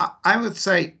I would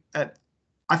say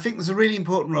I think there's a really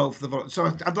important role for the so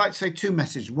I'd like to say two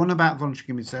messages, one about voluntary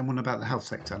community and one about the health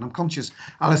sector. And I'm conscious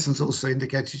Alison's also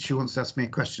indicated she wants to ask me a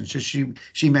question, so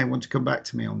she may want to come back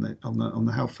to me on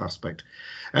the health aspect.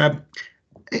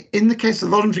 In the case of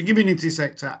the voluntary community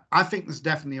sector, I think there's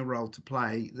definitely a role to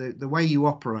play. The way you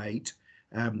operate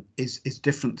is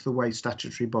different to the way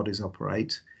statutory bodies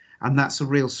operate, and that's a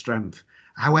real strength.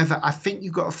 However, I think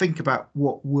you've got to think about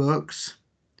what works.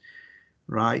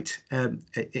 Right, the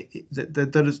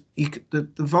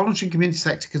voluntary community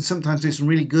sector can sometimes do some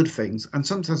really good things, and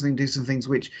sometimes they can do some things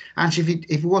which actually,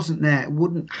 if it wasn't there, it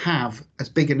wouldn't have as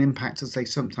big an impact as they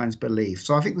sometimes believe.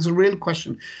 So I think there's a real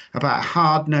question about a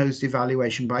hard-nosed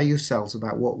evaluation by yourselves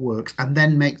about what works, and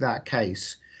then make that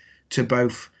case to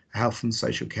both health and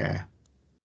social care.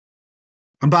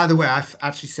 And by the way, I've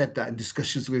actually said that in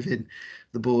discussions within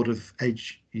the board of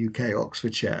Age UK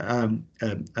Oxfordshire.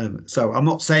 So I'm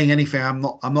not saying anything I'm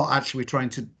not actually trying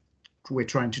to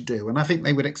do, and I think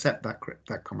they would accept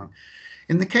that comment.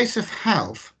 In the case of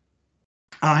health,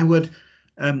 I would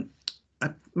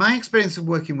my experience of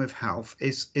working with health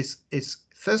is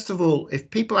first of all, if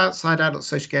people outside adult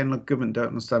social care and local government don't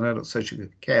understand adult social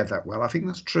care that well, I think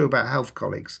that's true about health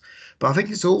colleagues, but I think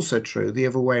it's also true the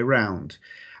other way around.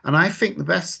 And I think the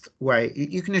best way,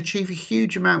 you can achieve a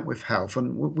huge amount with health.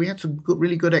 And we had some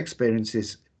really good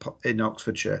experiences in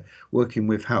Oxfordshire working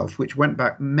with health, which went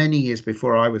back many years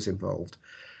before I was involved.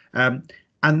 And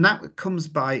that comes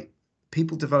by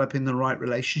people developing the right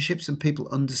relationships and people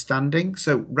understanding.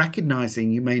 So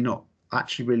recognizing you may not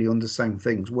actually really understand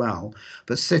things well,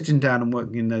 but sitting down and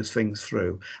working those things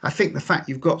through. I think the fact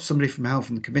you've got somebody from Health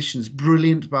and the Commission is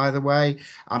brilliant, by the way.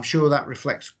 I'm sure that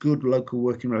reflects good local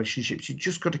working relationships. You've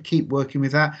just got to keep working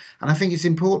with that. And I think it's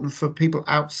important for people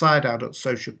outside adult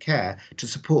social care to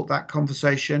support that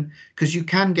conversation, because you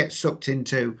can get sucked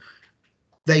into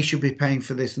they should be paying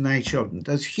for this and they shouldn't.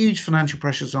 There's huge financial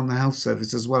pressures on the health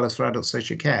service as well as for adult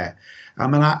social care. I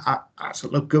mean, as a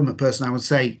local government person, I would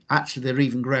say actually they're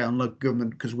even great on local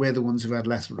government because we're the ones who've had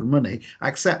less money. I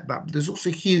accept that, but there's also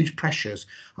huge pressures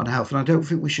on health, and I don't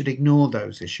think we should ignore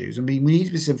those issues. I mean, we need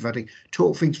to be sympathetic,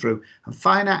 talk things through, and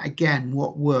find out again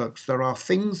what works. There are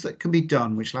things that can be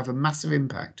done which will have a massive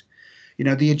impact. You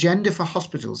know, the agenda for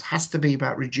hospitals has to be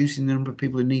about reducing the number of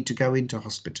people who need to go into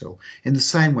hospital. In the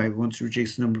same way, we want to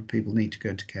reduce the number of people who need to go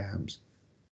into care homes.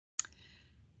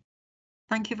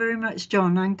 Thank you very much,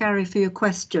 John and Gary, for your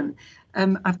question.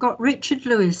 I've got Richard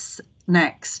Lewis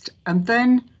next, and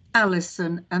then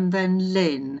Alison, and then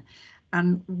Lynn.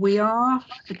 And we are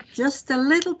just a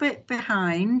little bit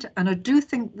behind, and I do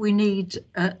think we need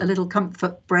a little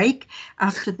comfort break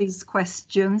after these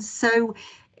questions. So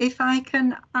if I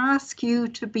can ask you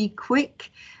to be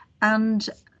quick, and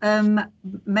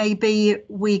maybe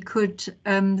we could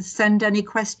send any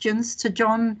questions to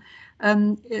John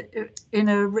in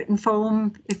a written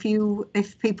form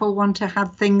if people want to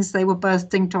have things they were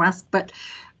bursting to ask, but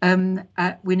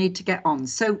we need to get on.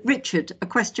 So Richard, a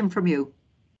question from you.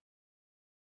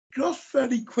 Just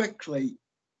very quickly,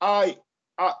 I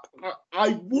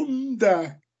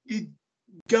wonder, you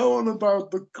go on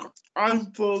about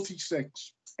I'm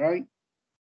 46, right?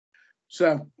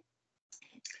 So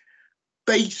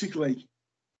basically,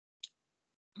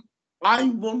 I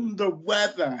wonder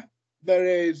whether there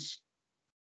is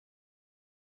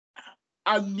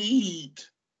a need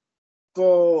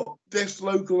for this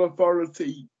local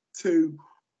authority to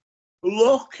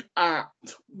look at,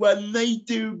 when they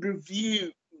do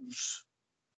reviews,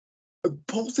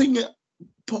 putting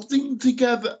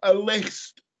together a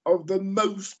list of the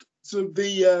most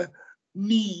severe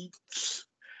needs,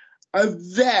 and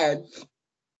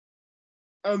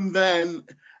then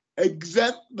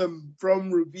exempt them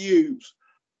from reviews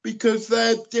because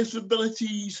their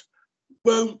disabilities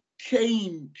won't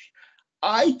change.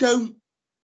 I don't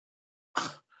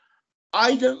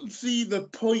see the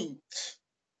point.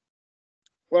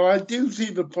 Well, I do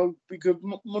see the point because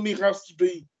money has to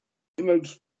be,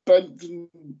 spent and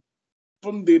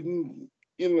funded and,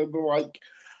 the like.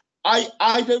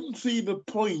 I don't see the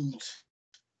point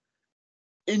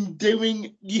in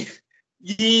doing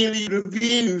yearly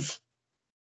reviews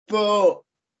for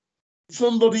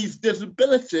somebody's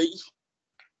disability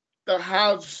that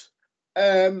has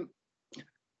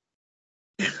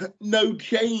no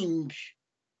change,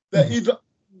 that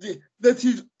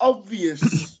is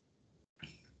obvious.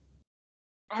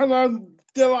 And I'm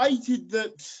delighted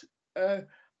that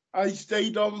I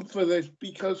stayed on for this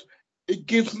because it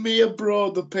gives me a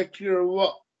broader picture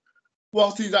of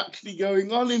what is actually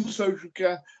going on in social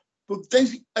care. But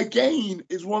this, again,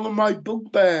 is one of my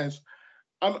bugbears.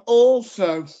 And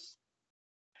also,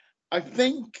 I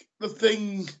think the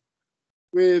thing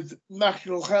with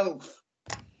national health,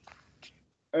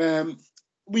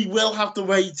 we will have to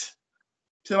wait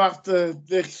till after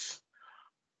this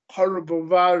horrible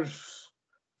virus,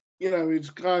 it's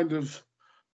kind of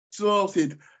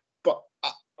sorted. But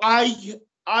I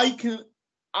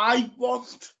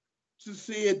want to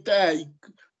see a day,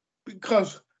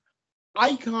 because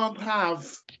I can't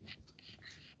have,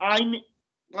 I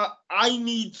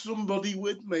need somebody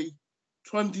with me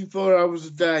 24 hours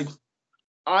a day.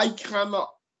 I cannot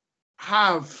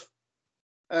have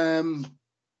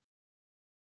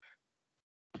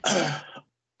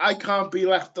I can't be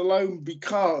left alone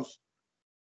because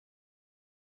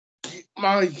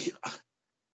my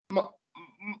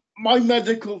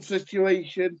medical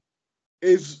situation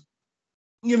is,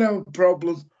 a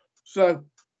problem. So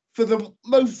for the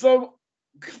most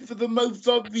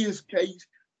obvious cases,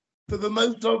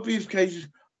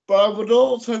 but I would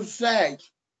also say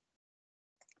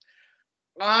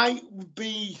I would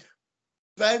be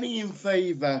very in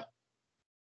favour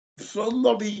of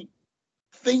somebody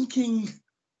thinking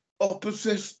up a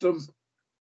system.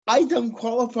 I don't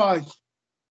qualify.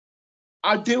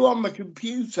 I do on the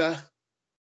computer,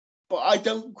 but I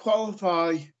don't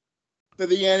qualify for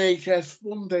the NHS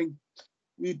funding.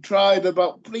 We tried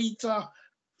about 3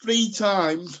 3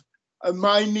 times and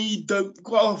my need don't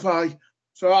qualify.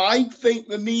 So I think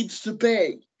there needs to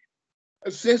be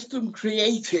a system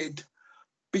created,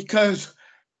 because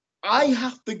I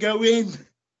have to go in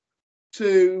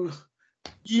to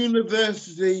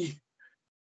University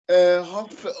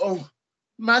Hospital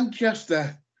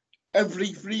Manchester every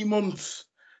 3 months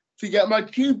to get my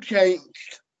tube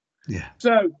changed. Yeah.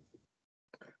 So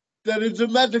there is a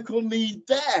medical need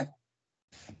there.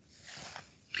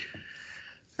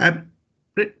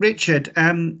 Richard,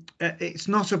 it's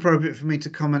not appropriate for me to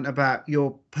comment about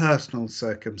your personal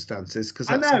circumstances, because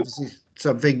that's obviously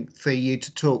something for you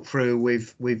to talk through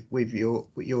with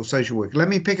your social worker. Let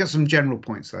me pick up some general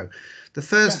points though. The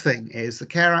first thing is the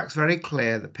Care Act's very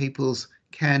clear that people's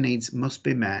care needs must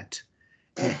be met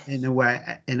in a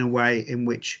way in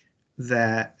which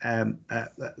there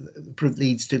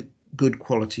leads to good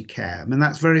quality care. I mean,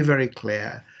 that's very, very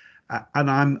clear. And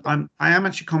I am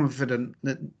actually confident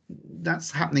that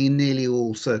that's happening in nearly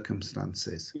all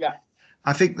circumstances. Yeah.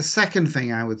 I think the second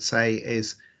thing I would say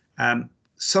is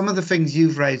some of the things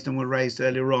you've raised and were raised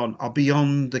earlier on are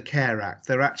beyond the Care Act.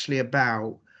 They're actually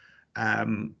about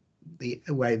the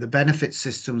way the benefit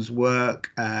systems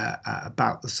work,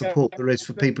 about the support there is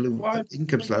for people who have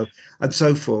incomes low, and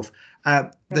so forth.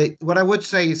 What I would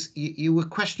say is you were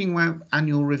questioning about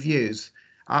annual reviews.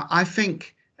 I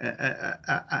think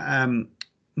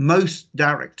most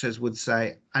directors would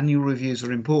say annual reviews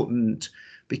are important,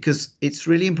 because it's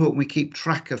really important we keep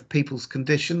track of people's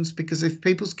conditions, because if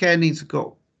people's care needs have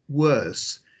got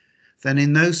worse, then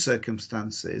in those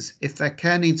circumstances, if their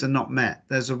care needs are not met,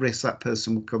 there's a risk that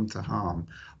person will come to harm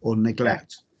or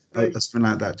neglect or something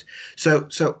like that. So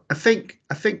I think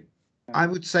I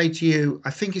would say to you, I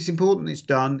think it's important it's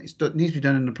done. It needs to be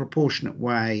done in a proportionate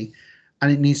way,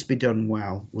 and it needs to be done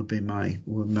well, would be my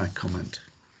comment.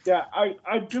 Yeah,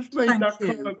 I just made that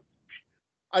comment.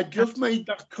 I just made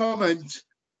that comment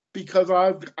because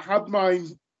I've had mine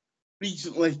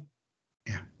recently.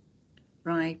 Yeah.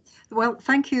 Right. Well,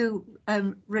 thank you,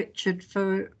 Richard,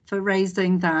 for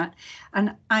raising that.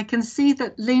 And I can see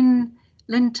that Lynn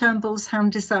Turnbull's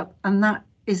hand is up, and that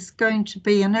is going to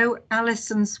be, I know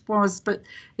Alison's was, but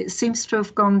it seems to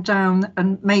have gone down,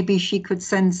 and maybe she could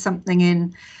send something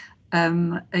in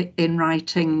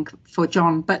writing for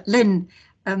John. But Lynn,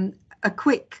 a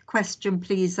quick question,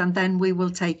 please, and then we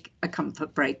will take a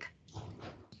comfort break.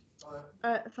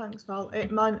 Thanks, Val.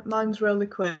 Mine's really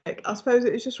quick. I suppose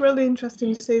it's just really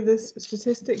interesting to see the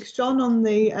statistics, John, on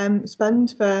the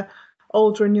spend for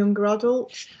older and younger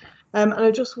adults. And I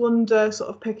just wonder,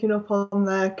 sort of picking up on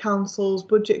the council's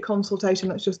budget consultation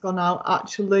that's just gone out,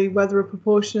 actually whether a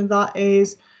proportion of that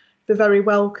is the very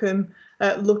welcome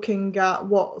looking at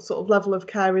what sort of level of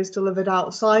care is delivered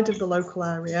outside of the local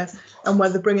area, and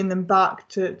whether bringing them back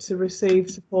to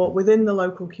receive support within the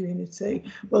local community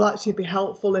will actually be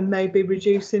helpful in maybe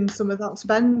reducing some of that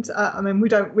spend. I mean, we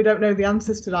don't know the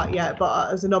answers to that yet,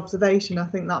 but as an observation, I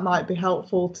think that might be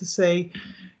helpful to see,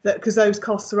 that because those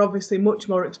costs are obviously much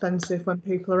more expensive when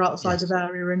people are outside of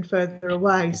area and further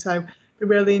away. So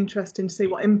really interesting to see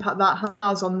what impact that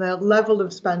has on the level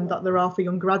of spend that there are for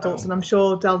younger adults, and I'm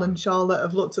sure Del and Charlotte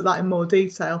have looked at that in more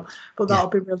detail, but that'll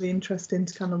be really interesting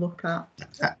to kind of look at.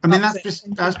 I mean,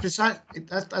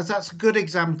 that's a good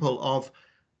example of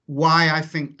why I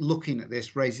think looking at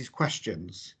this raises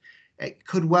questions. It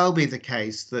could well be the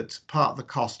case that part of the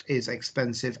cost is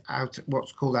expensive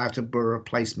what's called out of borough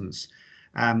placements,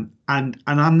 and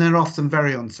they're often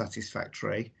very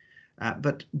unsatisfactory,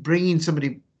 but bringing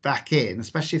somebody back in,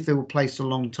 especially if they were placed a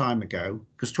long time ago,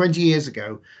 because 20 years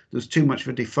ago there was too much of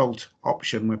a default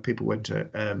option where people went to,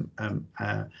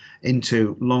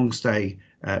 into long stay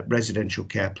residential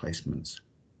care placements.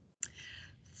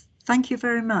 Thank you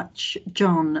very much,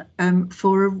 John,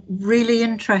 for a really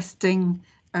interesting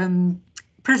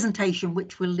presentation,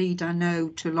 which will lead, I know,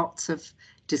 to lots of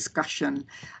discussion.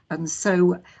 And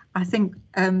so I think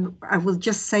I will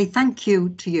just say thank you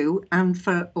to you and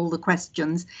for all the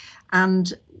questions.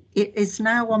 And it is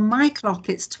now on my clock,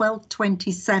 it's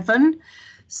 12:27.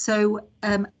 So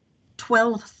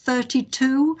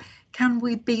 12:32, can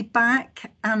we be back?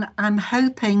 And I'm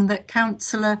hoping that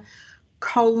Councillor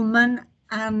Coleman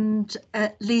and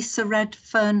Lisa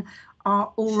Redfern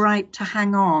are all right to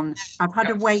hang on. I've had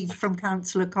a wave from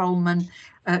Councillor Coleman,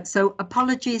 so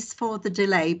apologies for the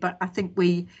delay, but I think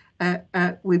we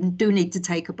do need to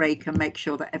take a break and make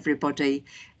sure that everybody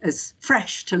is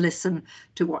fresh to listen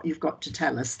to what you've got to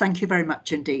tell us. Thank you very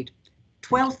much indeed.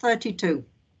 12:32.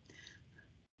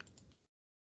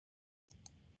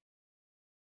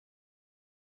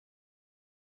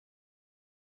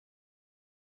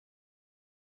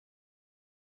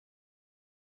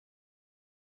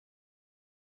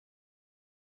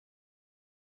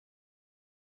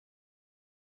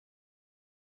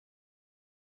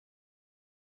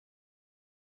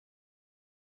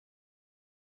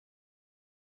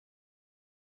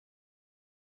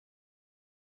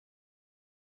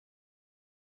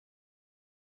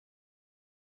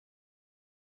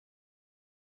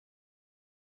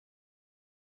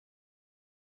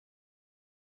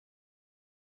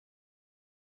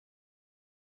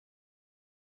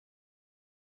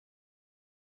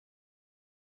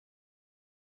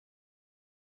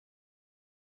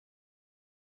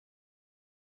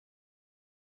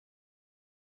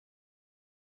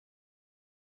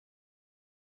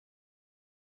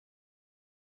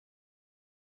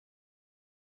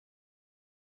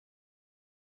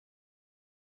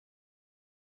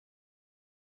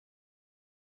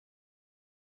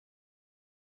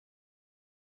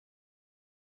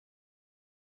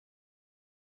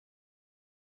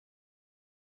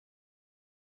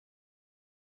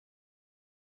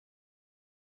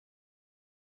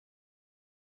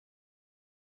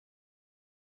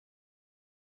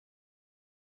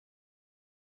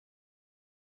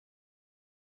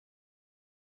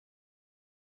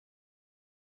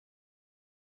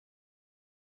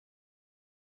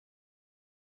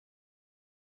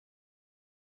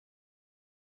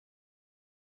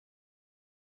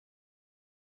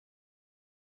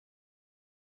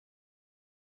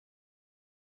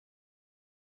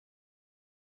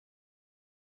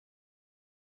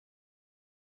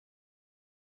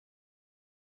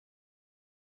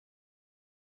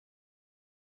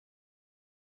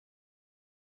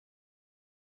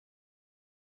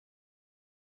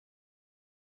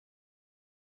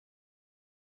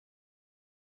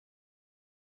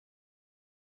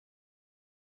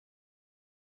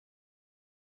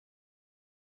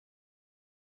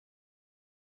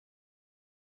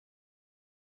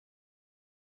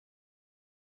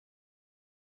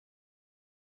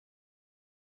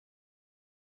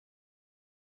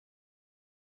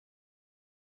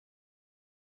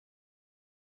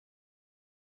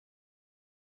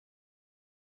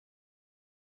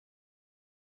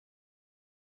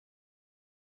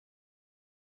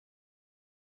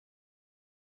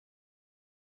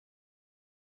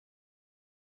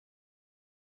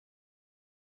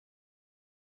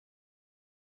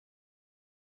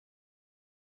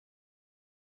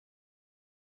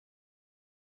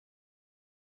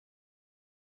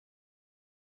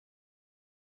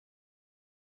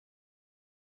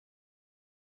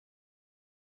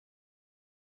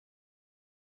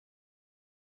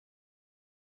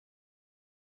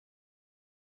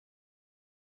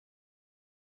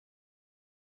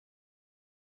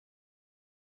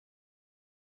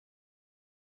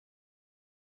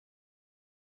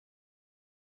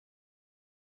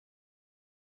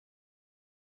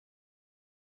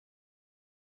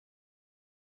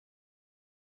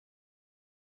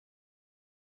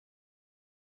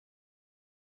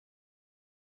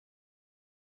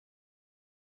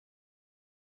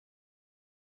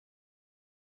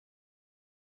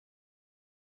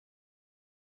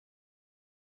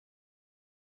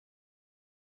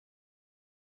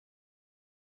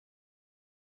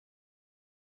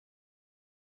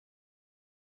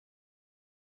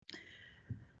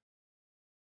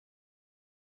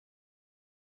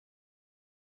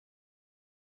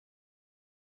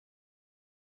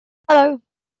 Hello.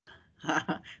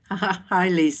 Hi,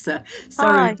 Lisa.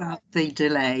 Sorry Hi. about the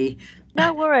delay.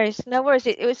 No worries, no worries.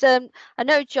 It was I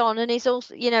know John, and he's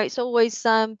also, you know, it's always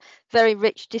very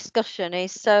rich discussion.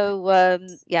 He's so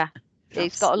yeah,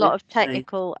 he's got a lot of Absolutely.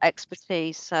 technical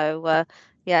expertise. So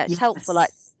yeah, it's helpful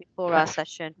like Yes. before our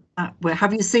session. Well,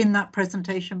 have you seen that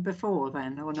presentation before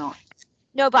then, or not?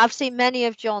 No, but I've seen many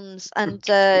of John's, and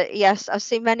yes, I've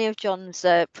seen many of John's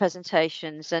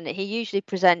presentations, and he usually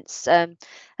presents at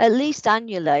least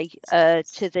annually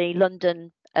to the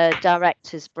London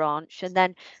directors branch, and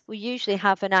then we usually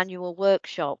have an annual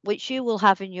workshop, which you will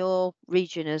have in your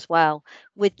region as well,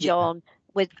 with John,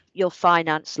 with your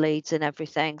finance leads and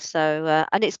everything. So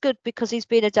and it's good because he's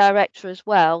been a director as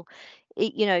well.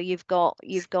 You know, you've got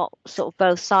sort of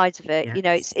both sides of it. You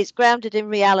know, it's grounded in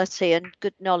reality and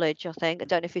good knowledge, I think. I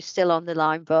don't know if he's still on the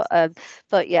line,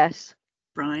 but yes.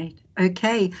 Right.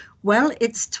 Okay. Well,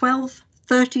 it's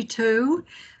 12:32,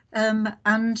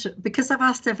 and because I've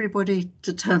asked everybody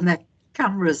to turn their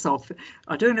cameras off,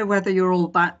 I don't know whether you're all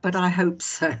back, but I hope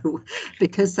so,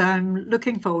 because I'm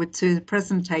looking forward to the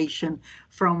presentation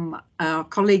from our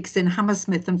colleagues in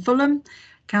Hammersmith and Fulham,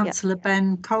 Councillor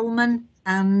Ben Coleman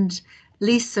and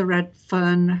Lisa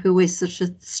Redfern, who is the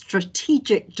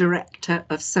Strategic Director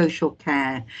of Social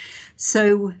Care.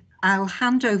 So I'll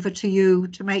hand over to you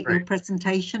to make your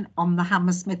presentation on the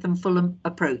Hammersmith and Fulham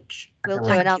approach.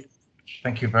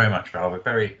 Thank you very much, Val. We're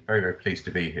very, very pleased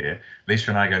to be here. Lisa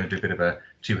and I are going to do a bit of a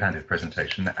two-handed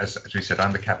presentation. As we said,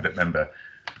 I'm the Cabinet Member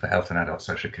for Health and Adult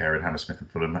Social Care in Hammersmith and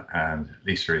Fulham, and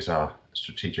Lisa is our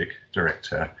Strategic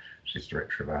Director. She's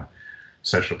Director of our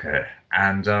Social Care.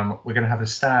 And we're going to have a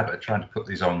stab at trying to put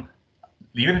these on. Are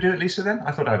you going to do it, Lisa, then?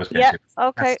 I thought I was going to. Yeah,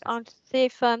 okay. I'll see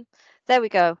if, there we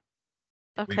go.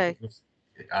 Okay.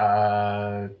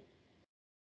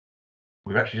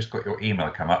 We've actually just got your email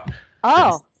come up.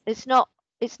 Oh, it's not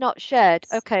shared.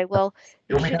 Okay, well,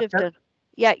 You you want me to should have have a go? done.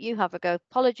 Yeah, you have a go.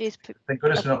 Apologies. Thank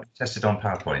goodness we're not tested on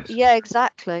PowerPoint. Yeah,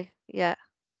 exactly. Yeah.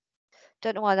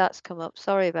 Don't know why that's come up.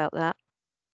 Sorry about that.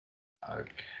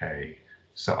 Okay,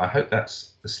 so I hope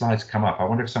that's the slides come up. I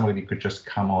wonder if somebody could just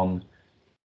come on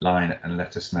line and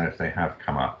let us know if they have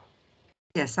come up.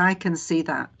 Yes, I can see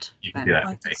that. You can do that.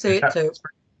 I Okay. can see it too.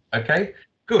 Okay,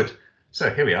 good. So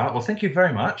here we are. Well, thank you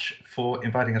very much for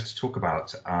inviting us to talk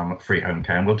about free home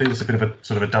care. And we'll do this a bit of a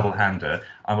sort of a double-hander.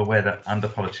 I'm aware that I'm the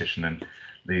politician and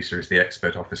Lisa is the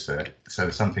expert officer. So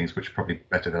there's some things which are probably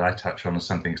better that I touch on and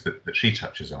some things that she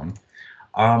touches on.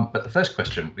 But the first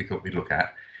question we thought we'd look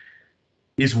at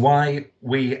is why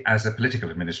we, as a political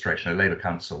administration, a Labour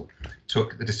council,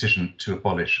 took the decision to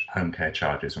abolish home care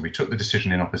charges. And we took the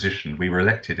decision in opposition. We were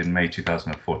elected in May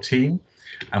 2014,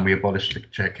 and we abolished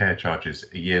the care charges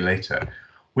a year later.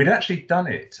 We'd actually done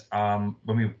it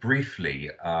when we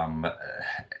briefly,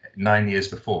 9 years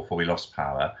before we lost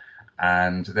power.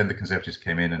 And then the Conservatives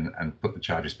came in and put the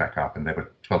charges back up, and they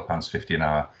were £12.50 an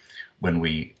hour when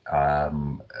we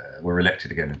were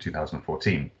elected again in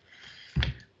 2014.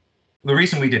 The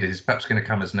reason we did it is perhaps going to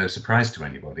come as no surprise to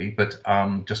anybody, but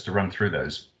just to run through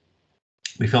those,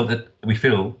 we feel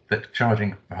that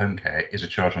charging for home care is a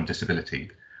charge on disability,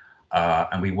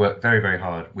 and we worked very, very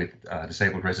hard with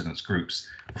disabled residents groups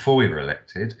before we were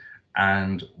elected,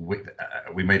 and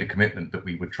we made a commitment that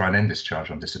we would try and end this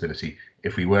charge on disability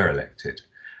if we were elected.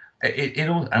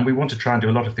 And we want to try and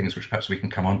do a lot of things which perhaps we can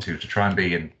come on to try and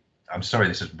be, and I'm sorry,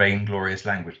 this is vainglorious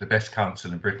language, the best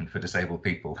council in Britain for disabled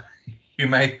people. You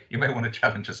may want to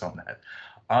challenge us on that,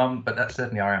 but that's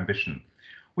certainly our ambition.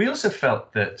 We also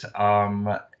felt that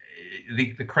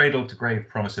the cradle to grave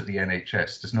promise of the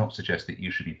NHS does not suggest that you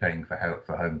should be paying for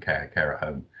home care at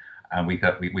home, and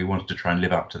we wanted to try and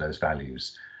live up to those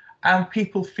values. And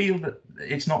people feel that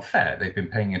it's not fair. They've been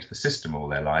paying into the system all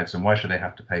their lives, and why should they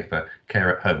have to pay for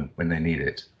care at home when they need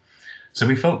it? So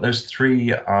we felt those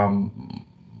three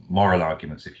moral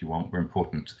arguments, if you want, were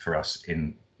important for us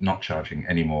in not charging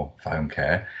any more for home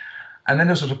care. And then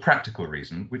there's sort of practical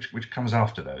reason, which comes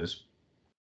after those,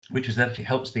 which is that it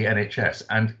helps the NHS.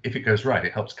 And if it goes right,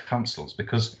 it helps councils,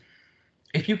 because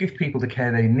if you give people the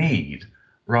care they need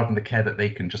rather than the care that they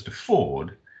can just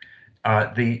afford,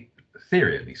 the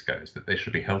theory at least goes that they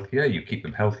should be healthier. You keep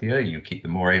them healthier, you keep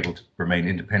them more able to remain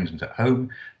independent at home.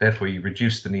 Therefore, you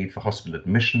reduce the need for hospital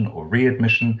admission or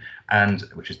readmission, and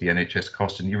which is the NHS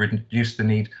cost, and you reduce the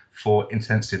need for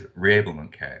intensive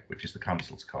reablement care, which is the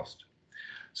council's cost.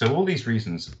 So all these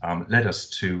reasons led us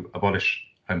to abolish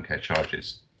home care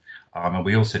charges. And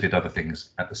we also did other things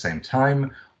at the same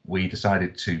time. We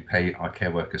decided to pay our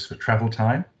care workers for travel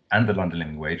time and the London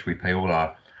Living Wage. We pay all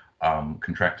our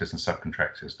contractors and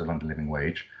subcontractors the London Living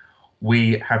Wage.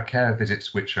 We have care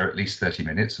visits which are at least 30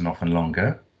 minutes and often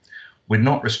longer. We're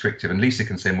not restrictive, and Lisa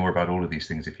can say more about all of these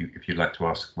things if you'd like to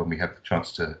ask when we have the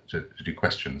chance to do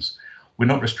questions. We're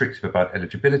not restrictive about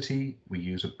eligibility. We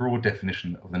use a broad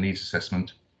definition of the needs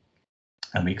assessment,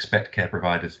 and we expect care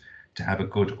providers to have a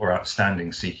good or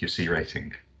outstanding CQC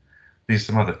rating. These are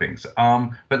some other things.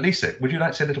 But Lisa, would you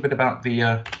like to say a little bit about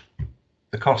the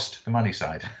cost, the money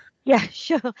side? Yeah,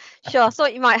 sure. I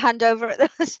thought you might hand over at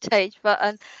that stage,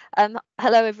 but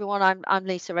hello everyone. I'm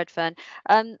Lisa Redfern.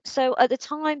 So at the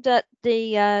time that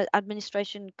the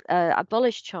administration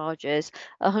abolished charges,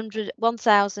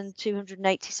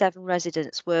 1,287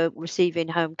 residents were receiving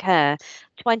home care.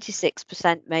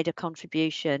 26% made a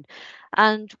contribution,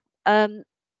 and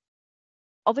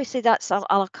obviously that's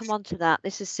I'll come on to that.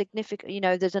 This is significant. You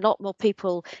know, there's a lot more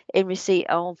people in receipt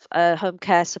of home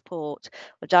care support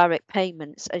or direct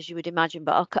payments, as you would imagine,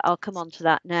 but I'll come on to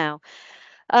that now.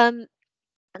 And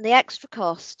the extra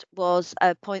cost was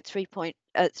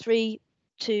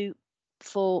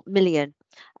 3.24 million.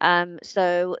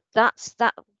 So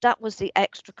that was the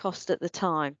extra cost at the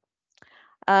time.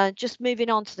 Just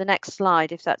moving on to the next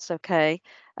slide, if that's okay.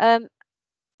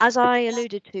 As I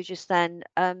alluded to just then,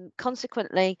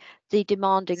 consequently, the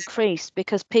demand increased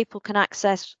because people can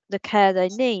access the care they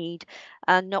need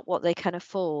and not what they can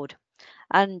afford.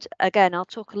 And again, I'll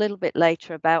talk a little bit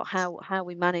later about how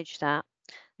we manage that.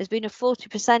 There's been a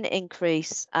 40%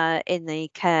 increase in the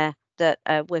care that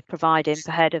we're providing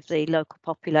per head of the local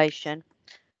population.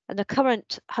 And the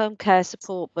current home care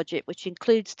support budget, which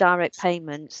includes direct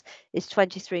payments, is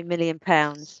 £23 million.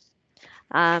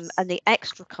 And the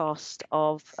extra cost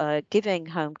of giving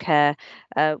home care,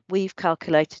 we've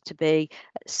calculated to be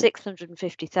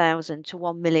 650,000 to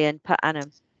 1 million per annum.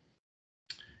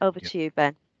 Over to you,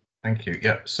 Ben. Thank you.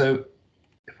 Yeah. So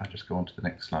if I just go on to the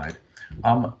next slide.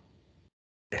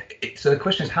 So the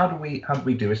question is, how do we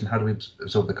do it, and how do we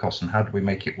absorb the cost, and how do we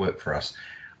make it work for us?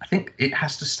 I think it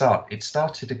has to start. It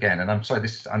started again, and I'm sorry,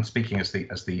 I'm speaking as the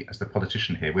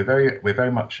politician here. We're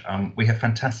very much we have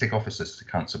fantastic officers to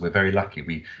council. We're very lucky.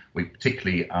 We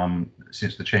particularly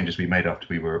since the changes we made after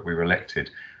we were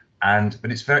elected,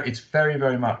 but it's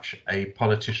very much a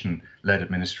politician-led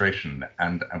administration,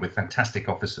 and with fantastic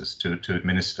officers to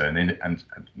administer and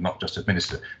not just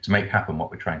administer, to make happen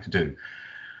what we're trying to do.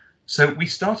 So we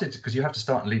started, because you have to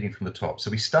start leading from the top. So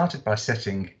we started by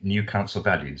setting new council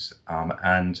values,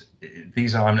 and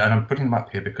these are, and I'm putting them up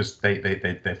here because they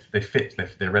fit,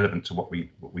 they're relevant to what we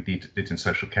did in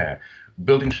social care.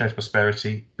 Building shared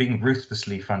prosperity, being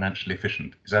ruthlessly financially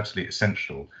efficient is absolutely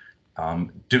essential.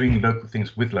 Doing local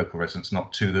things with local residents,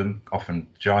 not to them. Often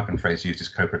jargon phrase used is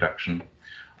co-production,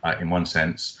 in one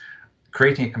sense.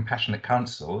 Creating a compassionate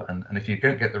council, and if you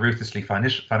don't get the ruthlessly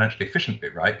financially efficient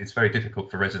bit right, it's very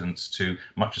difficult for residents to,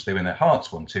 much as they in their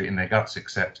hearts want to, in their guts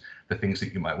accept the things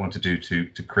that you might want to do to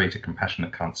create a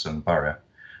compassionate council and borough.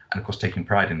 And of course, taking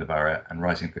pride in the borough and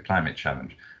rising to the climate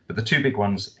challenge. But the two big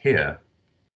ones here,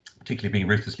 particularly being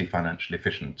ruthlessly financially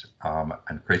efficient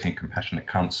and creating a compassionate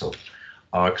council,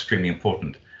 are extremely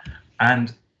important.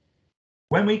 And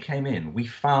when we came in, we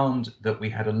found that we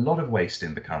had a lot of waste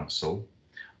in the council.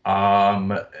 I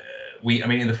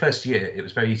mean, in the first year, it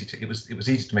was very easy to, it was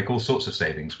easy to make all sorts of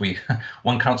savings.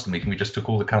 One council meeting, we just took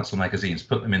all the council magazines,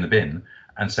 put them in the bin,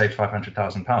 and saved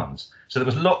 £500,000. So there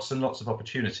was lots and lots of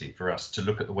opportunity for us to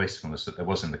look at the wastefulness that there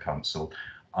was in the council,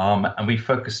 and we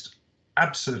focused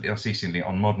absolutely unceasingly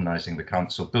on modernising the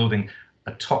council, building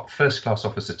a top first-class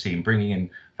officer team, bringing in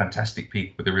fantastic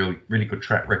people with a really good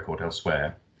track record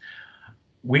elsewhere.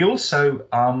 We also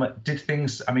did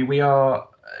things. I mean, we're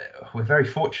very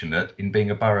fortunate in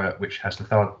being a borough which has the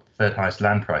third highest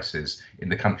land prices in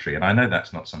the country, and I know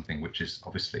that's not something which is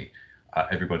obviously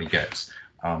everybody gets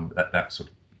that sort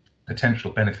of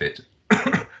potential benefit.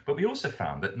 But we also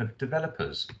found that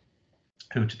developers,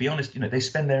 who, to be honest, they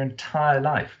spend their entire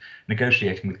life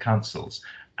negotiating with councils,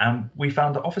 and we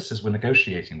found that officers were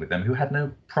negotiating with them who had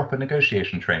no proper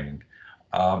negotiation training.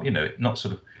 Not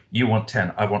sort of, you want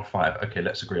 10, I want 5. Okay,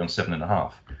 let's agree on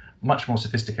 7.5. Much more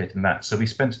sophisticated than that. So we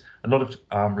spent a lot of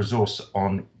resource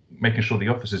on making sure the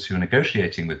officers who are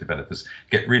negotiating with developers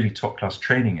get really top-class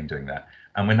training in doing that.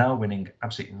 And we're now winning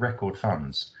absolute record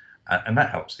funds, and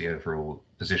that helps the overall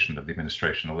position of the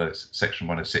administration. Although it's Section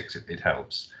 106, it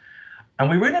helps. And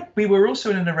we were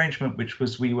also in an arrangement which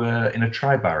was, we were in a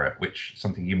tri-borough, which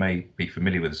something you may be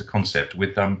familiar with as a concept,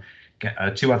 with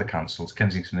two other councils,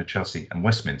 Kensington and Chelsea and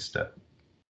Westminster.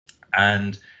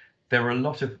 And there were a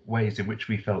lot of ways in which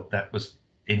we felt that was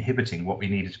inhibiting what we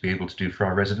needed to be able to do for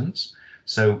our residents.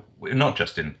 So not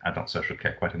just in adult social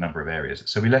care, quite a number of areas.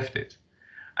 So we left it.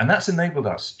 And that's enabled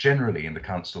us generally in the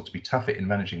council to be tougher in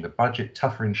managing the budget,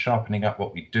 tougher in sharpening up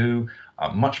what we do,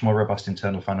 much more robust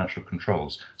internal financial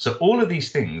controls. So all of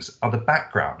these things are the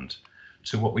background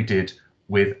to what we did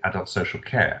with adult social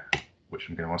care, which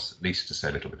I'm going to ask Lisa to say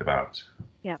a little bit about.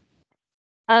 Yeah.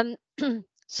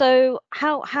 So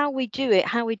how we do it,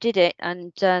 how we did it,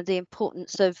 and the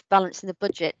importance of balancing the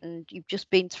budget. And you've just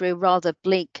been through a rather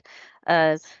bleak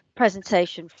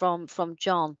presentation from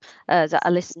John that I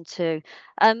listened to.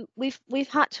 We've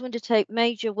had to undertake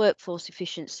major workforce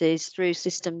efficiencies through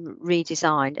system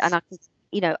redesign, and I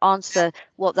can answer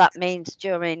what that means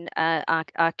during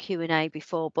our Q&A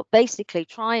before, but basically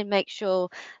try and make sure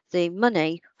the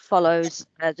money follows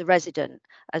the resident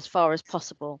as far as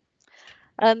possible.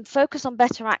 Focus on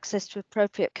better access to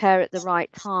appropriate care at the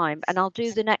right time, and I'll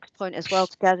do the next point as well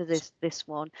together. This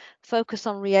one, focus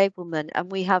on reablement,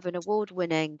 and we have an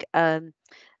award-winning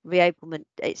reablement.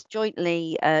 It's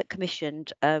jointly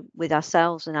commissioned with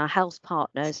ourselves and our health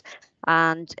partners,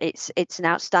 and it's an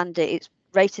outstanding. It's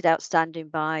rated outstanding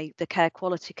by the Care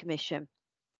Quality Commission,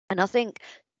 and I think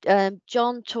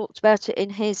John talked about it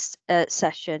in his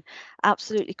session.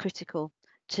 Absolutely critical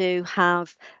to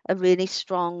have a really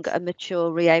strong and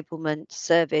mature reablement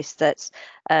service that's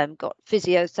got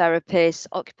physiotherapists,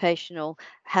 occupational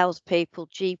health people,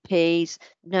 GPs,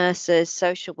 nurses,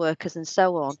 social workers, and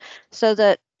so on, so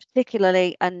that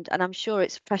particularly, and I'm sure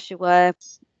it's pressure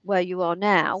where you are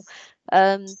now,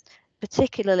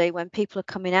 particularly when people are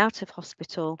coming out of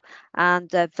hospital and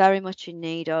they're very much in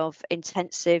need of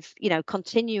intensive,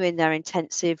 continuing their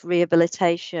intensive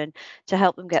rehabilitation to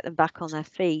help them get them back on their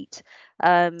feet.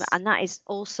 And that is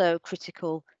also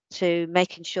critical to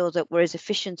making sure that we're as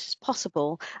efficient as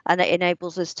possible, and it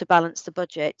enables us to balance the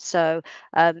budget. So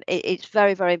it's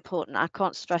very, very important. I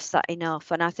can't stress that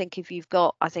enough. And I think if you've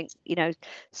got,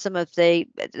 some of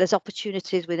there's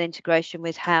opportunities with integration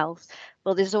with health.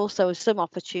 Well, there's also some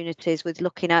opportunities with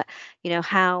looking at,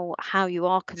 how you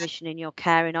are commissioning your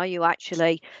care, and are you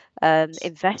actually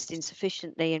investing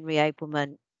sufficiently in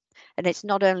reablement? And it's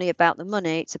not only about the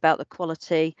money, it's about the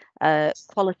quality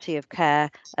of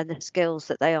care and the skills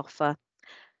that they offer.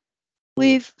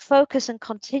 We've focused and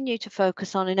continue to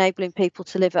focus on enabling people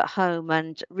to live at home,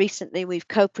 and recently we've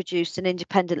co-produced an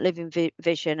independent living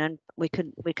vision, and we're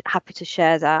happy to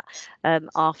share that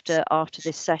after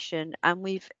this session. And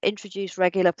we've introduced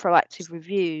regular proactive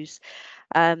reviews,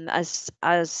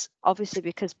 as obviously,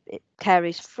 because care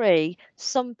is free,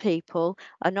 some people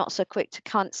are not so quick to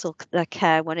cancel their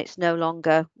care when it's no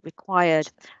longer required.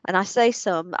 And I say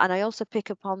some, and I also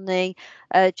pick up on the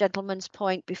gentleman's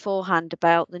point beforehand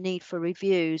about the need for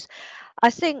reviews. I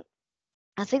think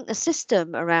the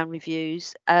system around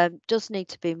reviews does need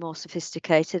to be more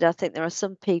sophisticated. I think there are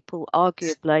some people,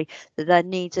 arguably, that their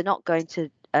needs are not going to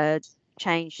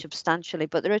change substantially,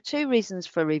 but there are two reasons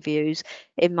for reviews,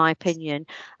 in my opinion.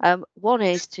 One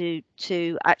is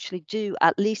to actually do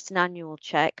at least an annual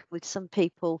check, with some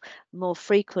people more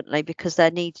frequently because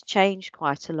their needs change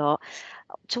quite a lot,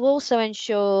 to also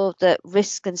ensure that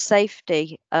risk and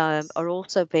safety are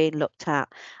also being looked at.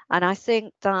 And I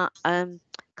think that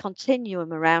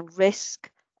continuum around risk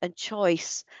and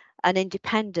choice and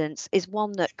independence is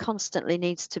one that constantly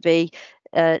needs to be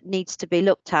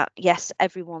looked at. Yes,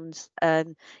 everyone's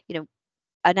an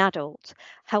adult.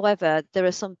 However, there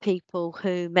are some people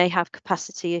who may have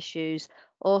capacity issues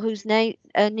or whose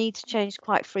needs change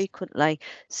quite frequently.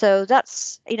 So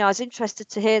that's, I was interested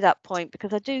to hear that point,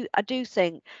 because I do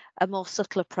think a more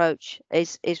subtle approach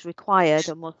is required,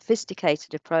 a more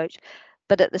sophisticated approach.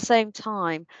 But at the same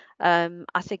time,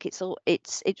 I think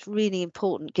it's really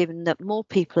important, given that more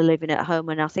people are living at home,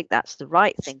 and I think that's the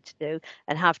right thing to do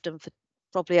and have done for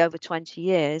probably over 20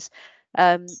 years,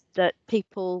 that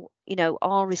people,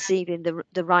 are receiving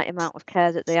the right amount of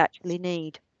care that they actually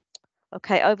need.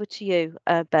 Okay, over to you,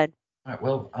 Ben. Right,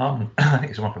 well, I think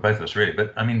it's one for both of us, really.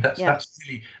 But I mean, that's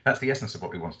the essence of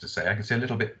what we wanted to say. I can say a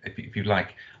little bit, if you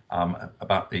like,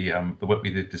 about the work we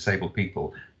did with disabled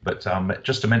people. But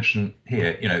just to mention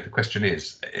here, the question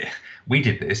is, we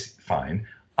did this, fine.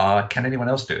 Can anyone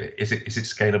else do it? Is it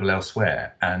scalable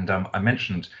elsewhere? And I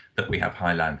mentioned that we have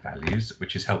high land values,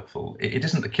 which is helpful. It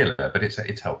isn't the killer, but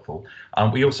it's helpful.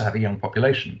 We also have a young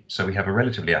population, so we have a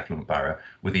relatively affluent borough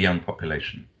with a young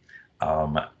population.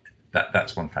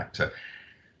 That's one factor.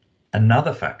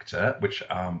 Another factor, which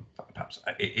perhaps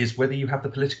is whether you have the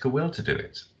political will to do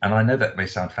it. And I know that may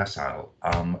sound facile,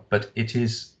 but it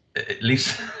is, at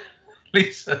least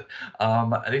Lisa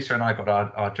and I got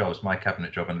our jobs, my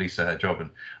cabinet job and Lisa her job, and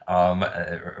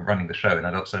running the show in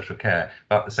adult social care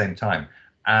about the same time.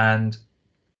 And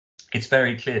it's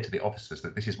very clear to the officers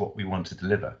that this is what we want to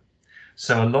deliver.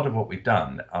 So a lot of what we've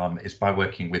done is by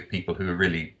working with people who are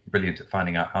really brilliant at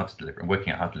finding out how to deliver and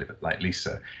working out how to deliver, like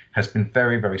Lisa, has been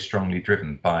very, very strongly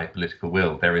driven by political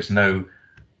will. There is no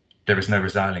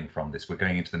resiling from this. We're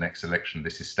going into the next election.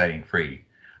 This is staying free,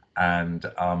 and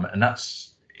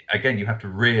that's, again, you have to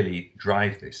really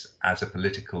drive this as a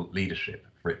political leadership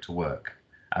for it to work.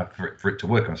 For it to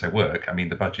work, when I say work, I mean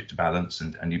the budget to balance,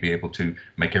 and you be able to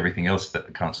make everything else that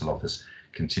the council offers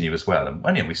continue as well.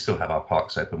 And yeah, we still have our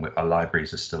parks open, our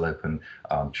libraries are still open,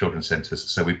 children's centres.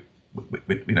 So we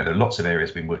you know, there are lots of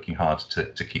areas we've been working hard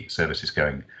to keep services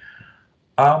going.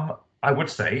 I would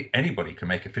say anybody can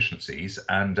make efficiencies,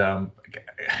 and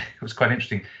it was quite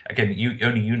interesting. Again,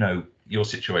 you know your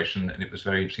situation, and it was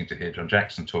very interesting to hear John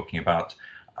Jackson talking about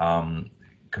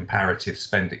comparative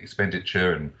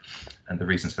expenditure and the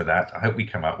reasons for that. I hope we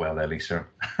come out well there, Lisa.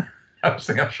 I'm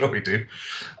sure we do.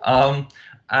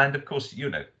 And of course, you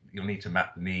know, you'll need to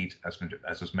map the need, as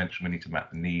was mentioned. We need to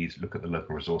map the need, look at the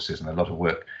local resources, and a lot of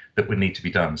work that would need to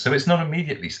be done. So it's not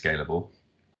immediately scalable.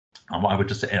 I would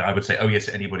say, oh yes,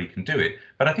 anybody can do it,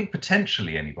 but I think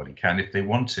potentially anybody can if they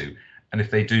want to, and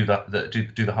if they do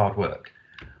do the hard work.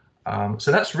 So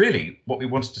that's really what we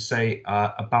wanted to say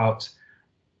about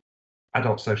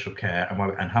adult social care and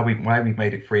why we've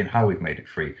made it free and how we've made it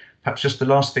free. Perhaps just the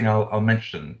last thing I'll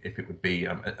mention, if it would be,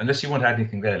 unless you want to add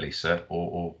anything there, Lisa,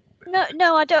 or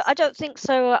No, I don't think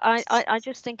so. I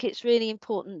just think it's really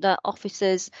important that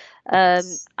officers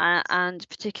and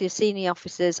particularly senior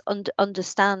officers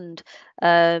understand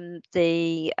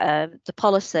the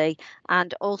policy,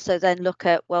 and also then look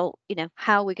at, well, you know,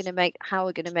 how we're going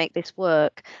to make this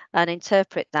work, and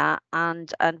interpret that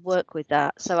and work with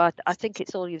that. So I think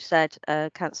it's all you've said,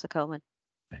 Councillor Coleman.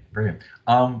 Brilliant.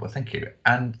 Well, thank you.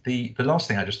 And the last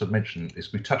thing I just would mention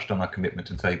is we've touched on our commitment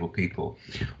to disabled people.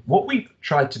 What we've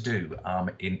tried to do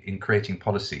in creating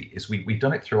policy is we've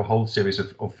done it through a whole series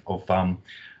of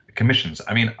commissions.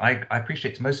 I mean, I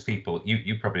appreciate to most people,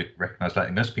 you probably recognise,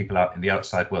 like most people out in the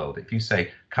outside world, if you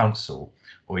say council,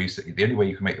 or you say, the only way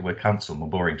you can make the word council more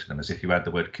boring to them is if you add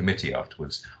the word committee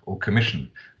afterwards, or commission.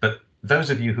 But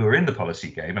those of you who are in the policy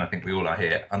game, and I think we all are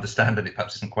here, understand that it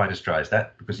perhaps isn't quite as dry as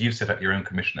that, because you've set up your own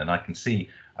commission, and I can see,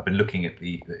 I've been looking at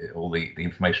all the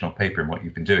information on paper and what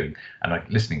you've been doing, and like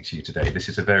listening to you today. This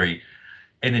is a very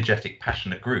energetic,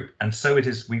 passionate group, and so it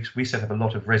is. We set up a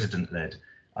lot of resident-led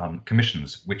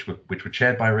commissions, which were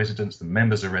chaired by residents. The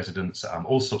members are residents,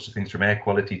 all sorts of things from air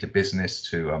quality to business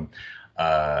to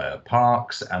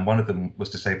parks, and one of them was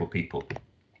disabled people,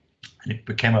 and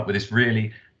it came up with this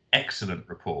really excellent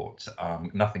report,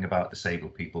 nothing about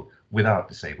disabled people without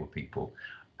disabled people,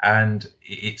 and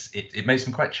it made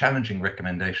some quite challenging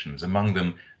recommendations, among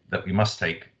them that we must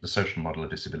take the social model of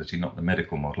disability, not the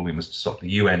medical model. We must stop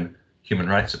the UN human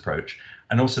rights approach,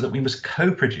 and also that we must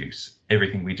co-produce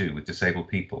everything we do with disabled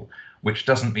people, which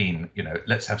doesn't mean, you know,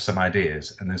 let's have some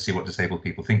ideas and then see what disabled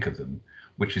people think of them,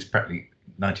 which is practically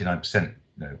 99%.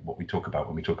 You know, what we talk about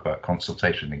when we talk about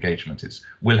consultation engagement. It's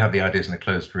we'll have the ideas in a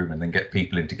closed room and then get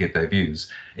people in to give their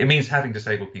views. It means having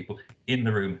disabled people in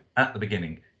the room at the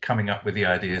beginning, coming up with the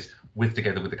ideas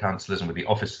together with the councillors and with the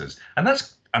officers. And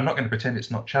that's, I'm not going to pretend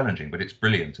it's not challenging, but it's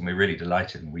brilliant, and we're really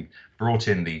delighted. And we brought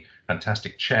in the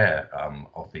fantastic chair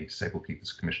of the Disabled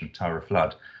People's Commission, Tara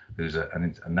Flood, who's a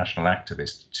national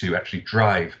activist, to actually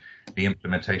drive the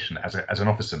implementation as an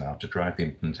officer now, to drive the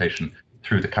implementation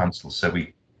through the council. So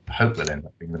we hope we'll end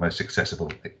up being the most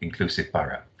accessible, inclusive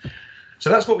borough. So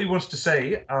that's what we wanted to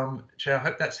say. Chair, I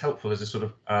hope that's helpful as a sort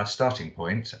of starting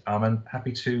point. I'm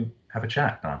happy to have a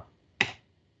chat now.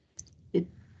 It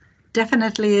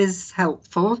definitely is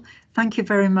helpful. Thank you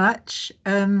very much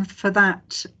for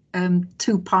that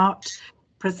two-part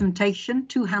presentation,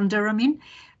 two-hander, I mean.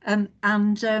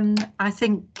 I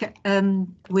think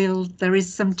there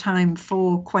is some time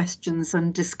for questions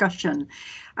and discussion.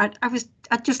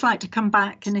 I'd just like to come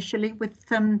back initially with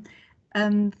some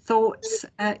thoughts.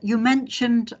 You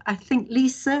mentioned, I think,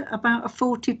 Lisa, about a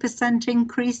 40%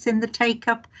 increase in the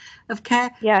take-up of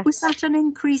care. Yes. Was that an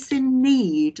increase in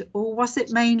need, or was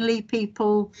it mainly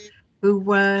people who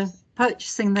were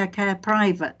purchasing their care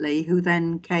privately who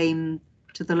then came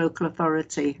to the local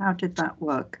authority? How did that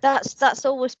work? That's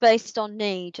always based on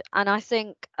need, and I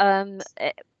think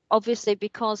obviously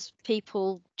because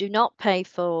people do not pay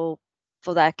for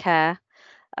their care,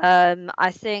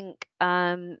 I think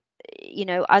you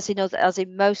know, as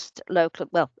in most local,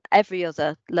 well, every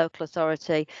other local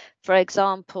authority, for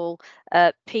example,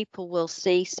 people will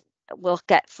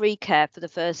get free care for the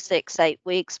first 6-8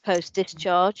 weeks post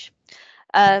discharge.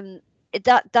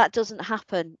 That doesn't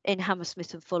happen in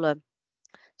Hammersmith and Fulham.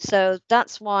 So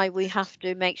that's why we have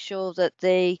to make sure that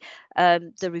the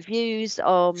reviews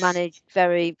are managed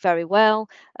very, very well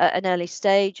at an early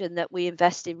stage, and that we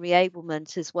invest in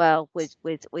reablement as well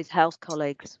with health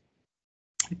colleagues.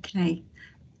 Okay.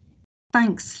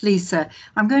 Thanks, Lisa.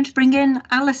 I'm going to bring in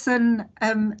Alison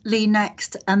Lee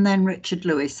next, and then Richard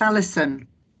Lewis. Alison.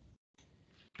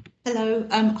 Hello,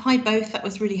 hi both, that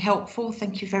was really helpful,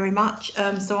 thank you very much.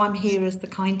 So I'm here as the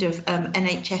kind of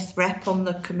NHS rep on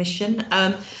the commission.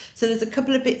 So there's a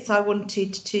couple of bits I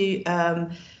wanted to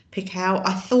pick out.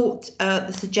 I thought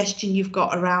the suggestion you've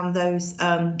got around those,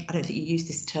 I don't think you use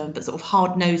this term, but sort of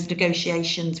hard-nosed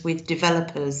negotiations with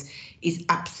developers is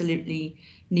absolutely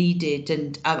needed,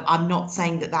 and I'm not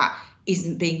saying that that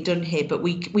isn't being done here, but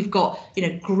we've got, you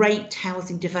know, great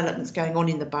housing developments going on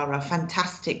in the borough,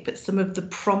 fantastic, but some of the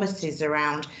promises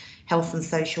around health and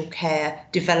social care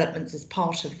developments as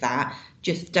part of that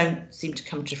just don't seem to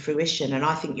come to fruition. And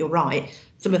I think you're right,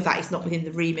 some of that is not within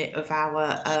the remit of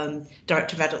our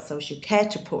Director of Adult Social Care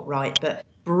to put right, but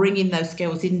bringing those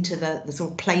skills into the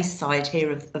sort of place side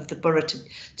here of the borough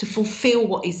to fulfil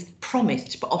what is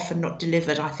promised but often not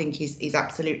delivered, I think is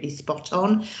absolutely spot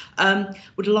on.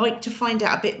 Would like to find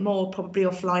out a bit more, probably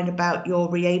offline, about your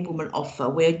reablement offer.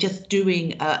 We're just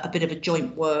doing a bit of a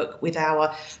joint work with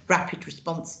our rapid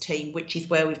response team, which is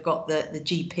where we've got the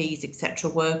GPs, etc.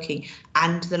 working,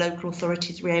 and the local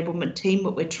authorities reablement team,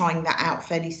 but we're trying that out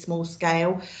fairly small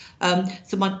scale.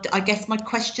 So I guess my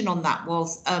question on that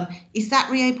was, is that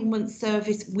reablement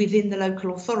service within the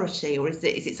local authority, or is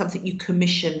it something you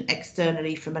commission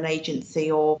externally from an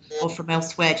agency or from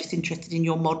elsewhere? Just interested in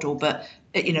your model, but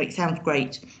you know, it sounds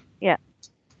great. Yeah.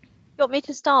 You want me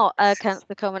to start,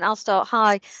 Councillor Coleman? I'll start.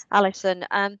 Hi, Alison.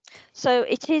 So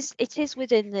it is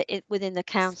within the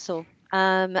council,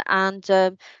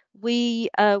 and we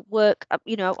work.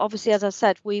 You know, obviously, as I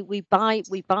said, we buy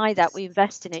that, we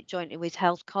invest in it jointly with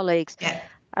health colleagues. Yeah.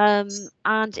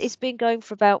 And it's been going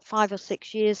for about 5 or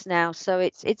 6 years now, so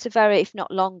it's a very, if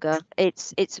not longer,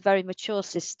 it's a very mature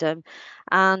system,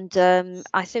 and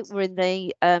I think we're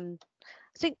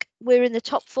in the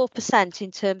top 4%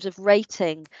 in terms of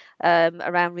rating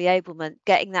around reablement.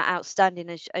 Getting that outstanding,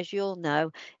 as you all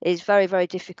know, is very, very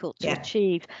difficult to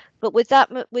achieve. But with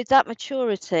that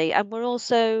maturity, and we're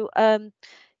also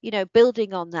you know,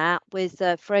 building on that with,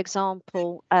 for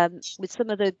example, with some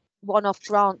of the one-off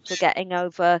grants we're getting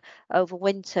over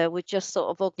winter, we're just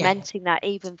sort of augmenting that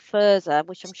even further,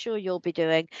 which I'm sure you'll be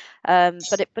doing.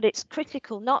 But it's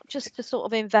critical not just to sort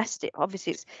of invest it,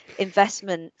 obviously it's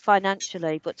investment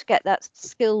financially, but to get that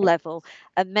skill level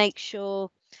and make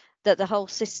sure that the whole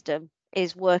system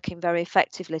is working very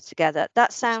effectively together.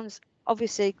 That sounds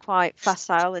obviously quite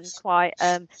facile and quite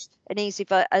an easy,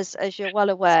 but as you're well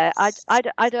aware, I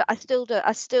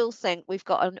still think we've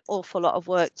got an awful lot of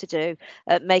work to do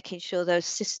at making sure those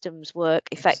systems work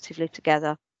effectively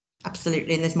together.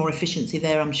 Absolutely, and there's more efficiency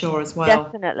there, I'm sure, as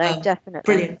well. Definitely.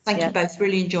 Brilliant. Thank you both.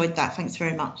 Really enjoyed that. Thanks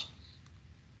very much.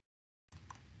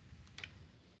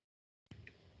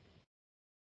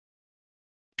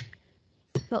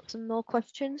 Got some more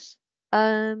questions?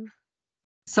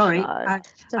 Sorry, I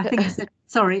think I said,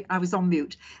 sorry, I was on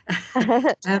mute.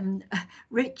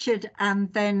 Richard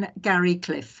and then Gary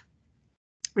Cliff.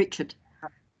 Richard.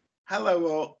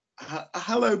 Hello,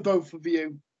 hello both of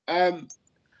you. I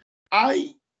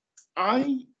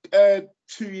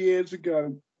 2 years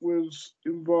ago was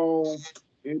involved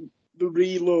in the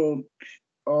relaunch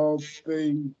of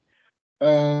the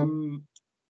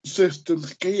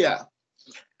systems here.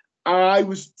 I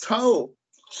was told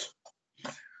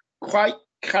quite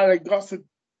categorically,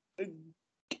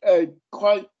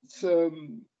 quite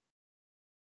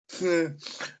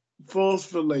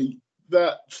forcefully,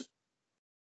 that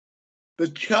the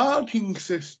charging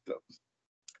system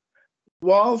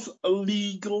was a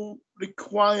legal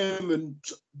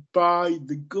requirement by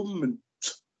the government.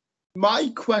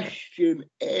 My question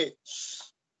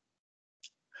is,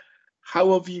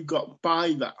 how have you got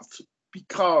by that?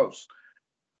 Because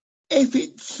if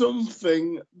it's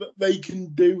something that they can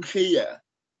do here,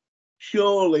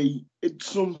 surely it's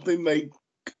something they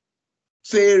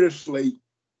seriously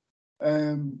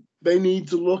they need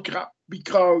to look at,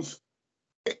 because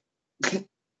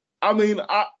I mean,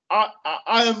 I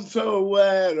am so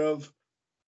aware of,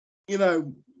 you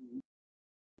know,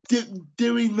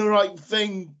 doing the right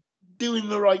thing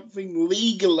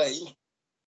legally,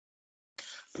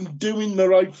 and doing the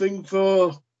right thing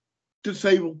for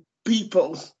disabled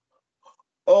people,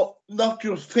 or not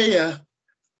just here,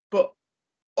 but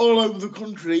all over the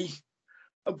country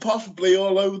and possibly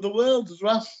all over the world as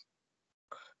well.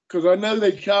 Because I know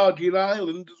they charge in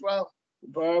Ireland as well,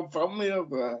 for our family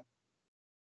over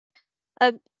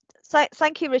there.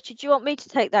 Thank you, Richard. Do you want me to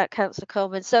take that, Councillor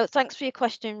Coleman? So thanks for your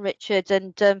question, Richard,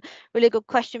 and really good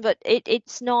question. But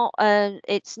it's not we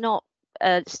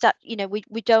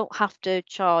don't have to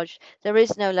charge. There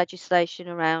is no legislation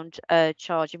around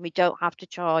charging. We don't have to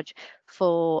charge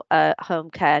for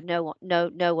home care.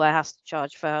 Nowhere has to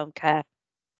charge for home care.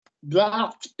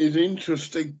 That is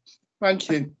interesting. Thank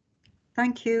you.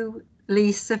 Thank you,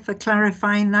 Lisa, for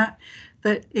clarifying that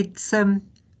it's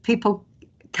people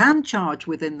can charge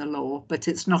within the law, but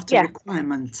it's not a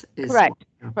requirement. Correct.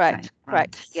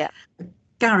 Yeah.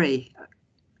 Gary.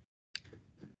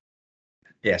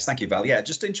 Yes, thank you, Val. Yeah,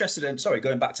 just interested in, sorry,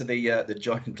 going back to the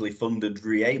jointly funded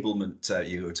reablement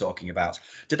you were talking about.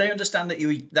 Did I understand that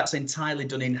that's entirely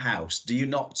done in-house? Do you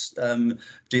not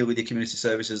deal with your community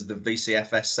services, the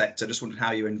VCFS sector? Just wondering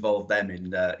how you involve them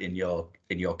in your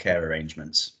care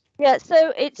arrangements. Yeah,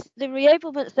 so it's the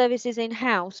reablement services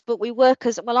in-house, but we work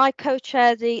as well. I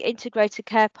co-chair the Integrated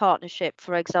Care Partnership,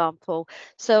 for example.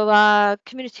 So our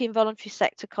community and voluntary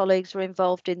sector colleagues are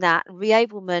involved in that. And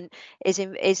reablement is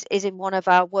in one of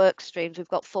our work streams. We've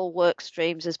got 4 work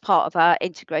streams as part of our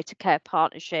Integrated Care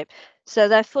Partnership. So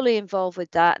they're fully involved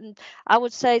with that. And I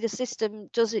would say the system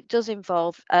does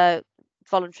involve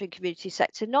voluntary and community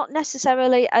sector, not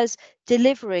necessarily as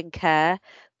delivering care,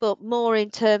 but more in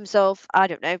terms of, I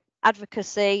don't know,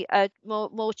 advocacy,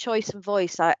 more choice and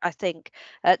voice. I think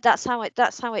that's how it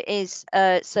is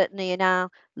certainly in our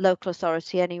local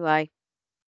authority anyway.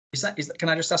 Is that can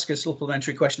I just ask a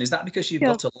supplementary question? Is that because you've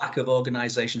got a lack of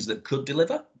organisations that could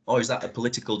deliver, or is that a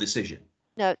political decision?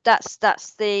 No,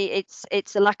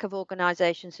 it's a lack of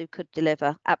organisations who could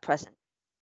deliver at present.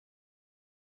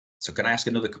 So can I ask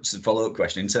another follow-up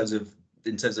question in terms of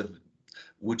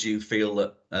would you feel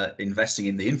that investing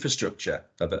in the infrastructure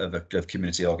of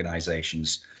community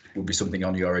organisations would be something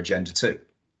on your agenda too?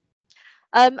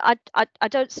 I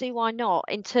don't see why not.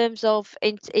 In terms of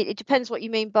it depends what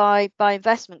you mean by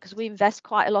investment, because we invest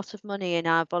quite a lot of money in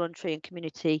our voluntary and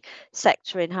community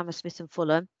sector in Hammersmith and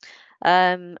Fulham,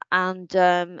 I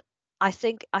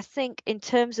think in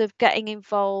terms of getting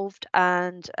involved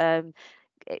and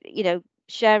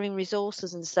sharing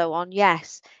resources and so on,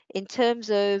 yes. In terms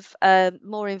of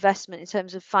more investment, in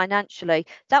terms of financially,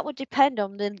 that would depend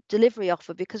on the delivery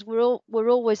offer, because we're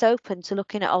always open to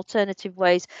looking at alternative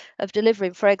ways of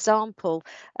delivering. For example,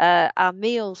 our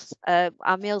meals at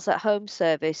home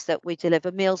service that we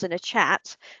deliver, Meals in a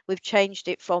Chat, we've changed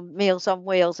it from Meals on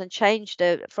Wheels and changed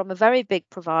it from a very big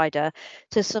provider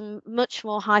to some much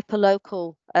more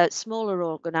hyper-local, smaller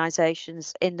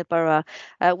organisations in the borough.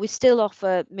 We still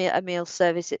offer a meal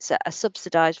service. It's at a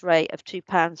subsidised rate of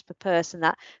 £2 per person.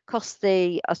 That costs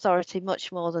the authority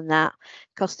much more than that.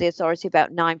 It costs the authority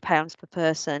about £9 per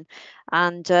person,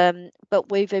 and but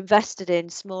we've invested in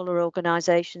smaller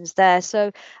organisations there.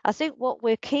 So I think what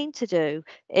we're keen to do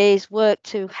is work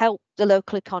to help the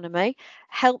local economy,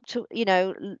 help to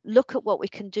look at what we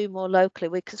can do more locally,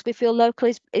 because we feel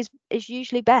local is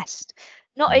usually best.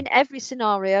 Not in every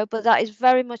scenario, but that is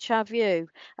very much our view,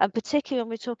 and particularly when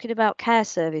we're talking about care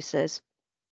services.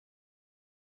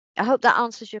 I hope that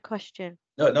answers your question.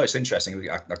 No, it's interesting.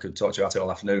 I could talk to you about it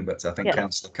all afternoon, but I think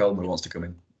Councillor Coleman wants to come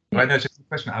in. Right, no, just a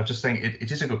question. I was just saying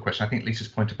it is a good question. I think Lisa's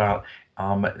point about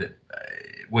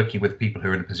working with people who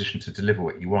are in a position to deliver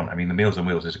what you want. I mean, the Meals on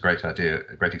Wheels is a great idea,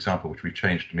 a great example, which we've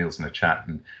changed to Meals in a Chat,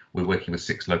 and we're working with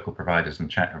 6 local providers and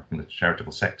from the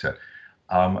charitable sector.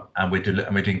 And we're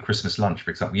doing Christmas lunch,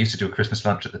 for example. We used to do a Christmas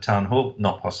lunch at the town hall,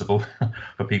 not possible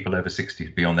for people over 60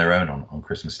 to be on their own on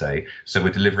Christmas Day. So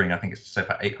we're delivering, I think it's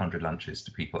about 800 lunches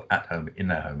to people at home in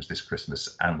their homes this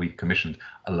Christmas. And we commissioned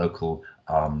a local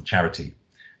charity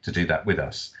to do that with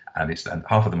us. And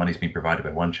half of the money's been provided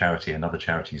by one charity. Another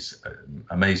charity's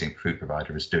amazing food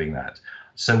provider is doing that.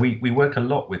 So we work a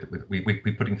lot we're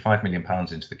putting £5 million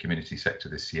into the community sector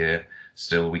this year.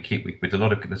 Still,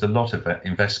 there's a lot of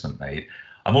investment made.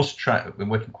 I'm also we're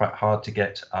working quite hard to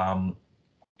get and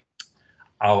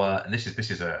this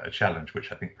is a challenge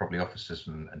which I think probably officers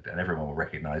and everyone will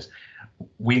recognise.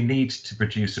 We need to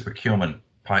produce a procurement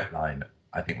pipeline,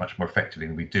 I think, much more effectively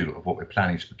than we do, of what we're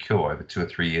planning to procure over 2 or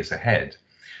 3 years ahead,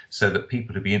 so that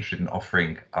people who'd be interested in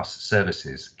offering us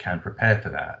services can prepare for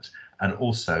that. And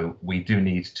also, we do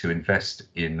need to invest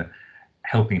in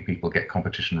helping people get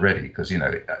competition ready, because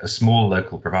a small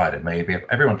local provider, maybe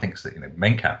everyone thinks that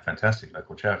Mencap, fantastic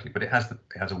local charity, but it has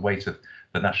a weight of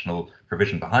the national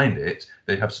provision behind it.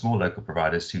 They have small local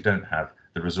providers who don't have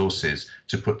the resources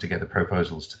to put together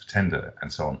proposals to tender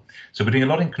and so on. So we're doing a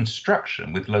lot in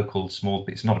construction with local small.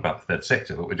 It's not about the third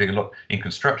sector, but we're doing a lot in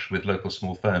construction with local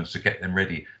small firms to get them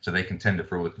ready so they can tender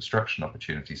for all the construction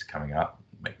opportunities coming up.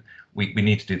 We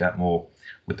need to do that more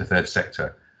with the third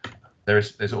sector.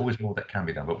 there's always more that can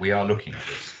be done, but we are looking at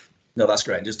this. No, that's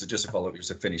great. Just to follow up, just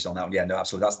to finish on that one. Yeah, no,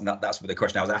 absolutely. That's the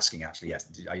question I was asking, actually. Yes,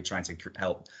 are you trying to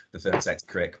help the third sector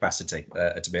create capacity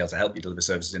to be able to help you deliver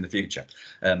services in the future?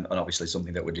 And obviously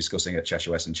something that we're discussing at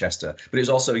Cheshire West and Chester. But it was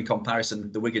also in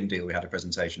comparison, the Wigan deal we had a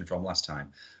presentation from last time,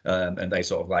 and they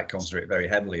sort of like concentrate very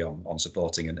heavily on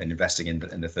supporting and investing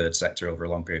in the third sector over a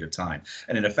long period of time,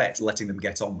 and in effect letting them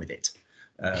get on with it.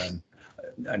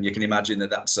 And you can imagine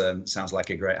that sounds like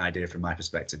a great idea from my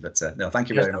perspective. But no, thank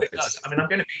you very much. I mean, I'm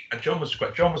going to be. John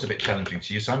was a bit challenging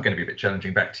to you, so I'm going to be a bit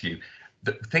challenging back to you.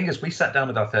 The thing is, we sat down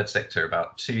with our third sector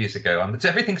about 2 years ago.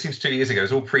 Everything seems 2 years ago. It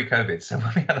was all pre-COVID. So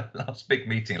when we had a last big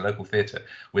meeting at local theatre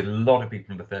with a lot of people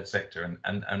from the third sector,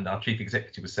 and our chief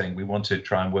executive was saying we want to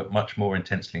try and work much more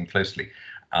intensely and closely,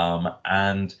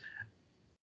 and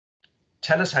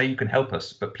tell us how you can help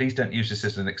us, but please don't use this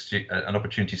as an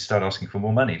opportunity to start asking for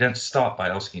more money. Don't start by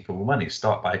asking for more money.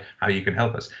 Start by how you can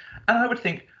help us. And I would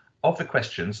think of the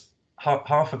questions,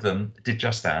 half of them did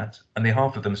just that, and the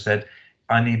half of them said,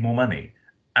 I need more money.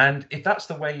 And if that's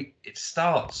the way it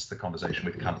starts the conversation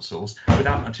with councils,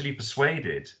 until you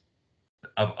persuaded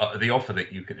the offer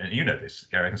that you can, and you know this,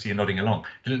 Gary, I can see you nodding along,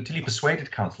 until you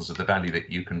persuaded councils of the value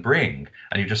that you can bring,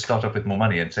 and you just start off with more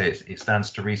money and say it stands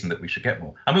to reason that we should get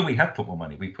more. I mean, we have put more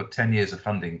money. We put 10 years of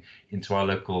funding into our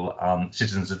local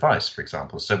citizens advice, for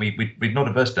example. So we're not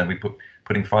averse to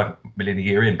putting 5 million a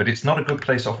year in, but it's not a good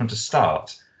place often to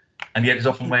start, and yet it's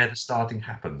often where the starting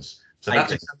happens. So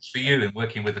that's a challenge for you in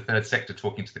working with the third sector,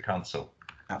 talking to the council.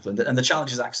 Absolutely, and the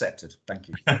challenge is accepted. Thank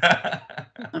you.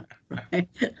 Right.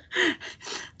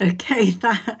 Okay,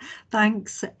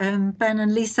 thanks, Ben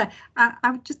and Lisa. I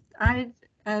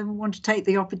want to take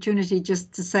the opportunity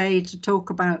just to talk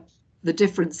about the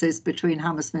differences between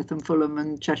Hammersmith and Fulham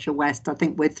and Cheshire West. I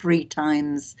think we're 3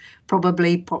 times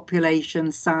probably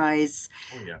population size,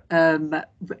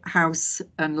 house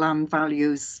and land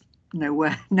values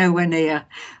nowhere near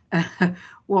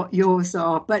what yours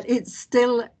are, but it's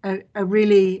still a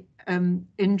really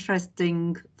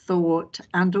interesting thought,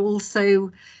 and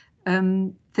also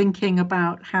thinking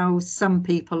about how some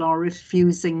people are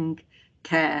refusing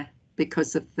care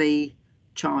because of the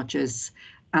charges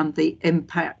and the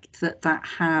impact that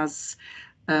has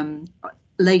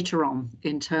later on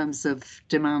in terms of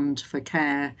demand for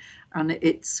care. And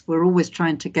we're always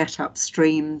trying to get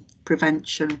upstream,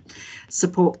 prevention,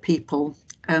 support people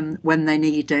when they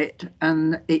need it,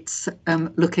 and it's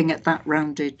looking at that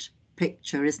rounded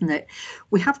picture, isn't it?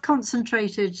 We have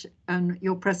concentrated,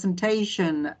 your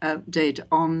presentation did,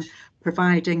 on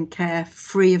providing care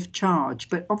free of charge,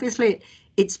 but obviously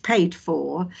it's paid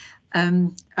for,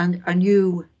 and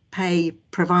you pay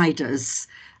providers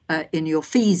in your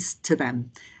fees to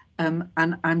them.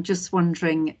 And I'm just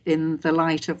wondering, in the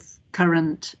light of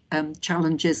current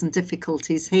challenges and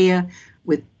difficulties here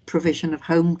with provision of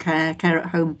home care at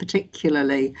home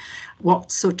particularly,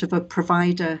 what sort of a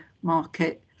provider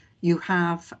market you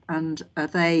have, and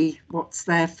what's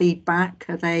their feedback?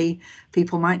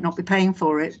 People might not be paying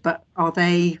for it, but are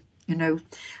they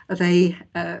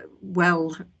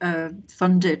well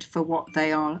funded for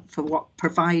what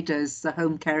providers, the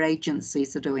home care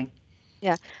agencies, are doing?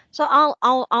 Yeah, so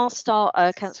I'll start,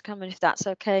 Councillor Cameron, if that's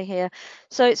okay here.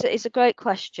 So it's a great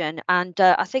question, and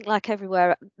I think, like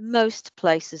everywhere, most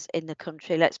places in the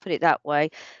country, let's put it that way,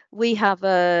 we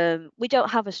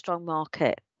don't have a strong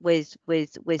market with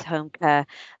home care,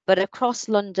 but across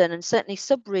London, and certainly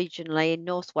sub-regionally in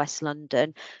northwest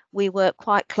London, we work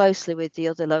quite closely with the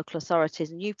other local authorities,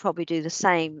 and you probably do the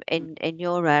same in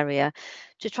your area,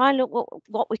 to try and look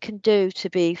what we can do to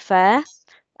be fair.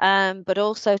 But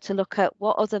also to look at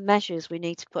what other measures we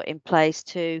need to put in place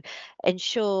to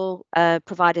ensure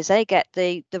providers, they get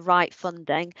the right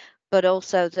funding, but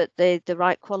also that the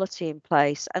right quality in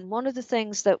place. And one of the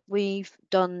things that we've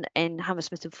done in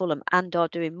Hammersmith and Fulham, and are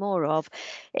doing more of,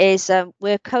 is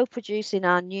we're co-producing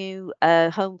our new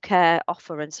home care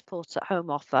offer and support at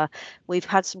home offer. We've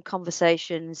had some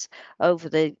conversations over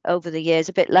the years,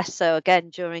 a bit less so again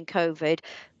during COVID,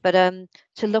 but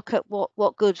to look at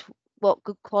what good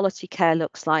quality care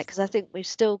looks like, because I think we've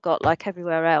still got, like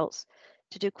everywhere else,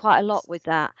 to do quite a lot with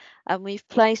that. And we've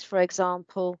placed, for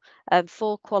example,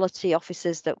 4 quality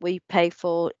officers that we pay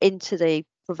for into the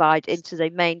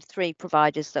main 3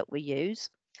 providers that we use.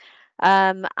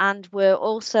 And we're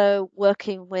also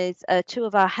working with 2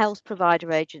 of our health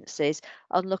provider agencies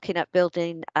on looking at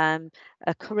building a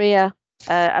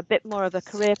bit more of a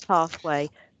career pathway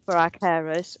for our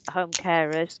carers, home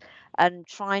carers, and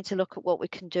trying to look at what we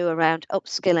can do around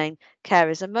upskilling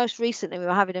carers. And most recently, we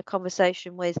were having a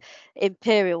conversation with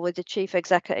Imperial, with the chief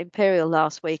exec at Imperial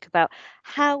last week, about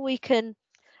how we can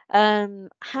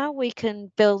how we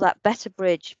can build that better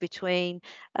bridge between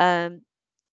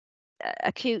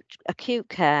acute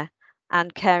care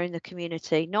and care in the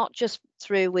community, not just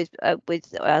through with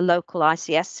local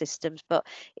ICS systems, but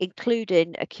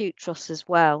including acute trusts as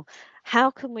well.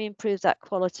 How can we improve that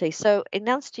quality? So in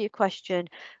answer to your question,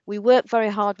 we work very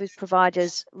hard with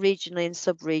providers regionally and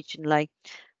sub-regionally.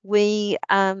 We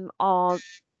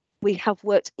have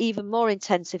worked even more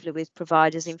intensively with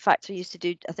providers. In fact, we used to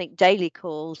do, I think, daily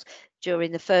calls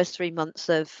during the first 3 months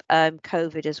of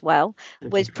COVID as well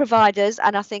with providers,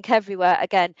 and I think everywhere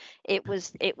again it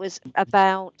was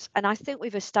about, and I think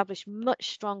we've established much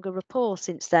stronger rapport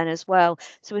since then as well.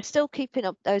 So we're still keeping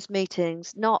up those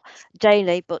meetings, not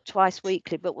daily but twice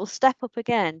weekly, but we'll step up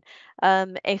again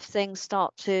if things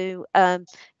start to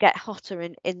get hotter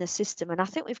in the system. And I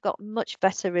think we've got much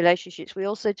better relationships. We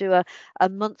also do a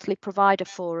monthly provider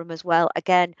forum as well,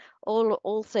 again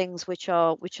all things which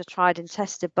are tried and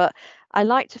tested, but I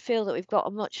like to feel that we've got a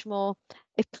much more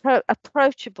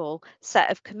approachable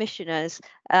set of commissioners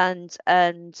and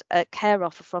a care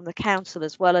offer from the council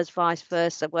as well as vice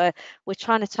versa, where we're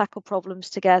trying to tackle problems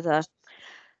together.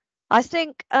 I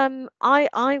think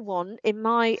I want in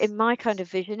my kind of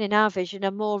vision, in our vision,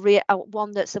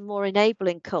 one that's a more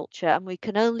enabling culture, and we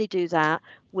can only do that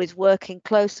with working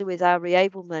closely with our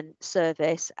reablement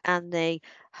service and the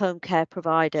home care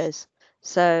providers.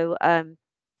 So I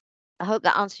hope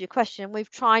that answers your question. We've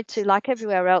tried to, like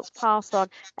everywhere else, pass on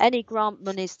any grant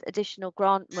monies, additional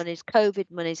grant monies,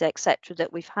 COVID monies, etc.,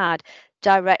 that we've had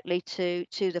directly to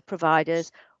the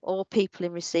providers or people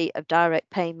in receipt of direct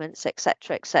payments,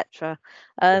 etc., etc.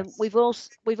 Yes. We've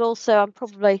also,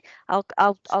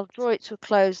 I'll draw it to a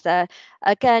close there.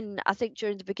 Again, I think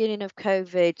during the beginning of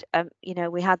COVID,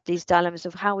 we had these dilemmas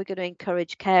of how we're going to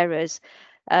encourage carers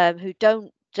who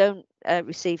don't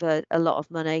receive a lot of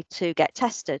money to get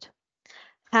tested.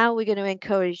 How are we going to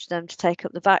encourage them to take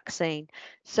up the vaccine?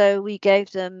 So we gave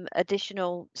them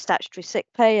additional statutory sick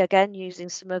pay, again using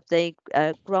some of the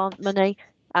grant money,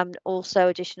 and also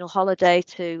additional holiday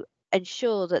to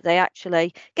ensure that they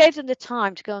actually gave them the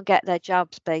time to go and get their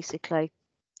jabs, basically.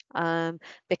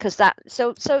 Because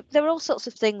so there are all sorts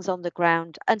of things on the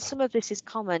ground, and some of this is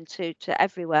common to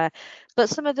everywhere, but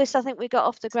some of this I think we got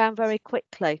off the ground very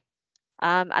quickly.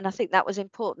 And I think that was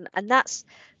important, and that's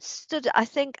I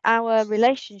think our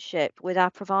relationship with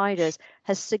our providers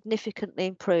has significantly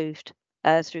improved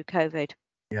through COVID.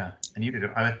 Yeah, and you did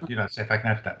it. So if I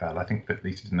can add to that, Val, I think that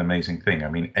Lisa did an amazing thing. I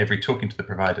mean, talking to the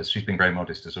providers, she's been very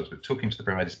modest as well, but talking to the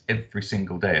providers every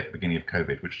single day at the beginning of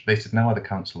COVID, which they said no other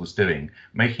council was doing,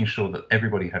 making sure that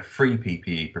everybody had free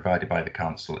PPE provided by the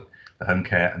council, the home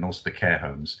care and also the care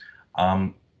homes.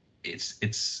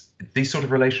 It's these sort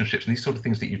of relationships and these sort of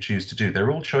things that you choose to do.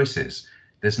 They're all choices.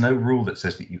 There's no rule that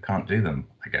says that you can't do them.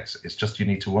 I guess it's just you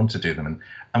need to want to do them,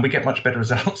 and we get much better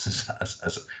results but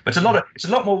it's a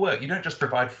lot more work. You don't just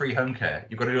provide free home care.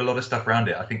 You've got to do a lot of stuff around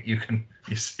it. I think you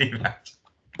see that.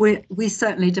 We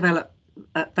certainly develop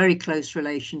very close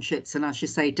relationships, and as you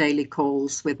say, daily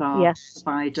calls with our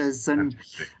providers, and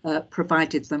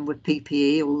provided them with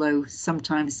PPE, although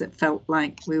sometimes it felt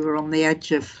like we were on the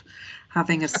edge of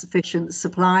having a sufficient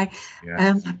supply.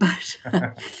 Yeah.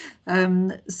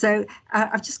 So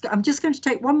I'm just going to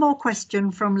take one more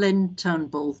question from Lynn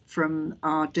Turnbull from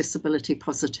our Disability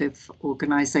Positive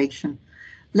organisation.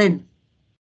 Lynn.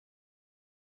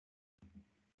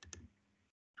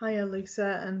 Hiya,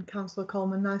 Lisa and Councillor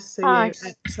Coleman. Nice to see Hi. you.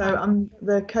 So I'm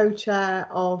the co-chair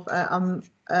of, I'm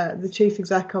the chief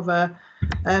exec of a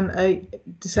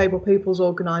disabled people's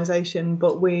organisation,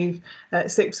 but we've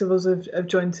 6 of us have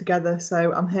joined together.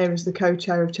 So I'm here as the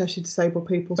co-chair of Cheshire Disabled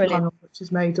People's Panel, which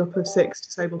is made up of 6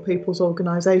 disabled people's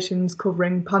organisations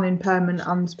covering pan impairment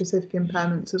and specific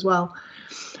impairments as well.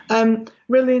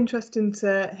 Really interesting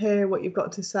to hear what you've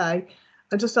got to say.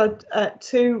 I just had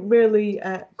 2 really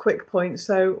quick points.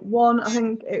 So one, I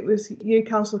think it was you,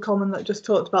 Councillor Coleman, that just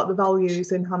talked about the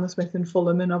values in Hammersmith and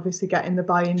Fulham, and obviously getting the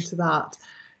buy-in to that.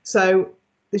 So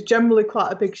there's generally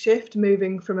quite a big shift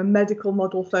moving from a medical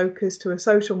model focus to a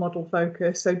social model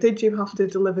focus. So did you have to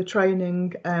deliver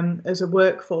training as a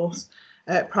workforce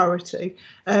priority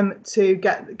to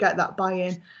get that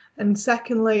buy-in? And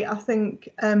secondly, I think,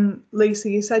 Lisa,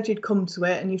 you said you'd come to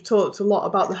it and you've talked a lot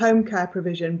about the home care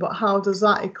provision, but how does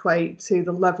that equate to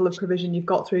the level of provision you've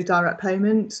got through direct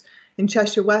payments? In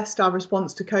Cheshire West, our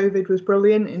response to COVID was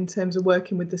brilliant in terms of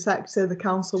working with the sector. The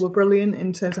council were brilliant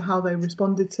in terms of how they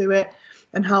responded to it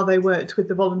and how they worked with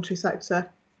the voluntary sector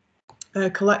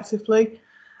collectively.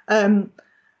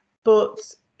 But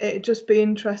it'd just be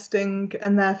interesting,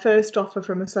 and their first offer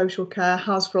from a social care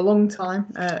has for a long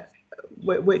time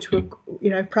which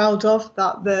we're proud of,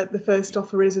 that the first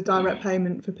offer is a direct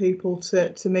payment for people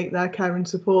to meet their care and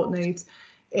support needs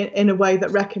in a way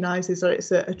that recognises that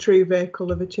it's a true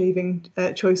vehicle of achieving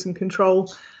choice and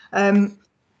control.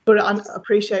 But I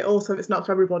appreciate also it's not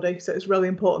for everybody, so it's really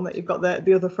important that you've got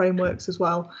the other frameworks as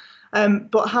well.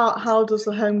 But how does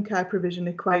the home care provision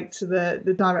equate to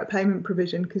the direct payment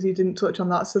provision? Because you didn't touch on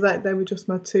that. So they were just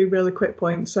my two really quick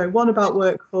points. So one about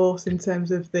workforce in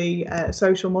terms of the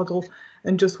social model,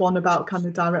 and just one about kind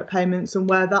of direct payments and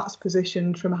where that's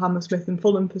positioned from a Hammersmith and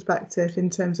Fulham perspective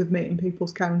in terms of meeting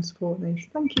people's care and support needs.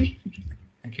 Thank you.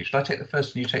 Thank you. Should I take the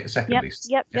first and you take the second, Yep,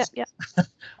 Lisa? yep.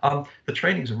 The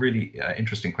training is a really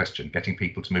interesting question, getting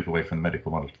people to move away from the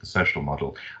medical model to the social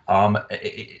model.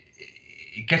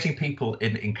 Getting people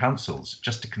in councils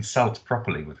just to consult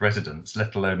properly with residents,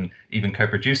 let alone even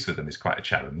co-produce with them, is quite a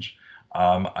challenge.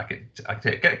 I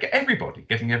get everybody,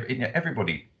 getting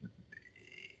everybody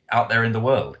out there in the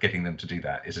world, getting them to do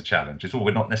that is a challenge.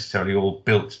 We're not necessarily all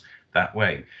built that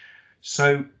way.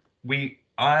 So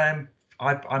I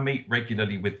meet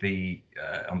regularly with the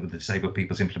Disabled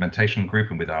People's Implementation Group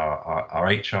and with our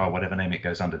HR, whatever name it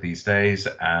goes under these days,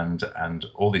 and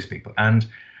all these people. And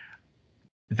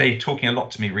they're talking a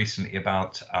lot to me recently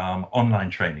about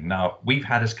online training. Now, we've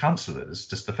had as councillors,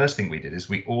 just the first thing we did is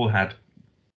we all had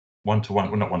one-to-one,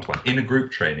 well, not one-to-one, in a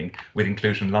group training with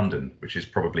Inclusion London, which is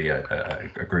probably a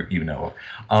group you know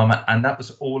of. And that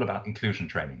was all about inclusion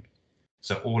training.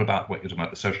 So all about what you're talking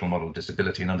about, the social model of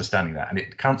disability and understanding that.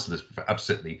 And councillors,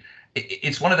 absolutely,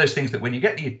 it's one of those things that when you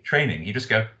get the training, you just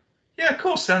go, yeah, of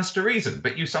course, stands to reason.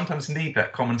 But you sometimes need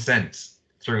that common sense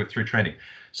through training.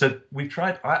 So we've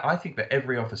tried, I think that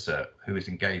every officer who is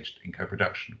engaged in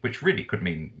co-production, which really could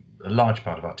mean a large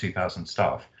part of our 2,000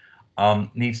 staff,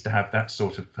 needs to have that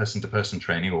sort of person-to-person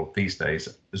training, or these days,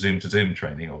 Zoom-to-Zoom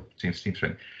training or Teams-to-Teams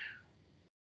training.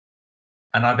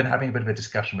 And I've been having a bit of a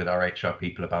discussion with our HR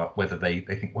people about whether they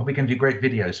think, well, we can do great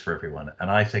videos for everyone. And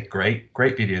I say, great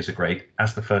videos are great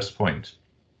as the first point.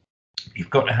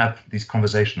 You've got to have these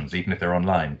conversations, even if they're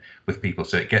online, with people,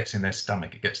 so it gets in their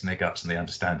stomach, it gets in their guts, and they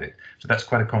understand it. So that's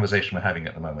quite a conversation we're having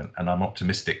at the moment, and I'm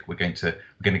optimistic we're going to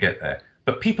get there.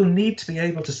 But people need to be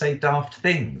able to say daft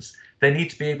things. They need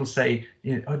to be able to say,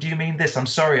 oh, do you mean this? I'm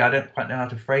sorry, I don't quite know how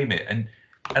to frame it. And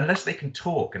unless they can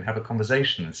talk and have a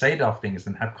conversation and say daft things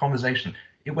and have conversation,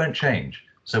 it won't change.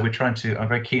 So we're trying to, I'm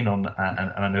very keen on,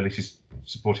 and I know Lucy's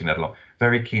supporting that a lot,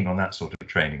 very keen on that sort of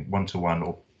training, one-to-one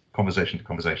or conversation to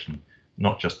conversation,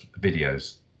 not just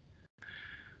videos.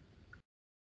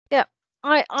 Yeah,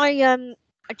 I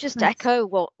just echo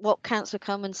what Councillor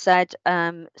Coleman said.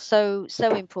 So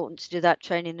important to do that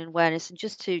training and awareness, and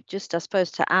just I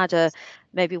suppose to add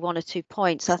maybe one or 2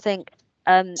 points. I think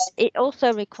it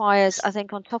also requires, I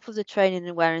think, on top of the training and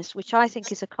awareness, which I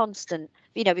think is a constant,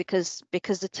 because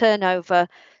the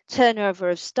turnover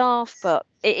of staff, but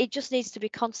it just needs to be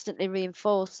constantly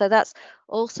reinforced. So that's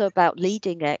also about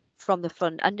leading it from the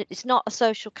front, and it's not a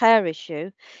social care issue,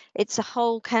 it's a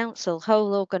whole council,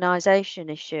 whole organisation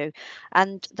issue,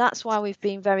 and that's why we've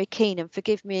been very keen. And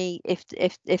forgive me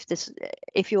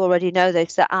if you already know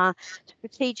this, that our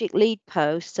strategic lead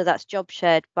post, so that's job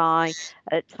shared by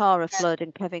Tara Flood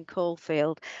and Kevin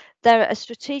Caulfield, they're at a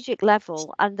strategic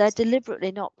level and they're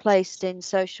deliberately not placed in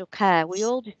social care. We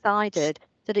all decided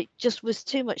that it just was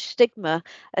too much stigma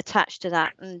attached to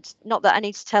that. And not that I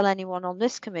need to tell anyone on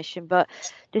this commission, but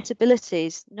disability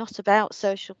is not about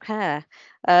social care.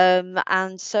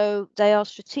 And so they are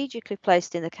strategically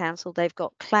placed in the council. They've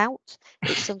got clout.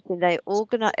 It's something they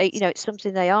organise, it's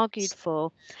something they argued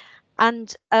for.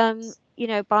 And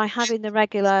by having the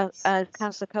regular, as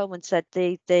Councillor Coleman said,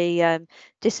 the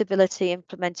disability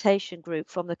implementation group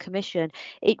from the commission,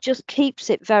 it just keeps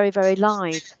it very, very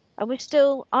live. And we're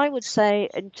still, I would say,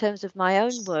 in terms of my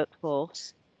own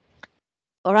workforce,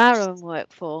 or our own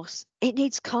workforce, it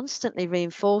needs constantly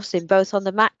reinforcing, both on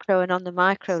the macro and on the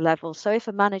micro level. So if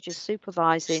a manager's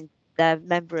supervising their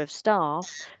member of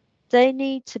staff, they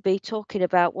need to be talking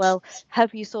about, well,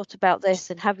 have you thought about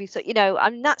this? And have you thought, I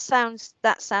mean, that sounds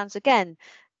again,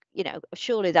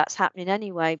 surely that's happening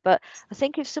anyway. But I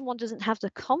think if someone doesn't have the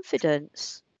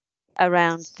confidence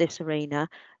around this arena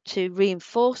to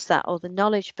reinforce that, or the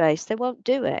knowledge base, they won't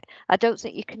do it. I don't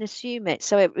think you can assume it.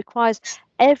 So it requires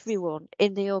everyone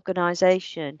in the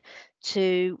organisation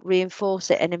to reinforce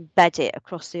it and embed it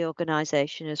across the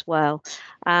organisation as well,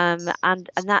 and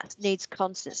that needs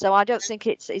constant. So I don't think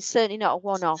it's certainly not a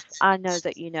one-off. I know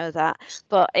that you know that,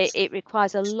 but it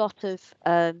requires a lot of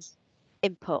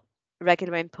input,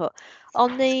 regular input.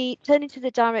 On the turning to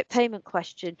the direct payment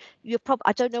question,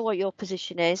 I don't know what your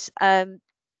position is.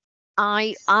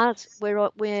 As we're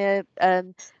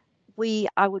we,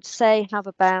 I would say, have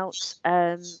about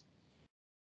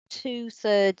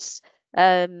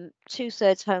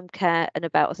 2/3 home care and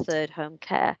about a third home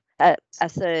care, a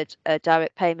third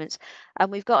direct payments.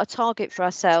 And we've got a target for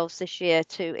ourselves this year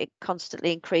to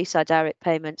constantly increase our direct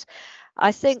payments.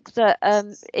 I think that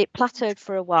it plateaued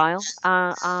for a while,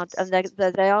 and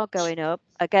they are going up.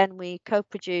 Again, we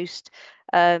co-produced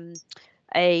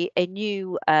a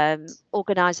new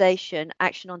organisation,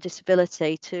 Action on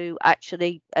Disability, to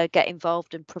actually get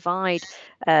involved and provide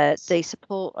the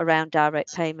support around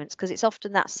direct payments, because it's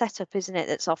often that setup, isn't it,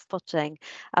 that's off-putting.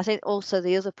 I think also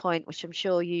the other point, which I'm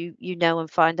sure you know and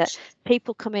find, that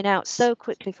people coming out so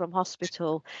quickly from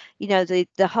hospital, you know,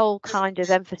 the whole kind of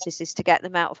emphasis is to get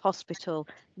them out of hospital,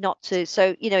 not to.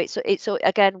 So, you know, it's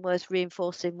again worth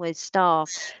reinforcing with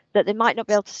staff that they might not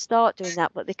be able to start doing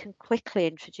that, but they can quickly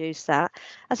introduce that.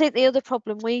 I think the other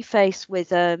problem we face with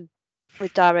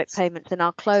direct payments, and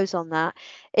I'll close on that,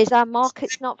 is our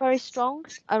market's not very strong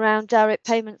around direct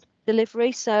payment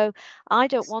delivery. So I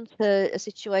don't want a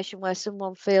situation where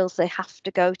someone feels they have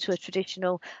to go to a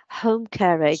traditional home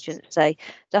care agency.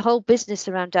 The whole business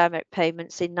around direct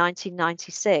payments in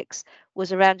 1996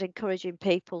 was around encouraging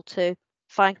people to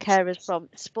find carers from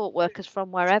support workers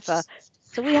from wherever.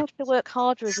 So we have to work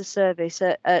harder as a service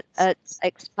at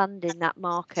expanding that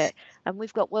market, and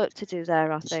we've got work to do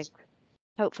there, I think.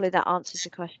 Hopefully that answers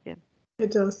your question.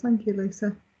 It does. Thank you,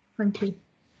 Lisa. Thank you.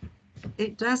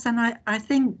 It does, and I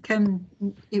think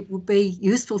it would be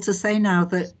useful to say now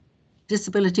that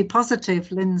Disability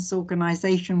Positive, Lynn's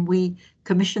organisation, we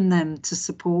commission them to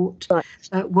support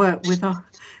work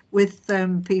with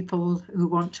people who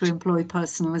want to employ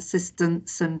personal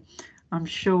assistants, and I'm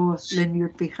sure, Lynn,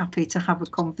 you'd be happy to have a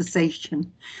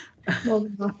conversation. More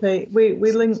than happy.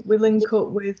 We link up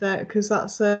with because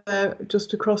that's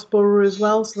just across borough as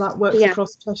well, so that works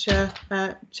across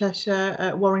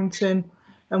Cheshire, Warrington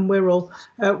and Wirral.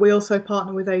 We also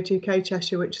partner with Age UK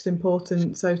Cheshire, which is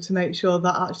important, so to make sure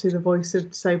that actually the voice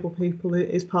of disabled people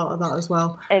is part of that as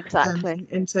well. Exactly.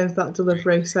 In terms of that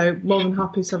delivery, so more than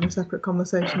happy to have a separate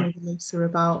conversation with Lisa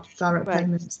about direct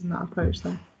payments and that approach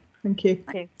there. Thank you.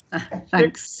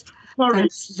 Thanks. Sorry,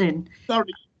 Thanks, Lynn.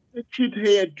 Sorry, Richard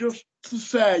here. Just to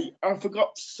say, I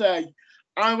forgot to say,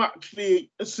 I'm actually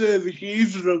a service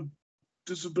user of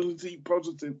Disability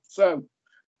Positive, so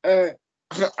I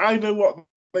know what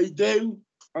they do,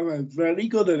 and I'm very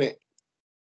good at it.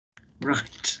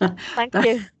 Right. Thank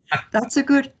you. That's a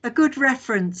good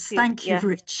reference. Thank you, Yeah.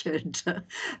 Richard.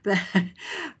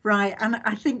 Right, and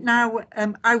I think now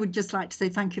I would just like to say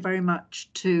thank you very much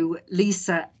to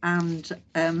Lisa and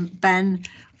Ben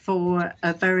for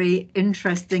a very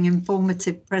interesting,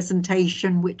 informative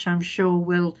presentation, which I'm sure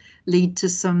will lead to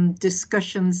some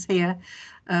discussions here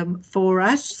for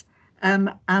us.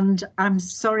 And I'm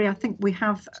sorry, I think we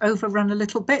have overrun a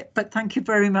little bit, but thank you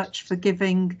very much for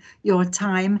giving your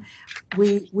time.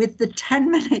 With the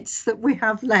 10 minutes that we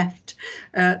have left,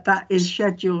 that is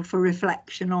scheduled for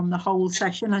reflection on the whole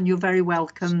session, and you're very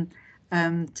welcome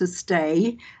to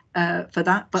stay for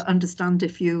that, but understand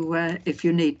if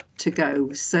you need to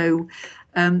go. So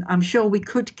I'm sure we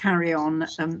could carry on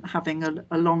having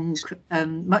a long,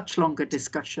 much longer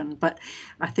discussion, but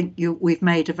I think we've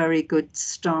made a very good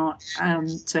start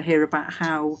to hear about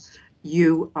how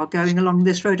you are going along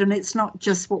this road. And it's not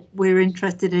just what we're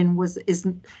interested in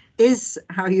is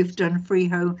how you've done free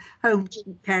home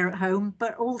care at home,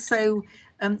 but also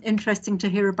interesting to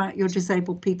hear about your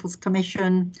Disabled People's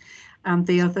Commission, and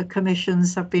the other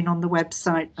commissions have been on the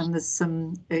website, and there's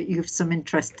some you have some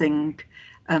interesting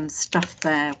stuff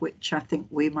there, which I think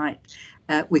we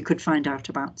could find out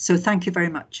about. So thank you very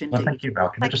much indeed. Well, thank you, Val.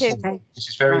 Can I just say, this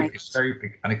is very, it's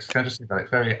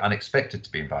very unexpected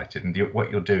to be invited, and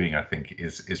what you're doing, I think,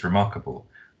 is remarkable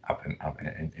up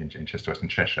in Chester West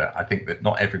and Cheshire. I think that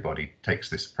not everybody takes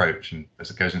this approach, and as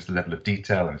it goes into the level of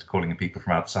detail and it's calling in people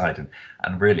from outside,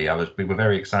 and really, we were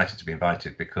very excited to be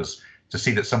invited, because to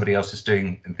see that somebody else is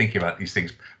doing and thinking about these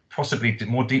things possibly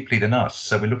more deeply than us.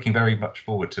 So we're looking very much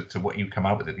forward to what you come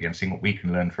out with at the end, seeing what we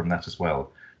can learn from that as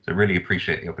well. So really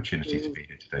appreciate the opportunity to be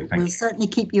here today. Thank you. We'll certainly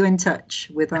keep you in touch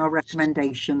with our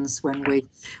recommendations when we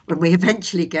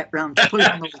eventually get round to pulling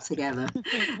them all together,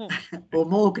 or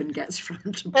Morgan gets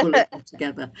round to pulling them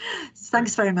together.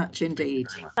 Thanks very much indeed.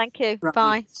 Thank you. Right.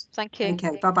 Bye. Thank you.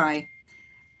 Okay. Bye bye.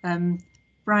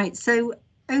 Right. So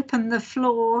open the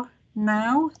floor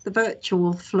now, the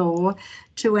virtual floor,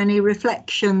 to any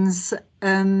reflections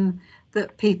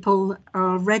that people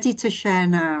are ready to share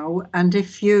now. And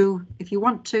if you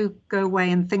want to go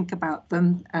away and think about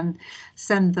them and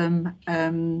send them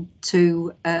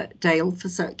to Dale for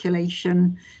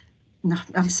circulation, No,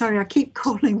 I'm sorry, I keep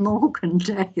calling Morgan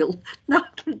Dale.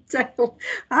 Not Dale.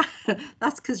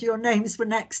 That's because your names were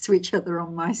next to each other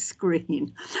on my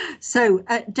screen. So,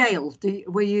 Dale,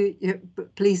 will you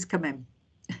please come in?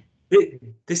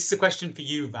 This is a question for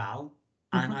you, Val,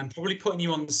 and I'm probably putting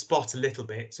you on the spot a little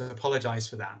bit, so I apologise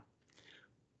for that.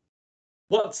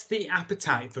 What's the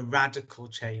appetite for radical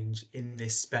change in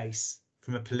this space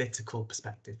from a political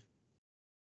perspective?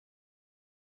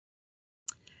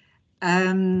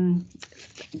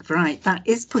 Right, that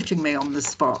is putting me on the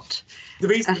spot. The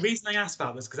reason I asked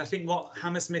that was because I think what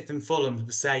Hammersmith and Fulham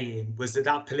were saying was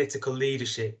that political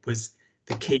leadership was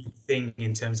the key thing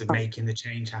in terms of making the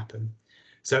change happen.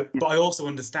 So, but I also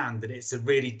understand that it's a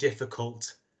really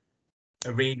difficult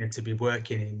arena to be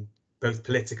working in, both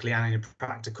politically and in a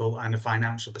practical and a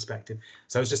financial perspective.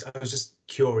 So I was just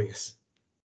curious.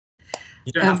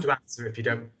 You don't have to answer if you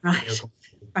don't. Right.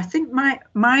 I think my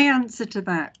answer to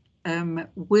that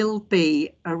will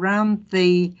be around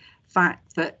the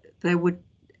fact that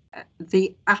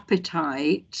the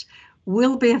appetite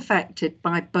will be affected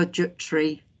by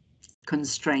budgetary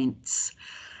constraints.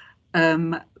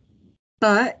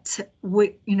 But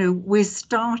we're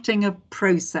starting a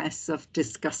process of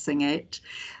discussing it.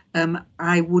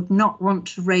 I would not want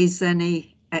to raise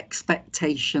any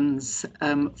expectations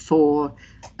for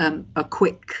a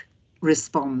quick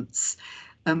response.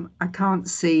 I can't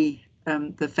see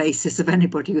the faces of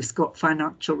anybody who's got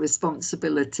financial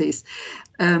responsibilities.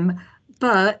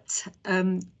 But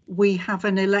we have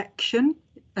an election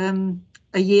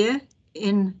a year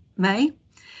in May,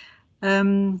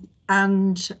 and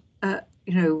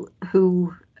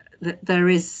there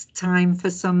is time for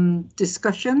some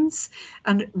discussions,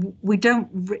 and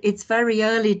it's very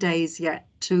early days yet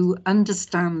to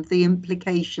understand the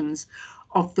implications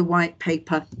of the white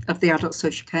paper, of the adult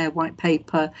social care white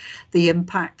paper, the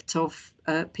impact of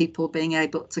people being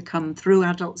able to come through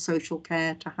adult social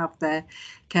care to have their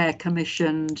care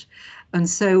commissioned. And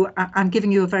so I'm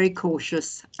giving you a very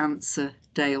cautious answer,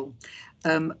 Dale,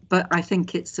 but I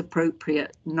think it's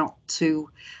appropriate not to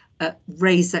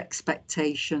raise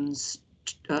expectations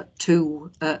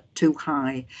too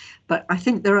high. But I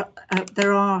think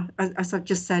there are, as I've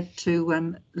just said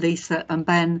to Lisa and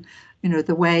Ben,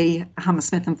 the way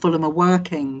Hammersmith and Fulham are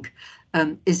working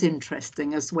is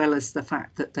interesting, as well as the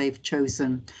fact that they've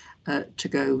chosen to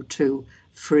go to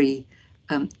free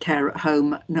care at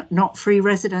home, not free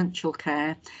residential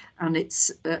care, and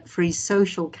it's free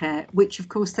social care, which of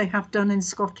course they have done in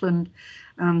Scotland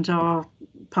and are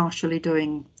partially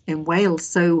doing in Wales.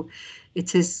 So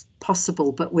it is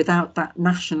possible, but without that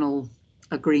national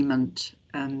agreement,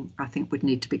 I think we'd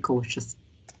need to be cautious.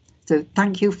 So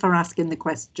thank you for asking the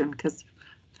question, because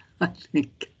I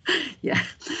think, yeah.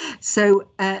 So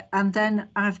and then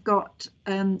I've got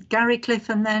Gary Cliff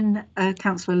and then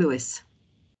Councillor Lewis.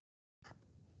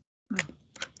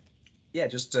 Yeah,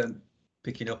 just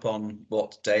picking up on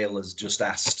what Dale has just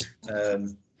asked,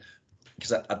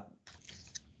 because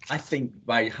I think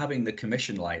by having the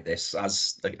commission like this,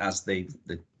 as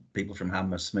the people from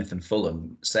Hammersmith and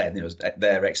Fulham said,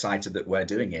 they're excited that we're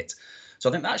doing it. So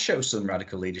I think that shows some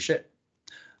radical leadership.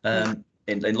 In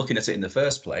looking at it in the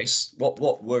first place,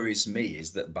 what worries me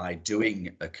is that by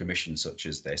doing a commission such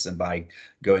as this, and by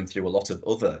going through a lot of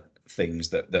other things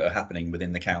that are happening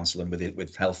within the council and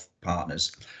with health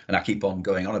partners, and I keep on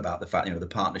going on about the fact the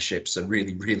partnerships are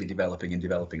really developing and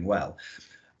developing well.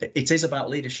 It is about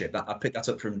leadership. I picked that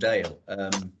up from Dale.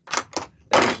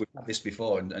 We've had this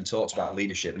before and talked about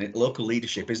leadership, and local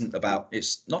leadership isn't about,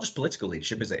 it's not just political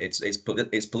leadership, is it? It's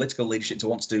political leadership to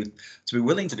want to be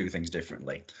willing to do things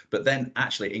differently, but then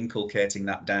actually inculcating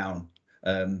that down.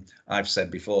 I've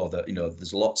said before that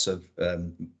there's lots of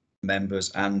members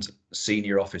and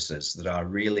senior officers that are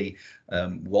really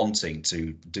wanting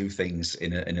to do things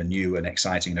in a new and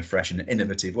exciting and a fresh and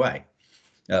innovative way.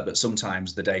 But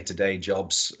sometimes the day-to-day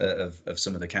jobs of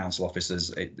some of the council officers,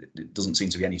 it doesn't seem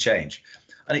to be any change.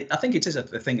 And I think it is a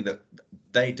thing that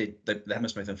they did, the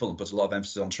Hammersmith and Fulham put a lot of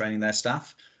emphasis on training their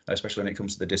staff, especially when it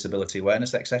comes to the disability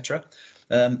awareness, etc.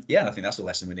 Yeah, I think that's a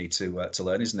lesson we need to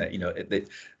learn, isn't it?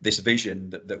 This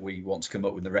vision that we want to come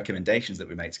up with, the recommendations that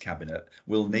we make to Cabinet,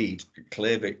 will need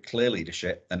clear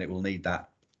leadership, and it will need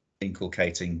that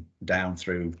inculcating down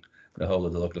through the whole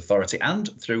of the local authority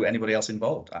and through anybody else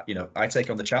involved. I take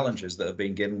on the challenges that have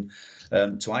been given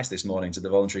twice this morning to the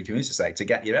voluntary community sector to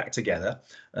get your act together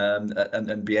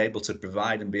and be able to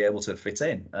provide and be able to fit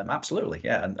in. Absolutely,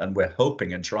 yeah, and we're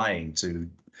hoping and trying to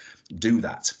do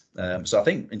that. So I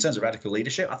think in terms of radical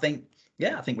leadership, I think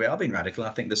we are being radical.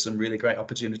 I think there's some really great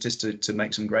opportunities to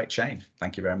make some great change.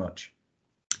 Thank you very much.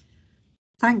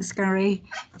 Thanks, Gary.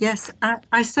 Yes,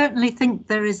 I certainly think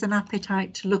there is an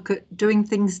appetite to look at doing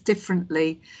things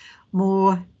differently,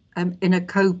 more in a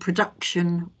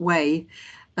co-production way,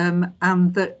 and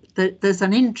that there's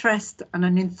an interest and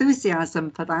an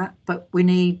enthusiasm for that, but we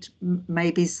need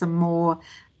maybe some more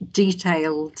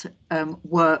detailed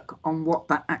work on what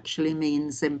that actually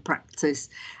means in practice,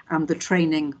 and the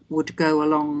training would go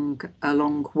along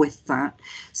with that.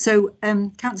 So,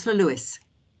 Councillor Lewis.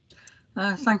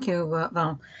 Thank you,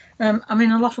 Val. I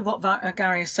mean, a lot of what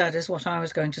Gary said is what I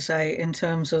was going to say in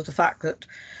terms of the fact that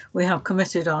we have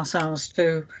committed ourselves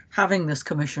to having this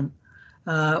commission,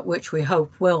 which we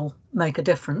hope will make a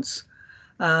difference.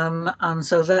 And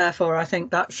so therefore, I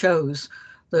think that shows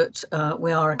that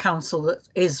we are a council that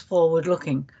is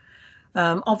forward-looking.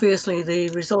 Obviously, the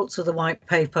results of the white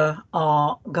paper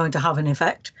are going to have an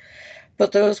effect,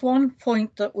 but there was one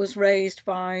point that was raised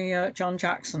by John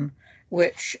Jackson,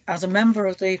 which, as a member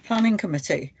of the planning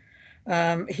committee,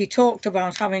 he talked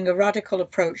about having a radical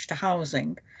approach to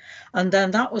housing, and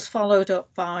then that was followed up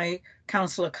by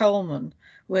Councillor Coleman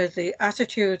with the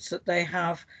attitudes that they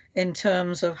have in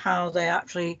terms of how they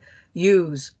actually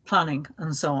use planning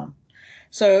and so on.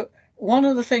 So one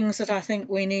of the things that I think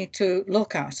we need to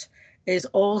look at is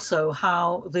also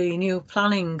how the new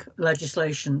planning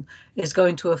legislation is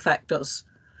going to affect us.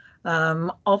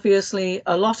 Obviously,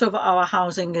 a lot of our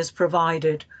housing is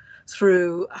provided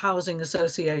through housing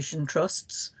association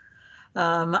trusts,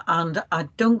 and I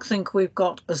don't think we've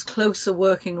got as close a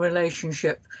working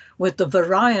relationship with the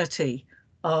variety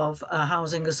of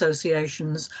housing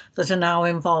associations that are now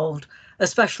involved,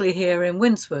 especially here in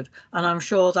Winsford, and I'm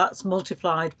sure that's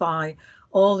multiplied by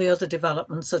all the other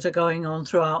developments that are going on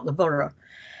throughout the borough.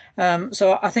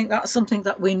 So I think that's something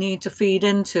that we need to feed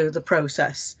into the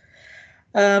process.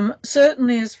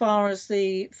 Certainly, as far as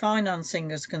the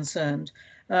financing is concerned,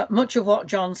 much of what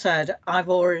John said I've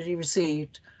already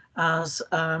received as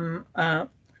a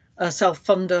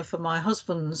self-funder for my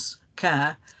husband's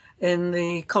care in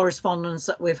the correspondence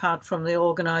that we've had from the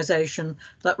organisation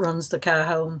that runs the care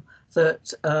home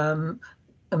that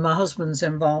my husband's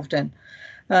involved in.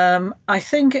 I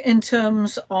think in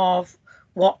terms of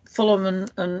what Fulham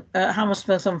and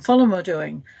Hammersmith and Fulham are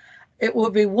doing, it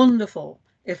would be wonderful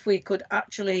if we could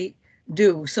actually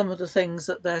do some of the things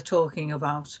that they're talking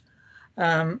about.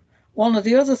 One of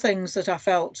the other things that I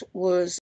felt was